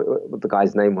remember what the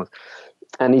guy's name was.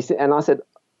 And he said, and I said,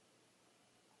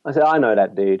 I know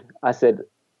that dude. I said,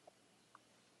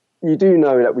 you do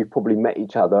know that we've probably met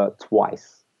each other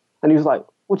twice. And he was like,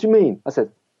 what do you mean? I said,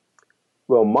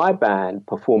 well, my band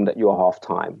performed at your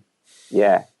halftime.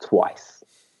 Yeah, twice.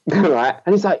 Right?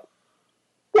 And he's like,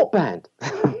 what band?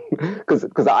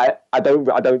 Because I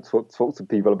don't talk to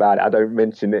people about it. I don't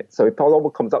mention it. So if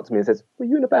someone comes up to me and says, were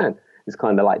you in a band? It's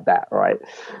kind of like that, right?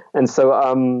 And so,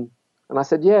 and I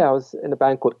said, yeah, I was in a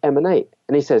band called Emanate.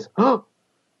 And he says, oh,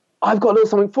 I've got a little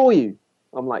something for you.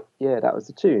 I'm like, yeah, that was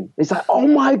the tune. He's like, oh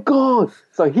my God.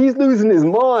 So he's losing his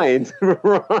mind,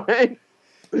 right?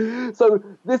 So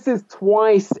this is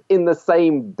twice in the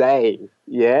same day,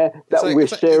 yeah, that we're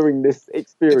sharing this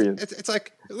experience. It's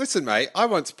like, listen, mate, I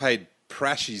once paid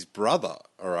Prashy's brother,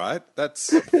 all right? Don't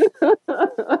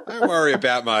worry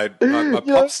about my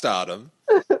pop stardom.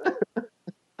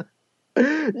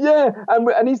 Yeah,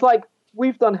 and he's like,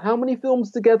 we've done how many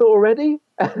films together already?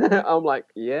 I'm like,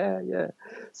 yeah.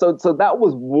 So that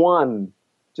was one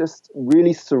just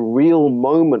really surreal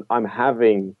moment I'm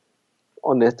having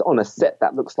on a set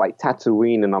that looks like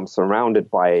Tatooine, and I'm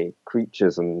surrounded by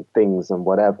creatures and things and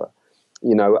whatever.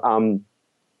 The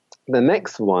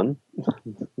next one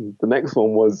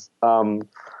was wow.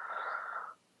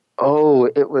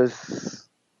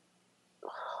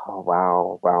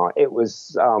 It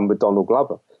was with Donald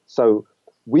Glover. So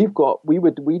we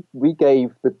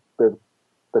gave the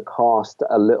cast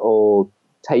a little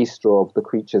taster of the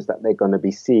creatures that they're going to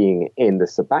be seeing in the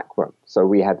Sabacc room. So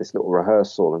we had this little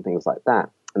rehearsal and things like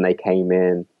that. And they came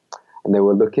in and they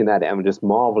were looking at it and were just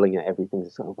marveling at everything.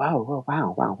 So,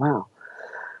 wow.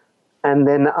 And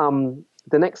then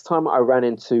the next time I ran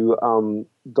into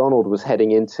Donald was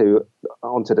heading onto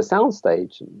the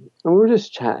soundstage, and we were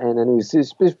just chatting, and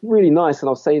it was really nice. And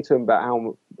I was saying to him about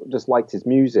how I just liked his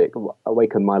music,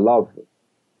 Awaken My Love,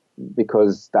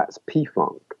 because that's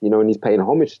P-Funk, and he's paying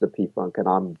homage to the P-Funk, and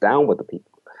I'm down with the P-Funk.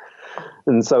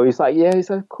 And so he's like,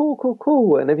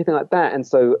 cool, and everything like that. And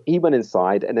so he went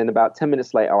inside, and then about 10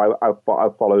 minutes later, I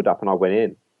followed up and I went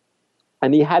in,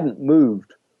 and he hadn't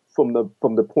moved from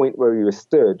the point where he was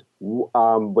stood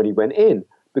when he went in,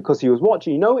 because he was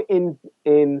watching.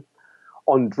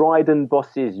 On Dryden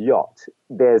Boss's yacht,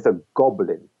 there's a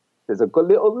goblin. There's a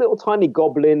little tiny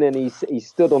goblin, and he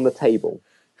stood on the table.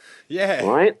 Yeah.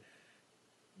 Right?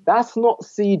 That's not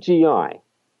CGI.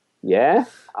 Yeah?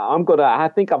 I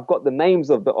think I've got the names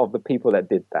of the people that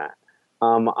did that.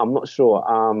 I'm not sure.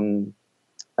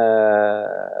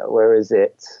 Where is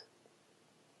it?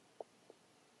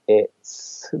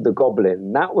 It's the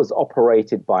Goblin. That was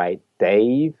operated by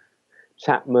Dave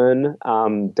Chapman,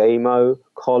 Damo,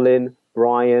 Colin,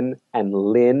 Brian, and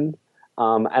Lynn.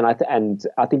 And I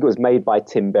think it was made by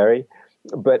Tim Berry.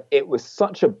 But it was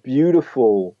such a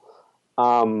beautiful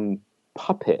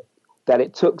puppet that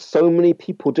it took so many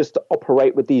people just to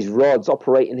operate with these rods,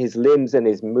 operating his limbs and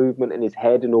his movement and his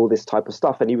head and all this type of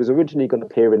stuff. And he was originally going to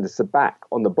appear in the Sabacc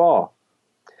on the bar.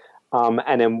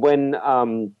 And then when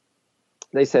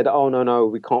they said, oh, no,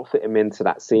 we can't fit him into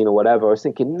that scene or whatever, I was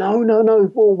thinking, no,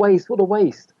 what a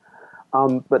waste.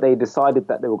 But they decided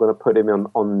that they were going to put him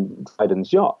on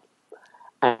Dryden's yacht.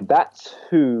 And that's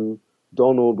who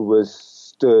Donald was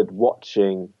stood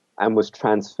watching and was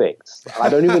transfixed. I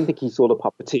don't even think he saw the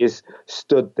puppeteers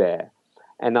stood there.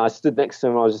 And I stood next to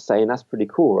him and I was just saying, that's pretty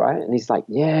cool, right? And he's like,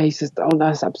 yeah. He says, oh,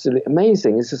 that's absolutely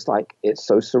amazing. It's just like, it's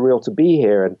so surreal to be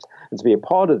here and to be a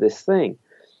part of this thing.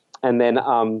 And then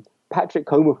Patrick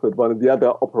Comerford, one of the other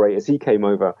operators, he came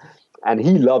over and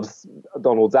he loves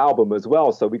Donald's album as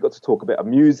well. So we got to talk a bit of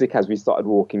music as we started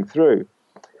walking through.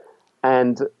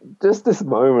 And just this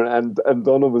moment, and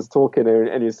Donald was talking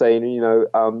and he was saying,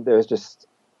 there's just,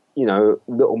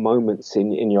 little moments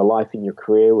in your life, in your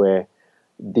career where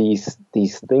these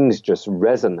things just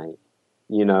resonate,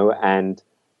 and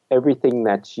everything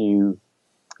that you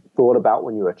thought about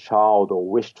when you were a child or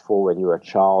wished for when you were a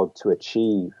child to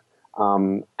achieve.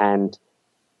 And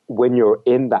when you're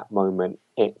in that moment,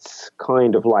 it's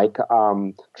kind of like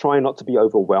trying not to be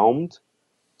overwhelmed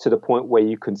to the point where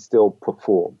you can still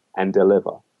perform and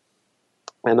deliver.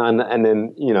 And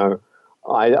then, he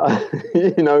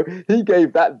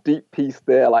gave that deep piece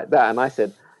there like that. And I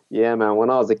said, yeah, man, when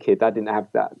I was a kid, I didn't have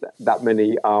that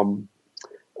many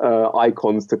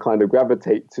icons to kind of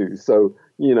gravitate to. So,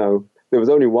 there was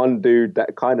only one dude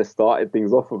that kind of started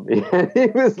things off for me. And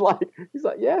he's like,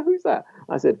 yeah, who's that?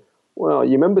 I said, well,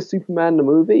 you remember Superman, the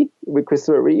movie with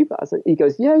Christopher Reeve? He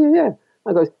goes, yeah.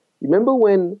 I goes, you remember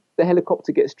when the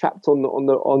helicopter gets trapped on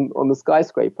the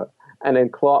skyscraper? And then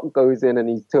Clark goes in and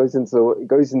he goes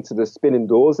into the spinning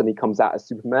doors and he comes out as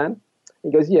Superman.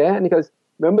 He goes, yeah. And he goes,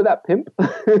 remember that pimp?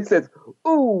 He says,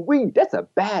 ooh, that's a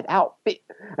bad outfit.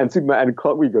 And Superman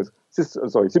goes,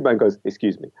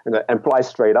 excuse me, and flies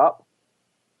straight up.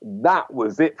 That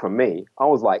was it for me. I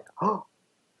was like, oh,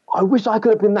 I wish I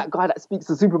could have been that guy that speaks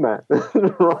to Superman,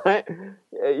 right?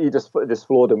 He just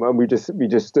floored him, and we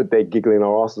just stood there giggling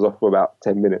our asses off for about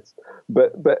 10 minutes.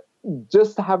 But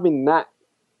just having that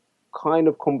kind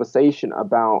of conversation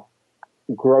about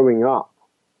growing up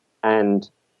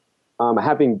and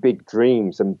having big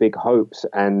dreams and big hopes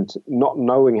and not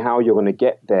knowing how you're going to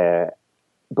get there,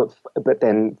 but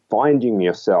then finding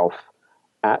yourself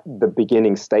at the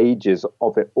beginning stages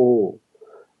of it all,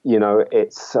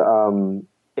 it's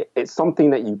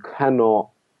something that you cannot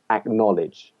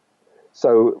acknowledge.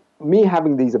 So me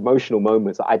having these emotional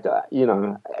moments,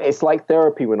 it's like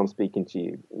therapy when I'm speaking to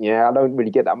you. Yeah, I don't really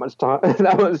get that much time,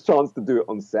 that much chance to do it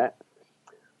on set,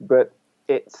 but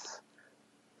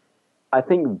I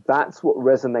think that's what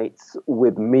resonates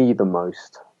with me the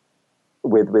most,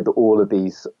 with all of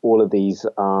these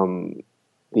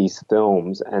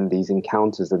films and these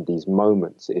encounters and these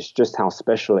moments. It's just how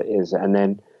special it is. And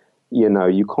then,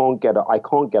 I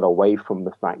can't get away from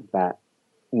the fact that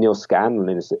Neil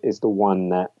Scanlon is the one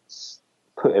that's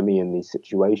putting me in these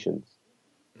situations,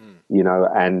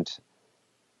 and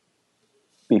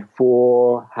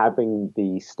before having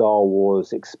the Star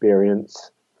Wars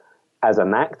experience as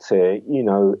an actor,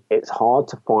 it's hard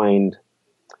to find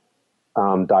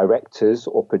directors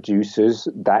or producers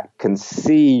that can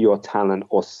see your talent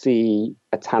or see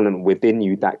a talent within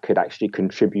you that could actually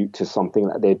contribute to something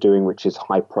that they're doing, which is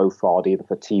high profile, either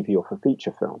for TV or for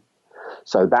feature film.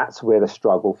 So that's where the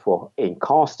struggle in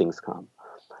castings come.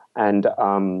 And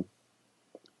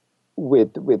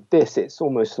with this, it's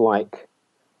almost like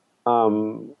I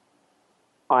know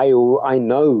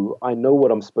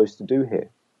what I'm supposed to do here.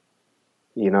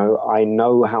 I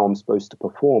know how I'm supposed to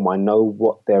perform. I know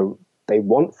what they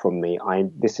want from me.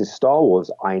 This is Star Wars.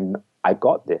 I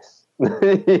got this, and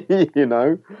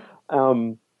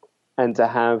to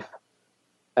have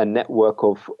a network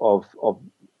of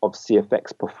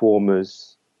CFX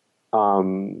performers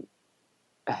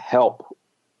help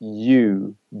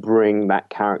you bring that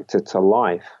character to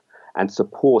life and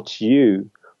support you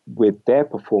with their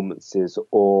performances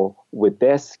or with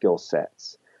their skill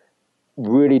sets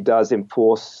really does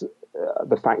enforce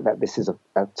the fact that this is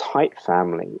a tight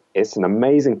family. It's an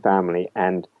amazing family,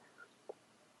 and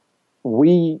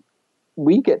we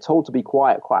get told to be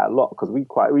quiet quite a lot because we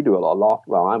do a lot of laughing.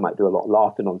 Well, I might do a lot of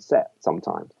laughing on set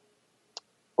sometimes,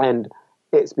 and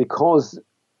it's because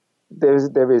there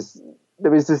is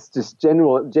this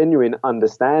genuine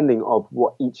understanding of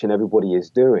what each and everybody is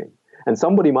doing, and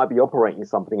somebody might be operating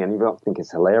something and you don't think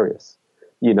it's hilarious,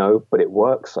 but it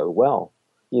works so well.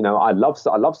 I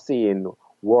love seeing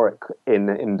Warwick in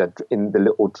the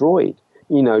little droid.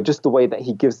 Just the way that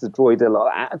he gives the droid a little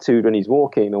attitude when he's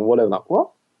walking and whatever. Like,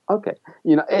 what? Okay.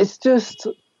 It's just,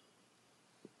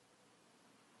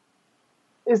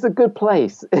 it's a good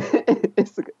place.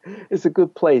 it's a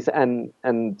good place, and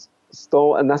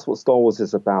that's what Star Wars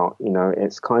is about.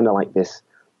 It's kind of like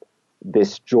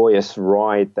this joyous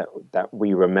ride that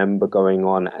we remember going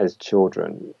on as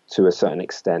children to a certain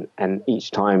extent, and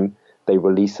each time they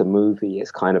release a movie, it's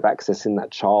kind of accessing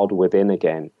that child within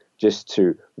again, just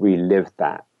to relive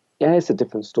that. Yeah, it's a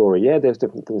different story. Yeah, there's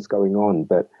different things going on,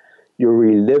 but you're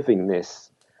reliving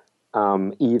this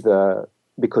either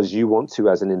because you want to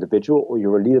as an individual, or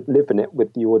you're reliving it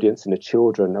with the audience and the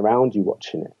children around you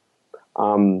watching it.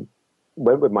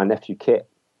 Went with my nephew Kit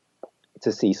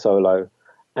to see Solo,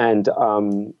 and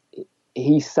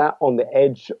he sat on the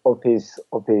edge of his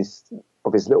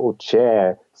little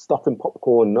chair, stuffing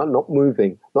popcorn, not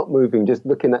moving, just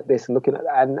looking at this and looking at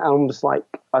that. And I'm just like,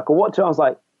 I could watch it. I was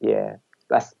like, yeah,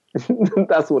 that's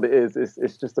that's what it is.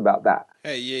 It's just about that.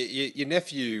 Hey, your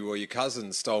nephew or your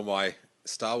cousin stole my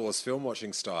Star Wars film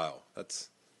watching style. That's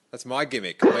That's my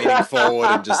gimmick, leaning forward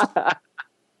and just.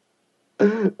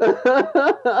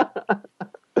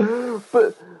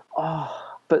 but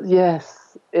but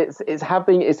yes, it's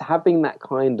having that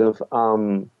kind of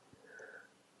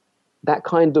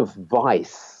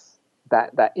vice,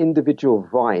 that individual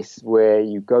vice where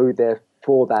you go there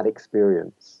for that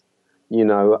experience,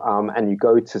 and you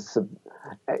go to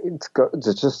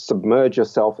just submerge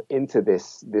yourself into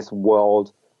this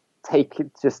world. Take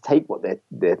what they're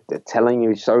telling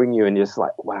you, showing you, and you're just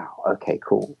like, wow, okay,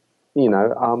 cool,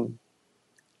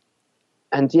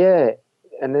 and yeah,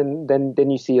 and then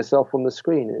you see yourself on the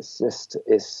screen. It's just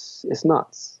it's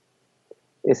nuts.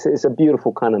 It's a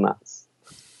beautiful kind of nuts.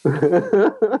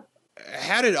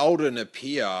 How did Alden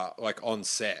appear, like, on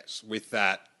set with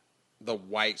the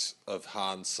weight of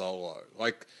Han Solo?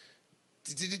 Like,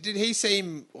 did he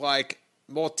seem like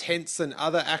more tense than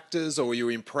other actors, or were you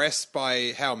impressed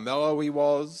by how mellow he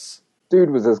was? Dude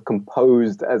was as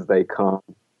composed as they come.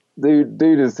 Dude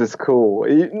is just cool.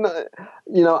 And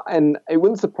it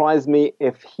wouldn't surprise me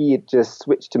if he had just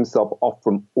switched himself off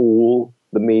from all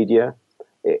the media.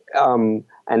 And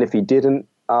if he didn't,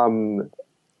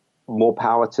 more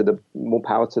power to the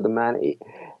man.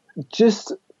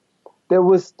 There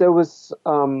was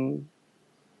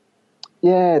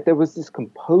this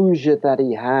composure that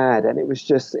he had, and it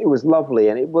was lovely,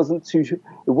 and it wasn't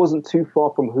too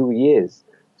far from who he is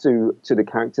to the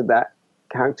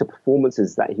character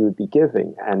performances that he would be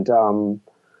giving. And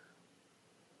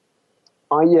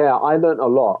I learned a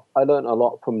lot. I learned a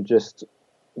lot from just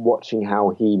watching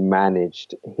how he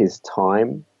managed his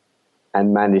time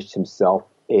and managed himself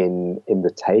in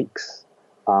the takes,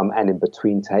 and in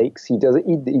between takes. He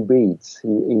reads. He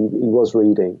was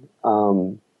reading,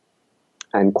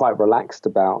 and quite relaxed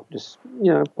about just,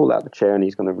 pull out the chair and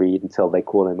he's going to read until they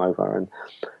call him over. And,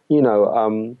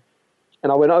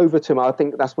 and I went over to him. I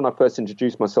think that's when I first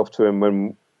introduced myself to him,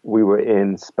 when we were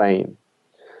in Spain.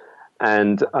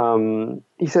 And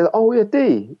he said, "Oh, yeah,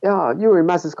 D, yeah, you were in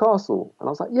Maz's castle." And I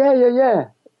was like, yeah.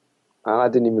 And I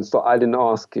didn't even stop. I didn't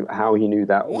ask him how he knew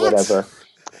that or whatever.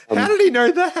 How did he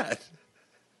know that?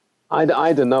 I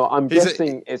don't know. I'm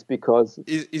guessing it's because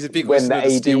he's a big listener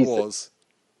to Steele Wars.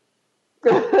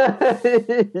 yes.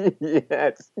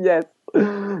 I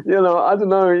don't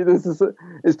know.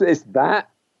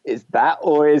 It's that,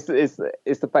 or it's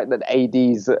the fact that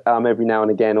ADs every now and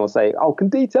again will say, "Oh, can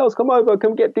details come over?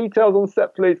 Come get details on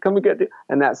set, please. Come and get."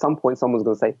 And at some point, someone's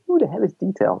going to say, "Who the hell is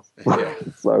details?" Yeah.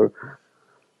 So,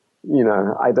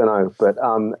 I don't know, but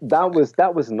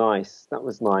that was nice. That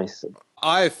was nice.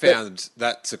 I have found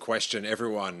that's a question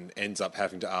everyone ends up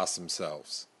having to ask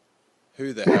themselves: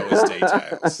 who the hell is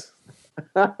details?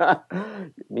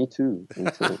 Me too.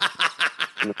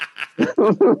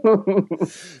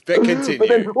 But continue. But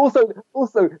then also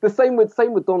the same with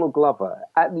Donald Glover.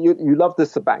 You love the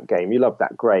Sabat game. You love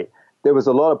that. Great. There was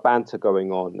a lot of banter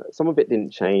going on. Some of it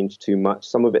didn't change too much.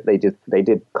 Some of it they did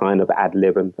kind of ad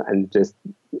lib and just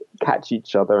catch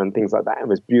each other and things like that. It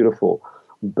was beautiful.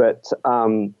 But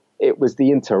it was the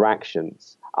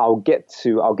interactions. I'll get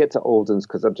to Alden's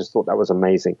because I just thought that was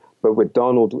amazing. But with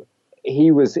Donald,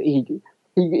 he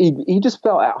just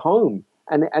felt at home.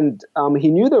 And he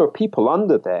knew there were people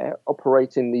under there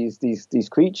operating these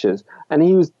creatures, and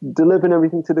he was delivering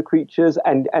everything to the creatures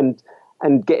and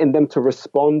getting them to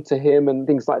respond to him and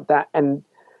things like that. And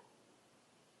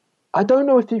I don't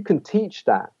know if you can teach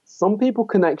that. Some people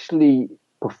can actually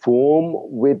perform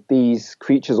with these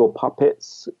creatures or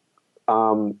puppets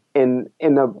in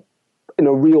a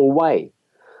real way.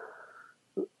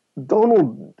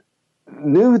 Donald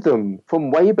knew them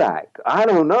from way back. I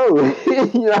don't know,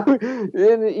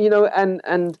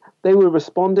 and they were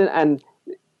responding, and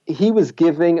he was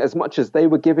giving as much as they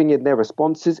were giving in their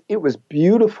responses. It was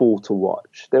beautiful to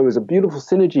watch. There was a beautiful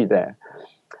synergy there.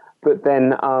 But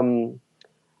then,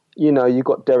 you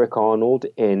got Derek Arnold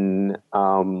in,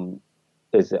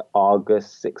 is it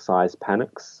Argus Six Eyes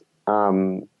Panics?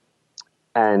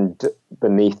 And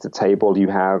beneath the table, you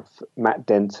have Matt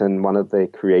Denton, one of the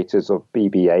creators of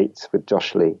BB-8 with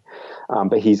Josh Lee.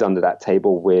 But he's under that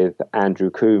table with Andrew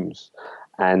Coombs.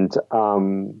 And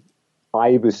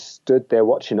I was stood there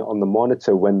watching it on the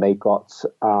monitor when they got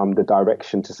the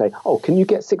direction to say, "Oh, can you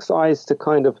get Six Eyes to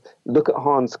kind of look at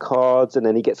Han's cards?" And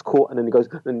then he gets caught and then he goes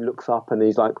and he looks up and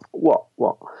he's like, what?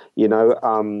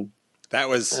 That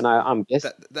was... And I'm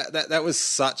guessing... That was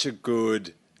such a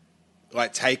good...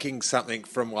 like taking something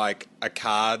from like a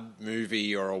card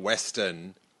movie or a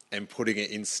Western and putting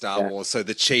it in Star Wars. So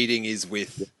the cheating is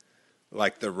with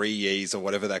like the Reyes or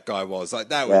whatever that guy was. Like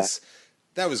that was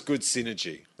good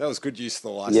synergy. That was good use of the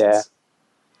license. Yeah.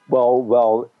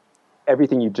 Well,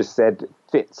 everything you just said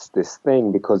fits this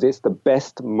thing because it's the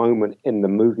best moment in the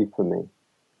movie for me.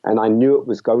 And I knew it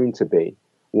was going to be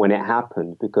when it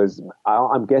happened because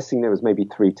I'm guessing there was maybe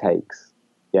 3 takes.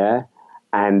 Yeah.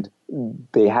 And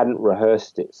they hadn't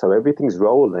rehearsed it. So everything's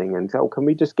rolling and, oh, can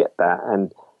we just get that?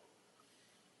 And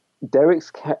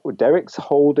Derek's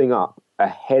holding up a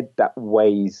head that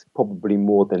weighs probably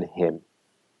more than him.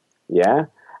 Yeah.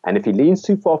 And if he leans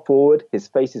too far forward, his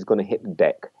face is going to hit the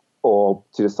deck or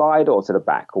to the side or to the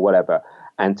back or whatever.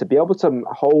 And to be able to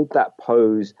hold that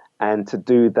pose and to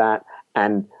do that,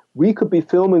 and we could be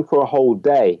filming for a whole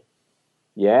day.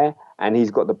 Yeah. And he's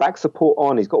got the back support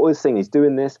on. He's got all this thing. He's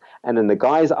doing this. And then the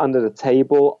guys under the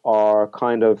table are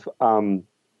kind of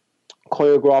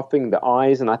choreographing the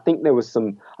eyes. And I think there's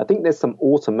some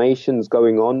automations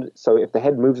going on. So if the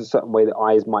head moves a certain way, the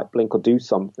eyes might blink or do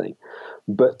something.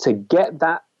 But to get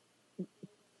that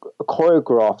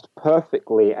choreographed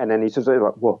perfectly, and then he's just like,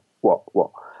 what?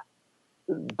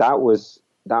 That was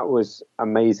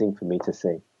amazing for me to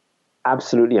see.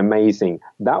 Absolutely amazing.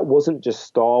 That wasn't just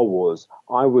Star Wars.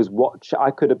 I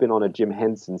could have been on a Jim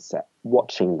Henson set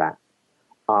watching that.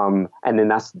 And then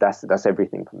that's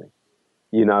everything for me.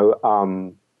 You know,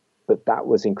 but that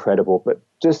was incredible. But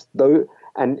just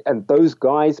those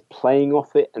guys playing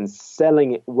off it and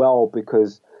selling it well,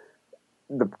 because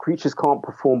the creatures can't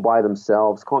perform by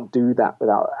themselves, can't do that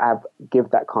without give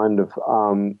that kind of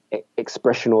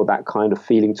expression or that kind of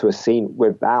feeling to a scene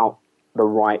without the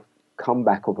right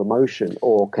comeback of emotion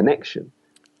or connection.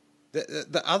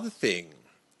 The other thing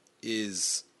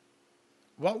is,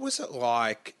 what was it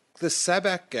like, the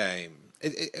Sabak game?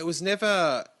 It was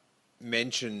never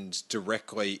mentioned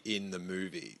directly in the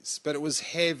movies, but it was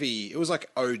heavy. It was like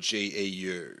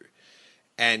OGEU.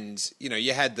 And, you know,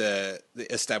 you had the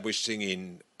established thing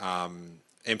in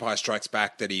Empire Strikes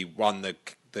Back that he won the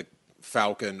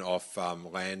Falcon off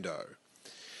Lando.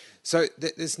 So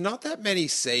there's not that many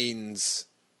scenes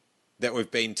that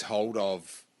we've been told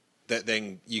of that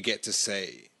then you get to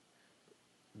see.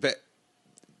 But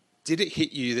did it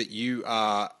hit you that you're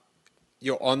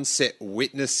on set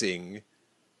witnessing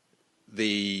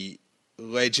the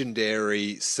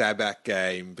legendary Sabak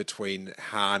game between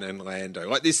Han and Lando?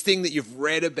 Like this thing that you've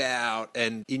read about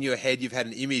and in your head you've had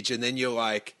an image, and then you're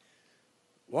like,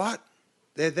 what?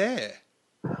 They're there.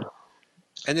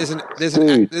 And there's a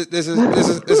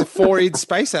 4-eyed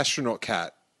space astronaut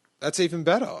cat. That's even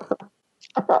better.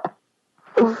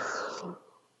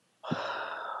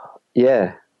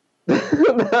 Yeah. That's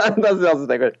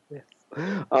the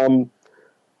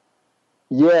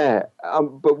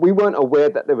but we weren't aware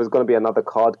that there was going to be another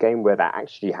card game where that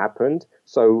actually happened.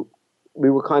 So we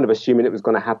were kind of assuming it was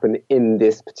going to happen in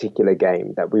this particular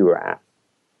game that we were at.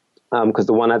 Because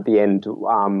the one at the end,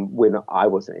 when I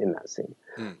wasn't in that scene.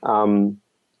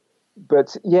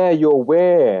 But yeah, you're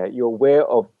aware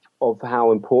of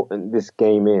how important this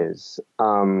game is,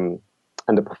 and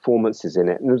the performances in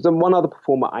it. And there's one other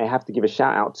performer I have to give a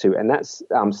shout out to, and that's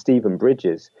Stephen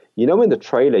Bridges. You know, in the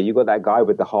trailer, you got that guy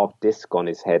with the half disc on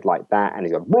his head like that, and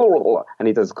he's like, blah, blah, blah, and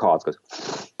he does cards, goes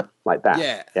like that.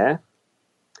 Yeah.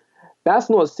 That's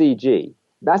not CG.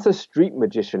 That's a street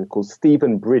magician called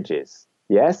Stephen Bridges.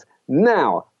 Yes.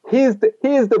 Now, here's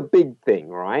the big thing,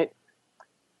 right?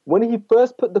 When he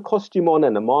first put the costume on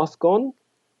and the mask on,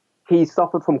 he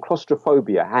suffered from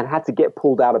claustrophobia and had to get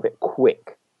pulled out of it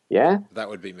quick. Yeah? That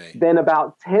would be me. Then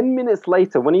about 10 minutes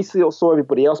later, when he saw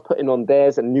everybody else putting on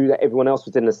theirs and knew that everyone else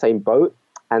was in the same boat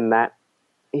and that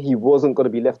he wasn't going to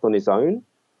be left on his own,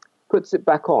 puts it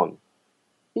back on.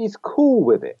 He's cool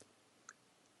with it.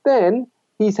 Then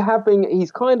he's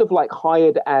kind of like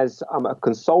hired as a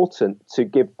consultant to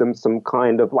give them some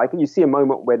kind of, like, you see a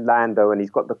moment where Lando and he's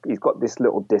got this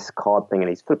little disc card thing and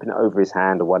he's flipping it over his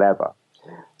hand or whatever.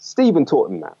 Stephen taught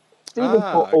him that. Stephen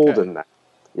taught Alden that.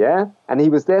 Yeah, and he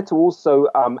was there to also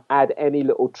add any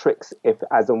little tricks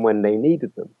as and when they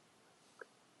needed them.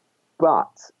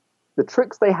 But the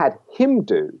tricks they had him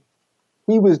do,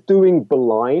 he was doing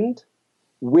blind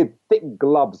with thick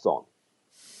gloves on.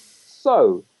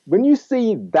 So when you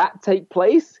see that take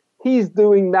place, he's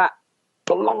doing that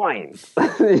blind.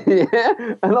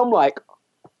 Yeah? And I'm like,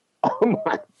 oh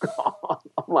my God.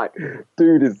 I'm like,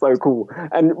 dude, it's so cool.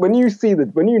 And when you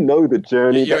know the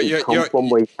journey that he's come from,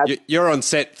 where you're on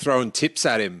set throwing tips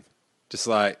at him, just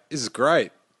like, this is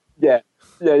great. Yeah.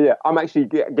 I'm actually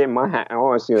getting my hat. Can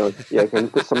you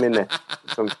put some in there?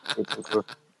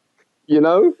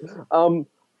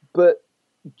 But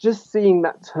just seeing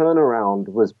that turnaround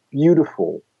was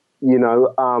beautiful,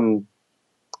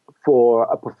 for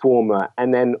a performer.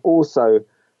 And then also,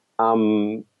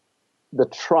 the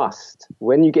trust,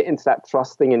 when you get into that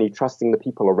trusting and you're trusting the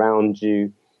people around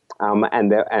you,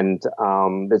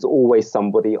 There's always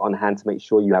somebody on hand to make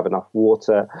sure you have enough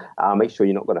water, make sure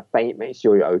you're not going to faint, make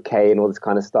sure you're okay, and all this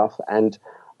kind of stuff. And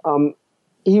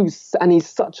he's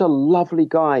such a lovely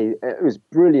guy. It was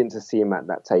brilliant to see him at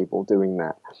that table doing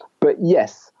that. But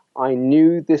yes, I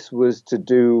knew this was to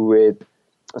do with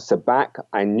Sabak.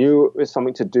 I knew it was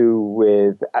something to do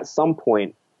with, at some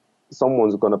point,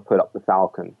 someone's going to put up the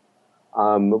Falcon,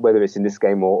 whether it's in this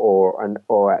game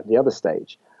or at the other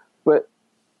stage. But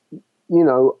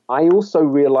I also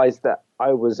realized that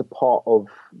I was a part of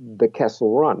the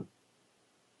Kessel Run.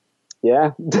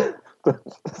 Yeah.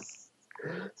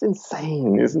 It's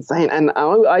insane. It's insane. And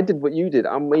I did what you did.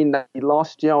 I mean,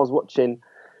 last year I was watching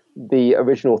the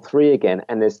original 3 again,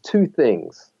 and there's 2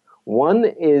 things. One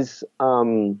is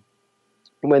when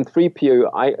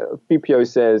 3PO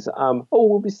says,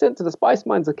 we'll be sent to the spice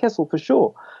mines of Kessel for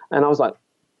sure. And I was like,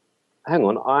 hang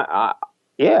on, I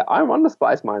run the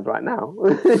spice mines right now.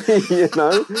 There's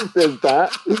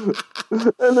that.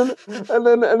 and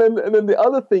then the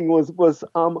other thing was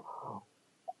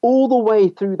all the way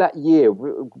through that year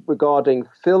regarding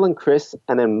Phil and Chris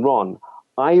and then Ron,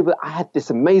 I had this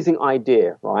amazing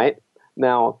idea, right?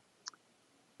 Now,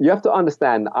 you have to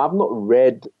understand, I've not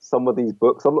read some of these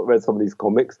books, I've not read some of these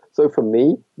comics. So for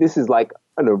me, this is like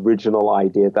an original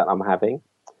idea that I'm having.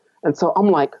 And so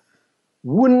I'm like,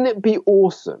 wouldn't it be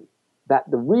awesome that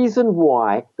the reason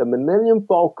why the Millennium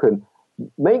Falcon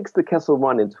makes the Kessel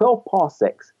Run in 12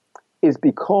 parsecs is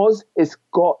because it's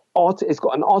got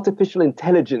an artificial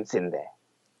intelligence in there.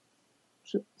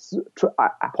 I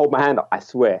hold my hand up, I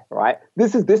swear, right?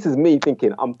 This is me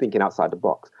thinking, I'm thinking outside the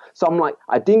box. So I'm like,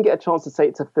 I didn't get a chance to say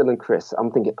it to Phil and Chris.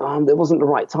 I'm thinking, there wasn't the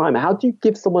right time. How do you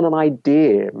give someone an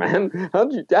idea, man? How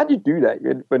do you do that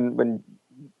when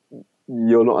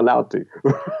you're not allowed to?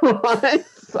 Right?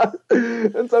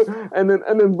 And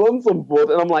then Ron's on board,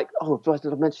 and I'm like,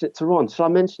 did I mention it to Ron? Should I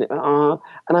mention it? And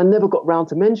I never got round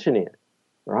to mentioning it,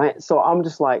 right? So I'm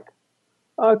just like,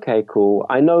 okay, cool.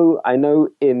 I know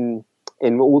in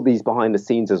all these behind the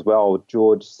scenes as well,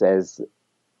 George says,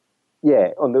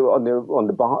 on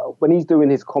the when he's doing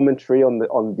his commentary on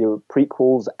the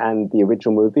prequels and the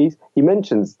original movies, he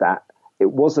mentions that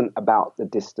it wasn't about the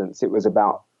distance, it was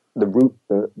about the route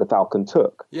the Falcon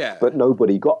took. Yeah. But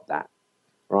nobody got that,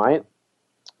 right?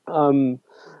 And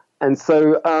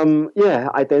so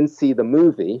I then see the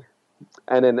movie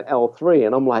and then L3,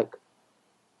 and I'm like,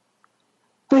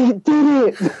 they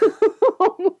did it.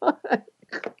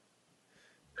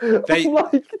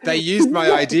 They used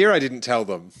my idea. I didn't tell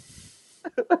them.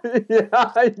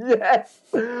 Yes.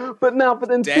 But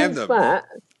then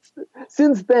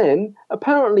since then,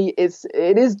 apparently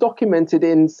it is documented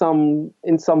in some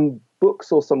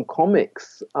books or some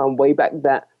comics way back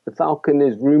that the Falcon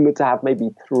is rumored to have maybe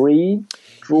 3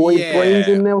 droid brains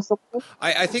in there or something.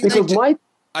 I think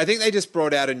they just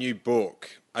brought out a new book.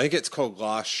 I think it's called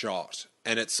Last Shot,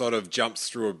 and it sort of jumps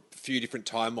through a few different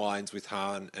timelines with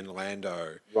Han and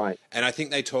Lando. Right. And I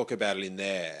think they talk about it in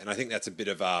there, and I think that's a bit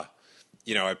of a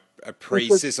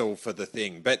pre-sizzle for the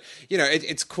thing. But,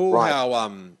 it's cool how,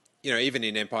 even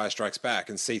in Empire Strikes Back,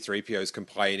 and C-3PO's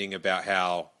complaining about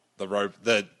how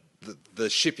the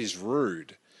ship is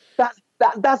rude. That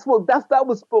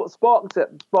was what sparked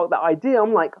that idea.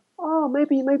 I'm like,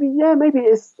 maybe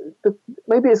it's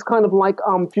kind of like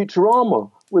Futurama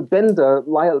with Bender,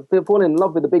 like falling in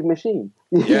love with a big machine.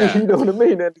 Yeah. You know what I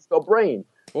mean? And it's got a brain.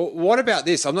 Well, what about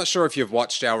this? I'm not sure if you've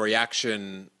watched our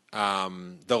reaction,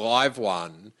 the live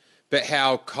one, but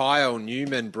how Kyle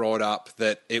Newman brought up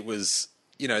that it was,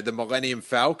 the Millennium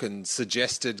Falcon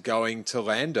suggested going to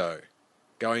Lando,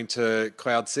 going to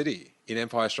Cloud City in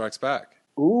Empire Strikes Back.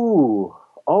 Ooh,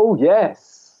 oh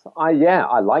yes, I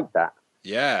like that.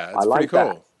 Yeah, it's pretty cool.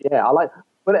 That. Yeah, I like,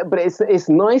 but it's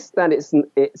nice that it's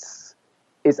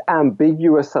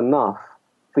ambiguous enough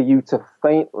for you to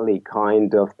faintly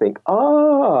kind of think,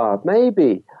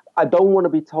 maybe. I don't want to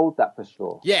be told that for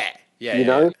sure. Yeah.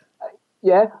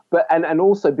 Yeah, but and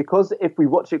also because if we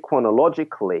watch it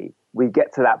chronologically, we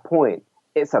get to that point.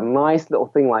 It's a nice little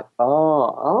thing like,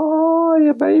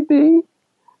 yeah, baby.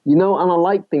 And I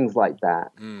like things like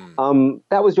that.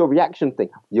 That was your reaction thing.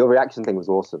 Your reaction thing was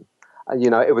awesome.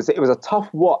 It was a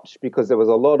tough watch because there was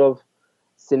a lot of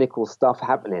cynical stuff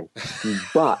happening.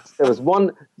 But there was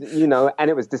one, and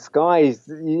it was disguised,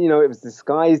 it was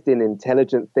disguised in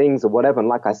intelligent things or whatever. And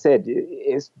like I said,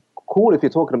 it's cool if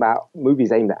you're talking about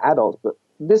movies aimed at adults, but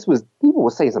people were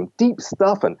saying some deep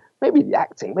stuff, and maybe the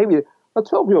acting, maybe a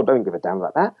 12-year-old don't give a damn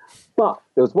about that. But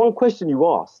there was one question you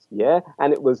asked,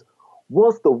 and it was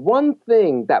the one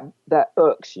thing that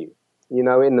irks you, in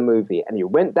the movie? And you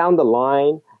went down the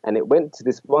line and it went to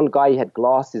this one guy. He had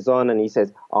glasses on, and he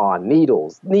says,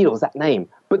 Needles, that name.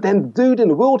 But then the dude in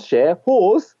the wheelchair,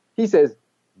 Hawes, he says,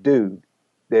 dude,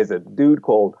 there's a dude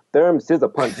called Therm Scissor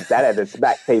Punch that at the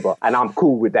smack table, and I'm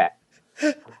cool with that.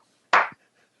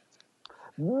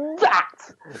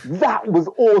 That was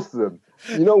awesome.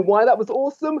 You know why that was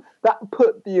awesome? That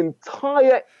put the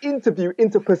entire interview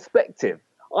into perspective.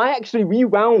 I actually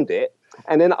rewound it,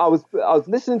 and then I was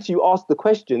listening to you ask the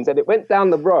questions, and it went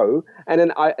down the row, and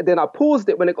then I paused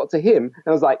it when it got to him, and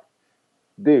I was like,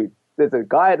 dude, there's a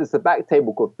guy at the back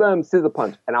table called Therm Scissor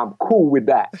Punch, and I'm cool with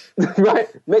that. Right?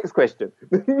 Next question.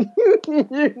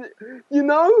 You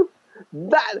know,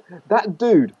 that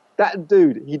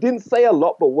dude, he didn't say a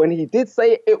lot, but when he did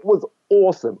say it, it was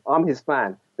awesome. I'm his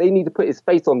fan. They need to put his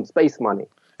face on Space Money.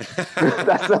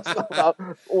 that's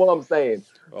all I'm saying.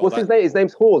 Well, what's his name? His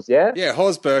name's Hawes, yeah? Yeah,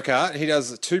 Hawes Burkhart. He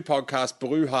does 2 podcasts,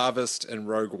 Blue Harvest and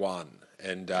Rogue One.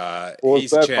 And Hawes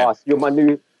he's Burkhart, you're my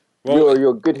new... Well, you're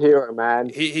a good hero,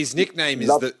 man. His nickname is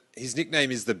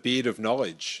the Beard of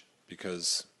Knowledge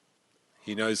because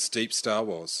he knows steep Star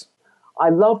Wars.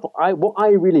 What I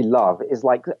really love is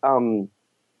like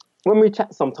when we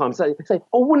chat sometimes, say,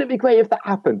 oh, wouldn't it be great if that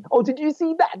happened? Oh, did you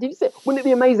see that? Did you see it? Wouldn't it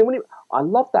be amazing? I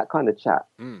love that kind of chat.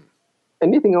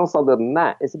 Anything else other than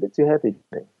that, it's a bit too heavy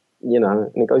for me, you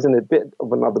know, and it goes in a bit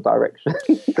of another direction.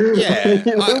 Yeah,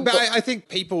 you know? But I think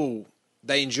people,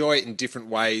 they enjoy it in different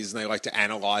ways, and they like to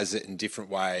analyze it in different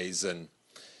ways, and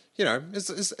you know,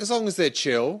 as long as they're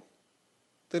chill,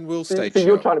 then we'll stay chill.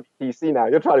 You're trying to be PC now.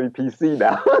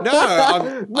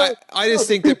 No, I just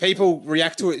think that people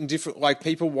react to it in different, like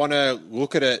people want to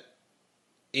look at it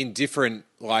in different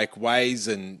like ways,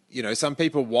 and you know, some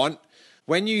people want,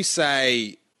 when you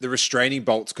say the restraining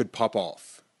bolts could pop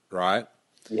off, right?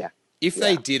 Yeah. If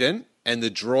they didn't, and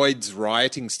the droids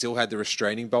rioting still had the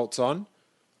restraining bolts on,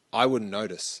 I wouldn't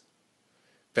notice.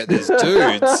 But there's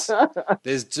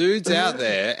dudes out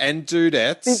there and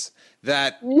dudettes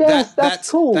that's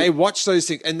cool. They watch those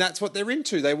things, and that's what they're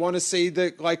into. They want to see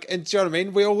the, like, and do you know what I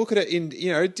mean? We all look at it in,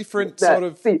 you know, different sort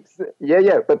of.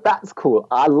 Yeah, but that's cool.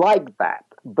 I like that.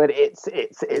 But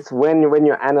it's when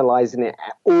you're analyzing it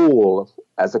at all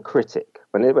as a critic,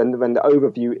 when the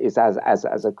overview is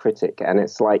as a critic, and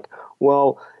it's like,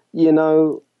 well, you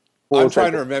know. I'm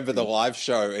trying to remember the live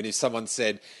show, and if someone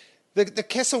said the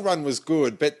Kessel run was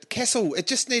good, but Kessel, it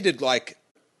just needed like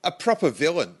a proper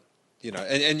villain, you know,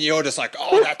 and you're just like,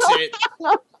 oh, that's it.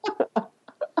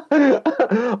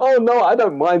 Oh no, I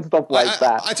don't mind stuff like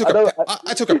that. I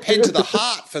took a pen to the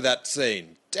heart for that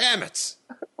scene. Damn it.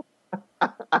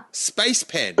 Space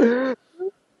pen.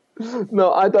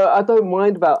 No, I don't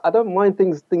mind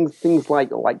things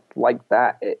like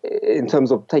that in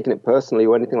terms of taking it personally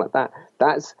or anything like that.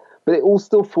 But it all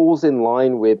still falls in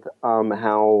line with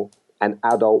how an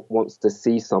adult wants to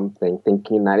see something,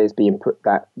 thinking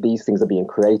that these things are being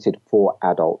created for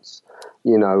adults,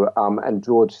 you know. And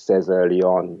George says early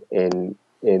on in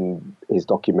his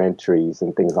documentaries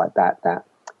and things like that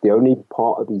the only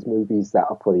part of these movies that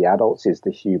are for the adults is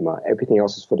the humor. Everything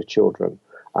else is for the children,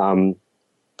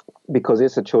 because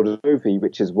it's a children's movie,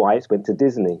 which is why it's went to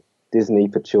Disney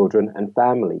for children and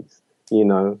families, you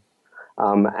know,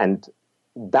 and.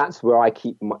 That's where I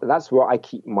keep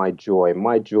my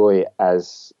joy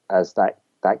as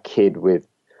that kid with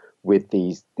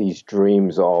these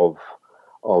dreams of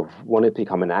wanting to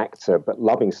become an actor, but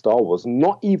loving Star Wars,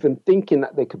 not even thinking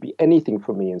that there could be anything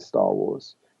for me in Star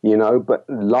Wars, you know, but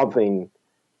loving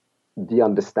the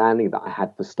understanding that I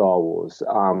had for Star Wars.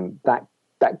 That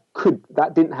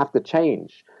didn't have to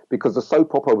change, because the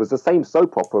soap opera was the same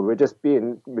soap opera. We're just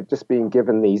being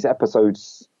given these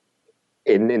episodes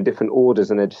in different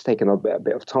orders, and they're just taking a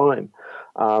bit of time.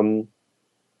 But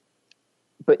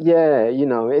yeah, you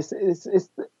know, it's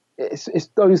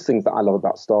those things that I love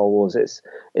about Star Wars.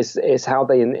 It's how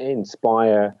they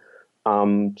inspire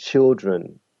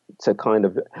children to kind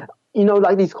of, you know,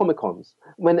 like these Comic-Cons,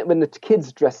 when the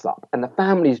kids dress up and the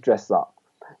families dress up.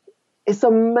 It's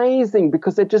amazing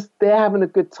because they're having a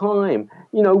good time.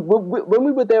 You know, when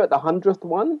we were there at the 100th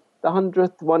one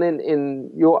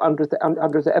in your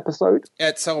 100th episode.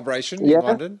 At Celebration in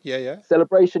London. Yeah.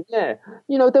 Celebration, yeah.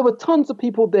 You know, there were tons of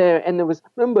people there, and there was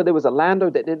a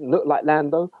Lando that didn't look like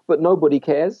Lando, but nobody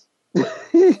cares. You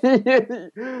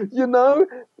know,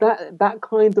 that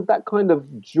kind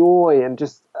of joy, and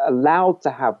just allowed to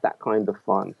have that kind of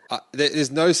fun. There's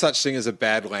no such thing as a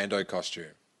bad Lando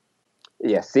costume.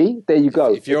 Yeah, see? There you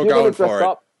go. If you're going for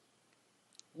it.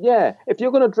 Yeah, if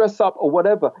you're going to dress up or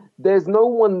whatever, there's no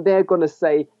one there going to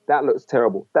say, that looks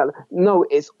terrible. No,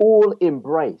 it's all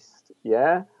embraced,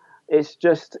 yeah? It's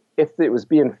just, if it was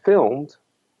being filmed,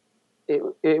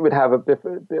 it would have a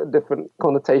different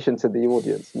connotation to the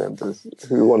audience members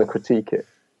who want to critique it.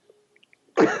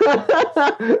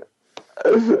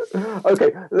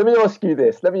 Okay, let me ask you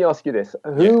this.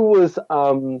 Who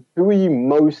were you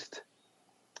most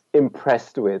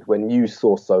impressed with when you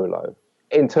saw Solo?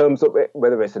 In terms of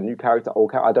whether it's a new character,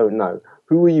 old character, I don't know.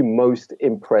 Who were you most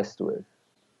impressed with?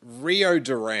 Rio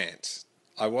Durant.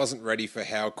 I wasn't ready for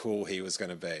how cool he was going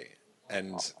to be,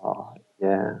 and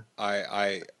yeah,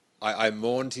 I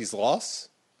mourned his loss,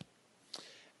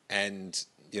 and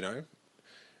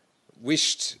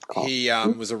wished he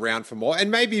was around for more.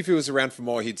 And maybe if he was around for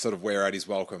more, he'd sort of wear out his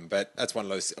welcome. But that's one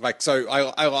of those. So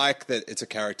I like that it's a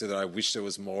character that I wish there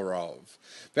was more of.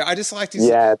 But I just liked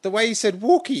the way he said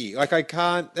Wookiee. Like, I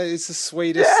can't. It's the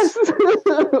sweetest. Yes.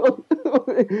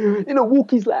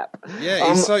 Wookiee's lap.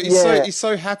 Yeah, he's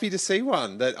so happy to see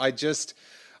one that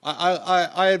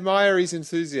I admire his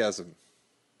enthusiasm.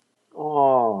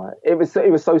 Oh, it was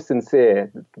so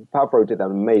sincere. Favreau did an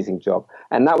amazing job,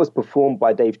 and that was performed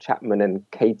by Dave Chapman and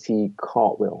Katie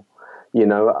Cartwheel.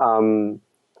 And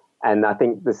I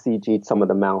think the CG'd some of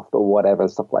the mouth or whatever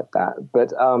and stuff like that.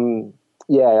 But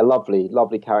a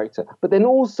lovely character. But then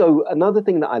also another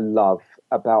thing that I love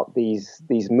about these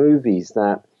movies,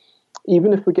 that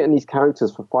even if we're getting these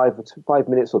characters for 5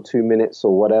 minutes or 2 minutes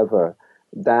or whatever,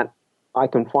 that I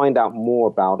can find out more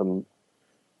about them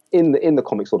in the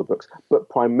comics or the books, but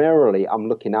primarily I'm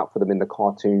looking out for them in the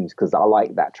cartoons, because I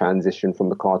like that transition from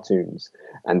the cartoons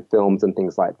and films and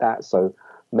things like that. So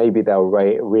maybe they'll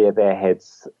rear their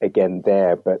heads again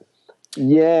there. But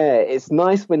yeah, it's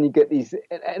nice when you get these,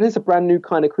 and it's a brand new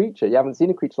kind of creature. You haven't seen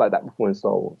a creature like that before in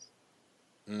Star Wars.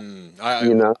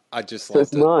 I just loved it.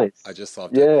 It's nice. I just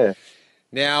loved it. Yeah.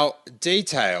 Now,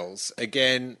 details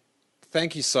again.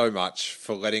 Thank you so much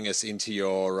for letting us into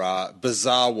your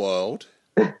bizarre world.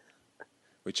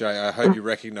 Which I hope you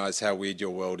recognise how weird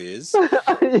your world is.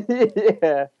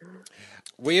 Yeah.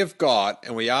 We have got,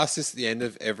 and we ask this at the end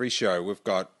of every show, we've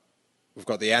got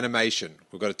the animation,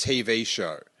 we've got a TV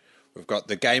show, we've got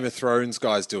the Game of Thrones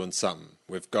guys doing something,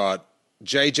 we've got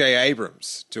J.J.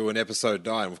 Abrams doing episode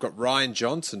 9, we've got Rian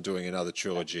Johnson doing another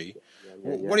trilogy.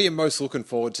 Yeah. What are you most looking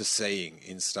forward to seeing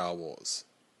in Star Wars?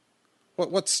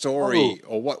 What story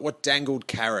or what dangled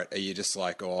carrot are you just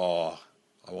like, I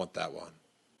want that one?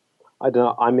 I don't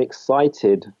know. I'm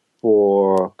excited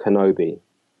for Kenobi,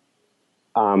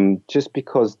 just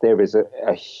because there is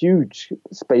a huge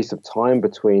space of time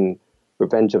between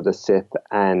Revenge of the Sith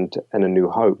and A New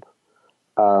Hope,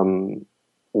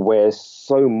 where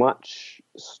so much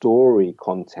story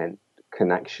content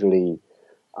can actually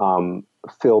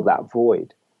fill that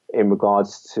void in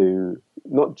regards to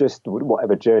not just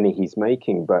whatever journey he's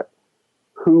making, but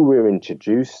who we're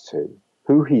introduced to,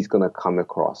 who he's going to come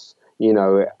across.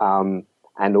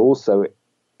 And also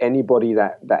anybody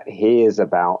that hears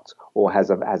about or has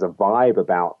a vibe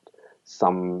about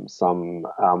some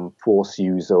force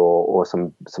user or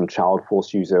some child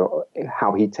force user,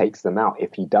 how he takes them out,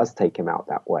 if he does take him out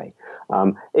that way.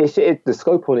 The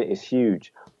scope on it is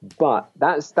huge. But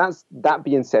that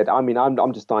being said, I mean,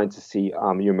 I'm just dying to see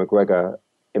Ewan McGregor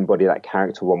embody that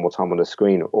character one more time on the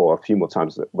screen, or a few more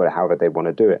times, however they want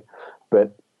to do it.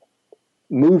 But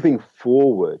moving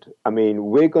forward, I mean,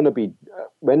 we're going to be,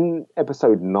 when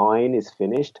episode 9 is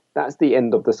finished, that's the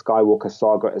end of the Skywalker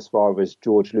saga as far as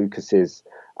George Lucas's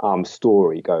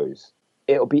story goes.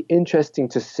 It'll be interesting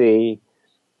to see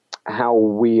how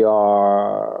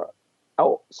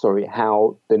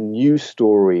how the new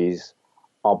stories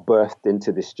are birthed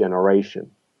into this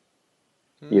generation,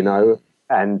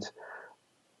 and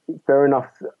fair enough.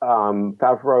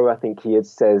 Favreau, I think he had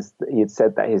said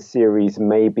that his series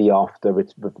may be after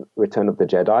Return of the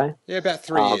Jedi. Yeah, about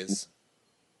 3 years.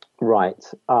 Right.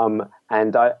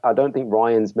 And I don't think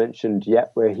Ryan's mentioned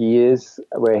yet where his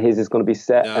is going to be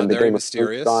set. No, and the very Game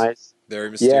mysterious. Of Thrones guys.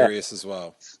 Very mysterious as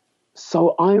well.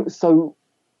 So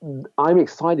I'm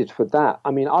excited for that.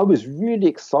 I mean, I was really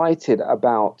excited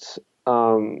about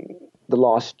The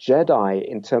Last Jedi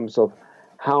in terms of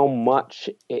how much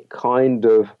it kind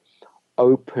of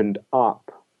opened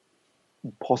up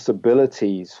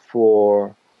possibilities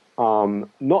for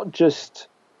not just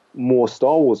more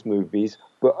Star Wars movies,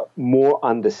 but more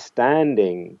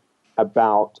understanding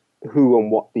about who and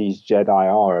what these Jedi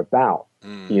are about,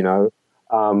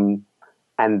 and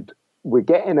we're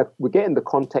getting the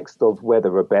context of where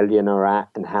the rebellion are at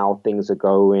and how things are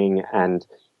going, and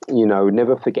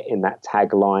never forgetting that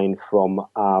tagline from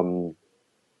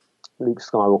Luke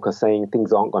Skywalker saying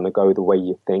things aren't going to go the way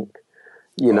you think.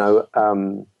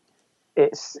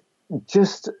 It's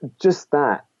just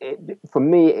that. For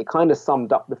me, it kind of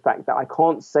summed up the fact that I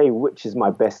can't say which is my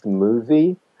best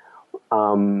movie,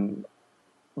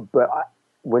 But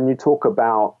when you talk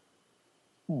about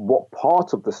what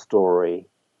part of the story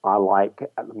I like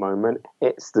at the moment,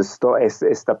 it's the story.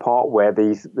 It's the part where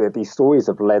these stories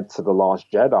have led to the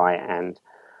Last Jedi, and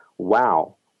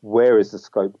wow, where is the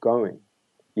scope going?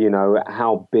 You know,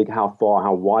 how big, how far,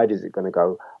 how wide is it going to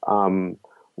go?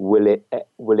 Will it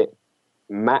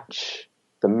match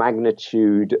the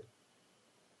magnitude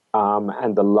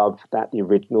and the love that the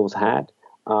originals had?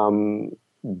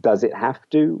 Does it have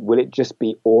to? Will it just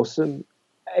be awesome?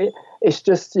 It's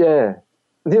just, yeah.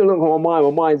 You look at my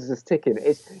mind's just ticking.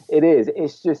 It is.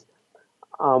 It's just,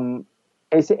 for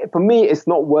me, it's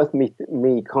not worth me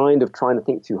kind of trying to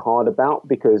think too hard about,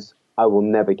 because I will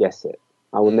never guess it.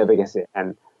 I will never guess it,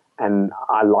 and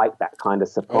I like that kind of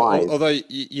surprise. Although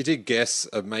you did guess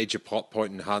a major plot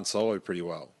point in Han Solo pretty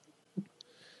well.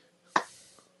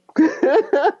 Yeah.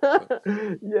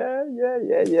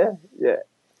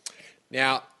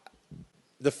 Now,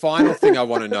 the final thing I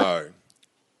want to know,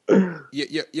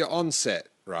 you're on set,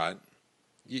 right?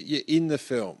 You're in the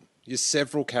film. You're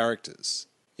several characters.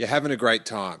 You're having a great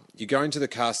time. You're going to the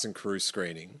cast and crew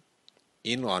screening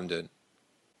in London,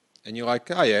 and you're like,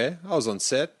 oh yeah, I was on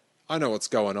set. I know what's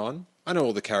going on. I know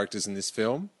all the characters in this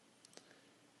film.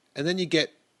 And then you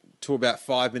get to about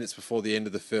 5 minutes before the end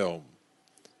of the film,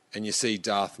 and you see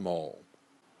Darth Maul.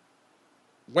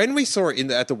 When we saw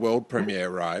it at the world premiere,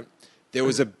 right, there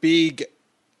was a big,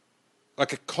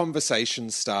 like a conversation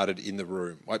started in the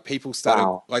room. Like people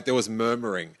started, like there was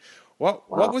murmuring. What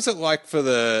was it like for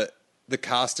the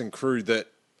cast and crew that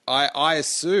I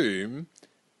assume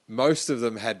most of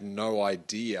them had no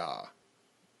idea,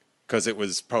 because it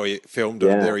was probably filmed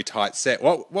on a very tight set.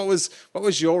 What was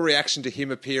your reaction to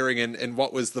him appearing, and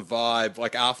what was the vibe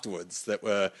like afterwards that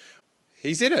were,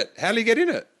 he's in it. How did he get in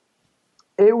it?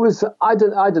 It was, I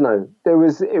don't know. There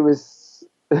were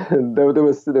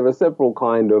several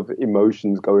kind of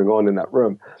emotions going on in that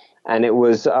room, and it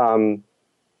was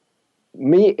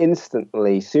me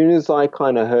instantly. Soon as I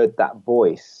kind of heard that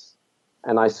voice,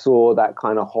 and I saw that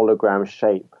kind of hologram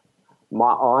shape,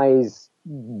 my eyes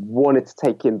wanted to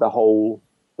take in the whole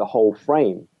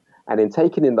frame, and in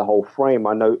taking in the whole frame,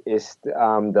 I noticed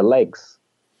the legs,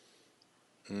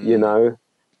 you know.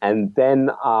 And then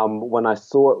when I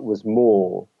saw it was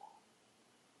Maul,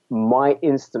 my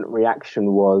instant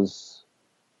reaction was,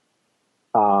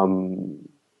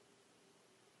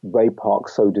 Ray Park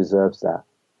so deserves that.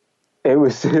 It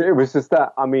was just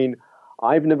that. I mean,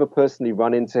 I've never personally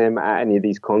run into him at any of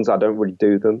these cons. I don't really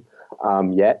do them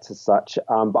yet as such.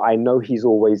 But I know he's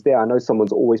always there. I know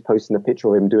someone's always posting a picture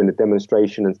of him doing a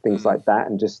demonstration and things like that,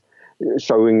 and just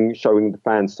showing the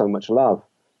fans so much love.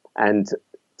 And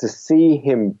to see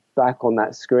him back on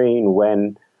that screen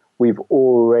when we've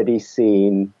already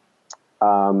seen,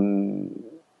 the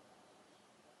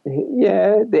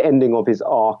ending of his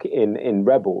arc in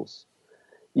Rebels,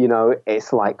 you know,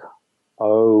 it's like,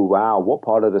 oh wow, what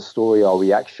part of the story are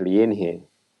we actually in here?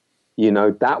 You know,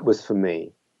 that was for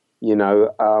me. You know,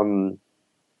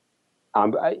 I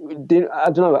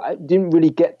don't know. I didn't really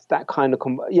get that kind of.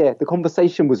 The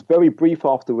conversation was very brief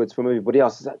afterwards from everybody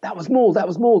else. It's like, that was more.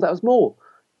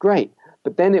 Great.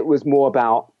 But then it was more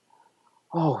about,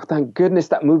 oh, thank goodness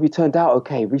that movie turned out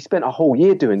okay. We spent a whole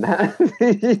year doing that.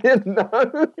 You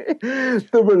know,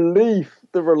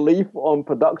 the relief on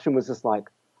production was just like,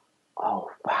 oh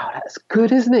wow, that's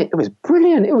good, isn't it? It was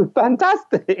brilliant. It was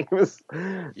fantastic. It was,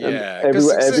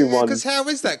 everyone. Because how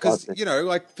is that? Because you know,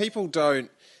 like people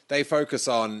they focus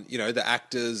on, you know, the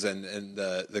actors and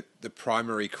the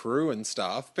primary crew and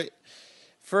stuff, but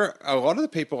for a lot of the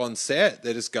people on set,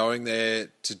 they're just going there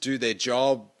to do their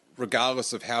job,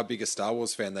 regardless of how big a Star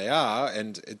Wars fan they are.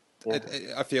 And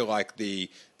I feel like they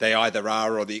either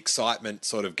are, or the excitement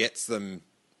sort of gets them,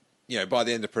 you know, by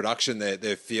the end of production,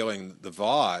 they're feeling the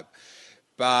vibe.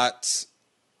 But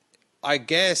I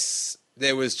guess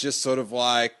there was just sort of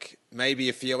like maybe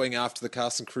a feeling after the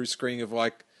cast and crew screening of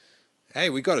like,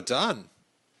 hey, we got it done.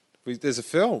 There's a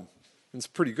film. It's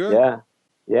pretty good.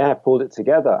 Yeah, pulled it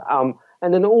together.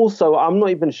 And then also, I'm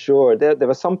not even sure. There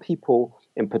were some people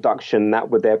in production that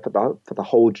were there for the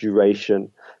whole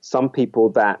duration. Some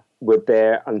people that were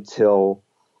there until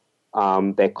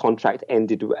their contract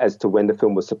ended as to when the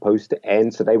film was supposed to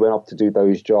end. So they went off to do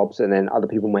those jobs, and then other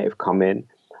people may have come in.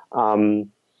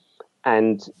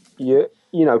 And you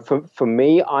know, for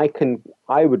me, I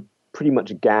would pretty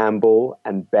much gamble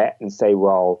and bet and say,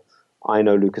 well, I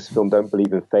know Lucasfilm don't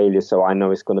believe in failure, so I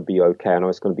know it's going to be okay. I know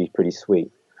it's going to be pretty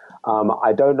sweet.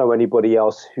 I don't know anybody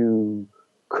else who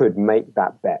could make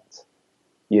that bet.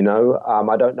 You know,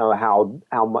 I don't know how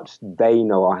much they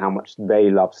know or how much they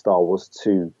love Star Wars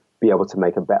to be able to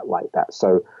make a bet like that.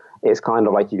 So it's kind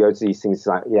of like you go to these things, it's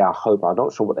like, yeah, I hope, I'm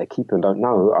not sure what they're keeping, don't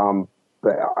know.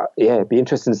 But yeah, it'd be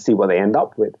interesting to see what they end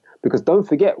up with. Because don't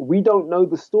forget, we don't know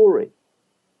the story.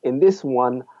 In this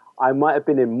one, I might have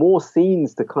been in more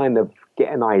scenes to kind of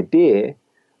get an idea.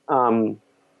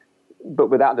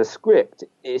 But without the script,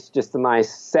 it's just a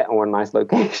nice set or a nice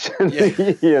location,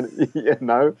 you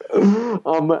know.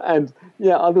 And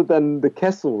yeah, other than the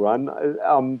Kessel Run,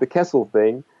 the Kessel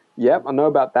thing, yep, I know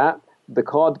about that. The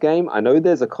card game, I know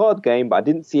there's a card game, but I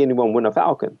didn't see anyone win a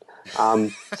Falcon.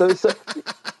 So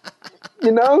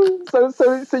you know, so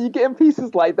you're getting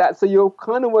pieces like that. So you're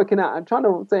kind of working out and trying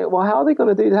to say, well, how are they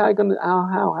going to do that?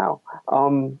 How?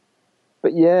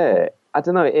 But yeah, I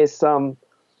don't know. It's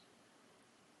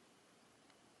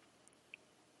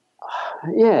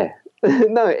yeah,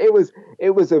 no, it was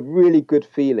a really good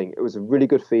feeling. It was a really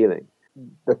good feeling.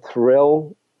 The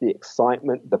thrill, the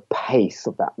excitement, the pace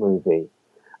of that movie,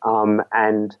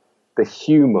 and the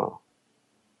humor,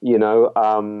 you know,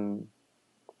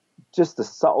 just the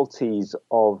subtleties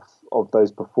of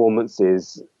those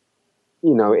performances.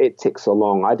 You know, it ticks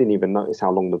along. I didn't even notice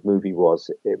how long the movie was.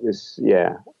 It was,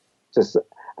 yeah, just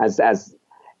as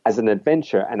an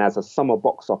adventure and as a summer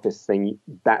box office thing,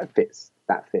 that fits.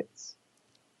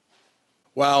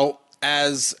 Well,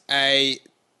 as a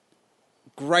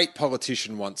great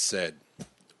politician once said,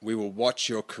 we will watch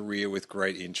your career with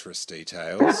great interest,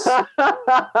 Details.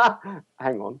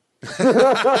 Hang on.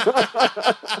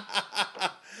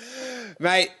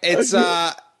 Mate, it's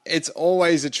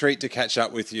always a treat to catch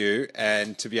up with you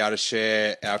and to be able to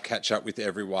share our catch up with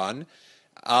everyone.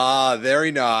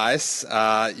 Very nice.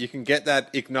 You can get that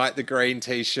Ignite the Green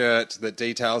t-shirt that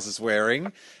Details is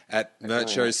wearing at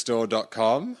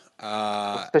merchostore.com.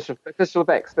 Special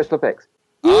effects.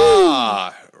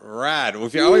 Rad. Well,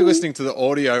 if you're only listening to the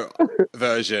audio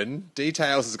version,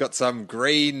 Details has got some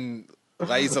green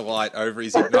laser light over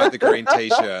his Ignite the Green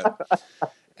t-shirt.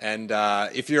 And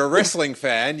if you're a wrestling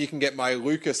fan, you can get my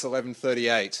Lucas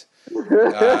 1138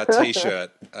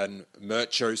 t-shirt and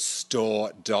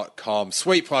merchostore.com.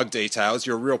 Sweet plug, Details.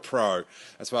 You're a real pro.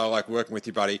 That's why I like working with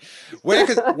you, buddy. Where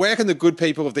can the good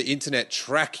people of the internet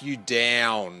track you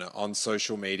down on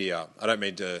social media? I don't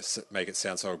mean to make it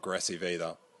sound so aggressive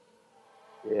either.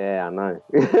 Yeah, I know.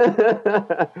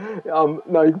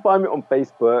 No, you can find me on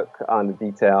Facebook under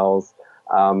Details,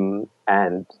 and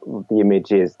the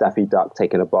image is Daffy Duck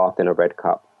taking a bath in a red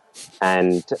cup.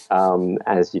 And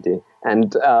as you do,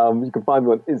 and you can find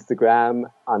me on Instagram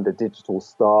under Digital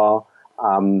Star,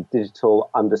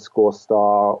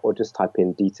 digital_star, or just type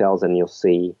in Details and you'll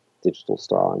see Digital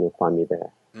Star and you'll find me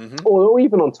there. Mm-hmm. Or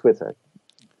even on Twitter,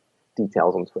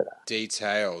 Details on Twitter.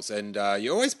 Details, and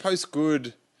you always post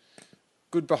good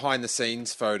behind the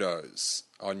scenes photos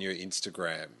on your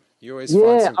Instagram. You always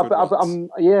find some good ones.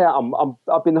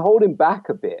 I've been holding back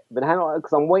a bit, but hang on,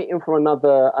 because I'm waiting for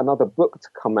another book to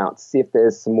come out to see if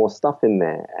there's some more stuff in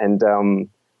there. And so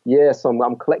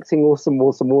I'm collecting some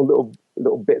more little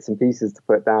bits and pieces to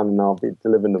put down, and I'll be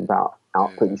delivering them out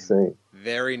pretty soon.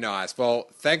 Very nice. Well,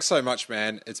 thanks so much,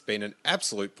 man. It's been an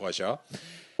absolute pleasure.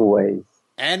 Always.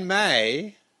 And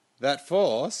may that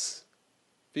force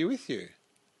be with you.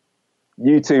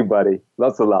 You too, buddy.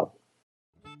 Lots of love.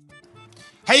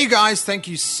 Hey, you guys, thank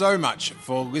you so much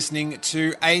for listening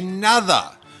to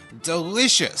another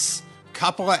delicious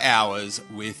couple of hours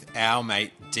with our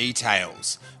mate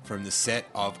Details from the set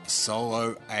of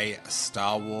Solo, a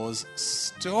Star Wars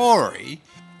story.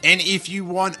 And if you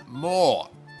want more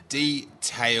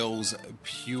Details,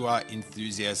 pure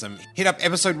enthusiasm, hit up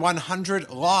episode 100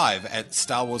 live at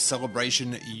Star Wars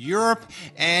Celebration Europe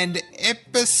and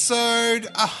episode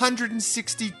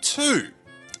 162.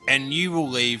 And you will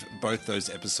leave both those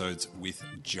episodes with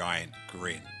giant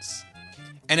grins.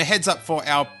 And a heads up for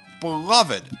our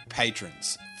beloved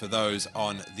patrons, for those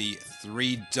on the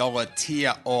 $3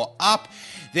 tier or up,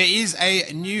 there is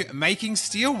a new Making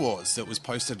Steele Wars that was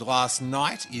posted last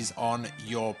night, is on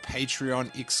your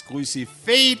Patreon exclusive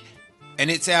feed. And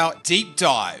it's our deep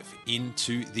dive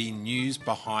into the news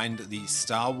behind the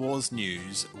Star Wars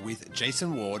news with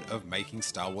Jason Ward of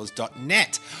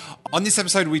MakingStarWars.net. On this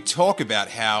episode, we talk about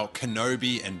how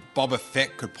Kenobi and Boba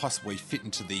Fett could possibly fit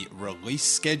into the release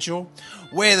schedule,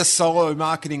 where the Solo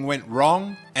marketing went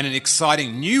wrong, and an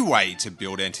exciting new way to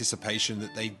build anticipation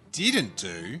that they didn't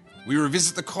do. We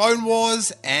revisit the Clone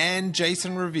Wars, and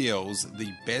Jason reveals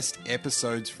the best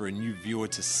episodes for a new viewer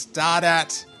to start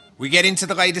at. We get into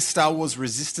the latest Star Wars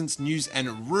Resistance news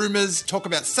and rumors, talk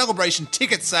about Celebration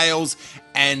ticket sales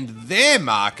and their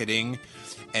marketing,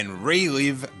 and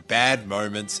relive bad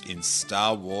moments in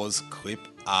Star Wars clip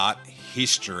art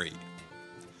history.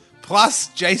 Plus,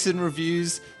 Jason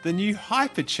reviews the new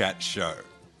Hyperchat show.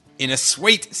 in a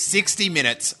sweet 60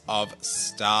 minutes of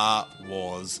Star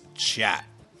Wars chat.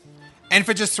 And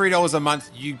for just $3 a month,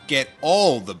 you get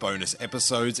all the bonus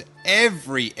episodes,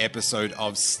 every episode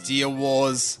of Steele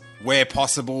Wars, where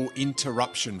possible,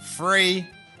 interruption-free,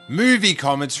 movie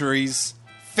commentaries,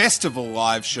 festival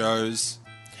live shows,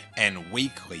 and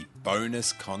weekly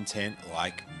bonus content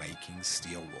like Making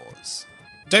Steele Wars.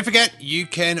 Don't forget, you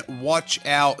can watch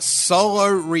our solo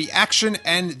reaction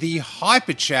and the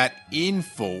hyper chat in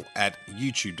full at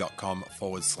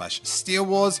youtube.com/Steele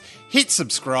Wars. Hit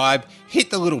subscribe, hit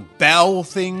the little bell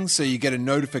thing so you get a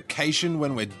notification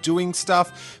when we're doing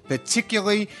stuff,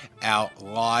 particularly our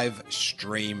live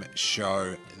stream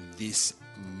show this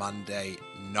Monday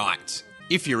night.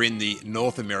 If you're in the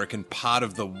North American part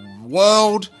of the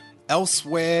world,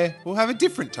 elsewhere, we'll have a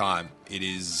different time. It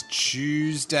is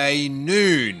Tuesday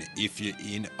noon if you're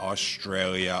in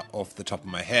Australia, off the top of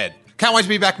my head. Can't wait to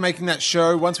be back making that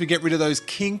show. Once we get rid of those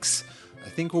kinks, I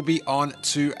think we'll be on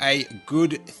to a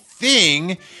good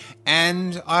thing,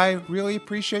 and I really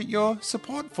appreciate your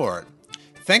support for it.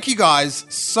 Thank you guys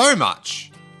so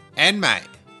much, and may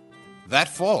that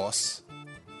force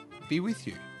be with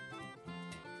you.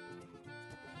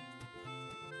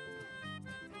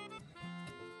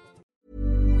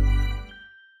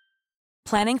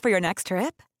 Planning for your next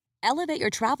trip? Elevate your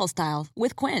travel style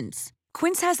with Quince.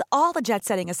 Quince has all the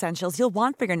jet-setting essentials you'll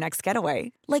want for your next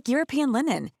getaway, like European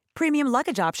linen, premium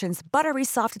luggage options, buttery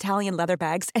soft Italian leather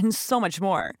bags, and so much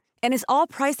more. And is all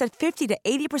priced at 50 to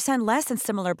 80% less than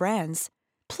similar brands.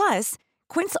 Plus,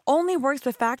 Quince only works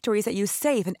with factories that use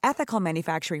safe and ethical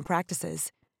manufacturing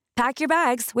practices. Pack your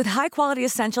bags with high-quality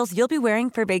essentials you'll be wearing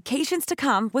for vacations to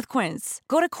come with Quince.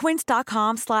 Go to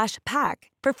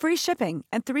quince.com/pack for free shipping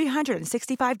and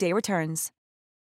 365-day returns.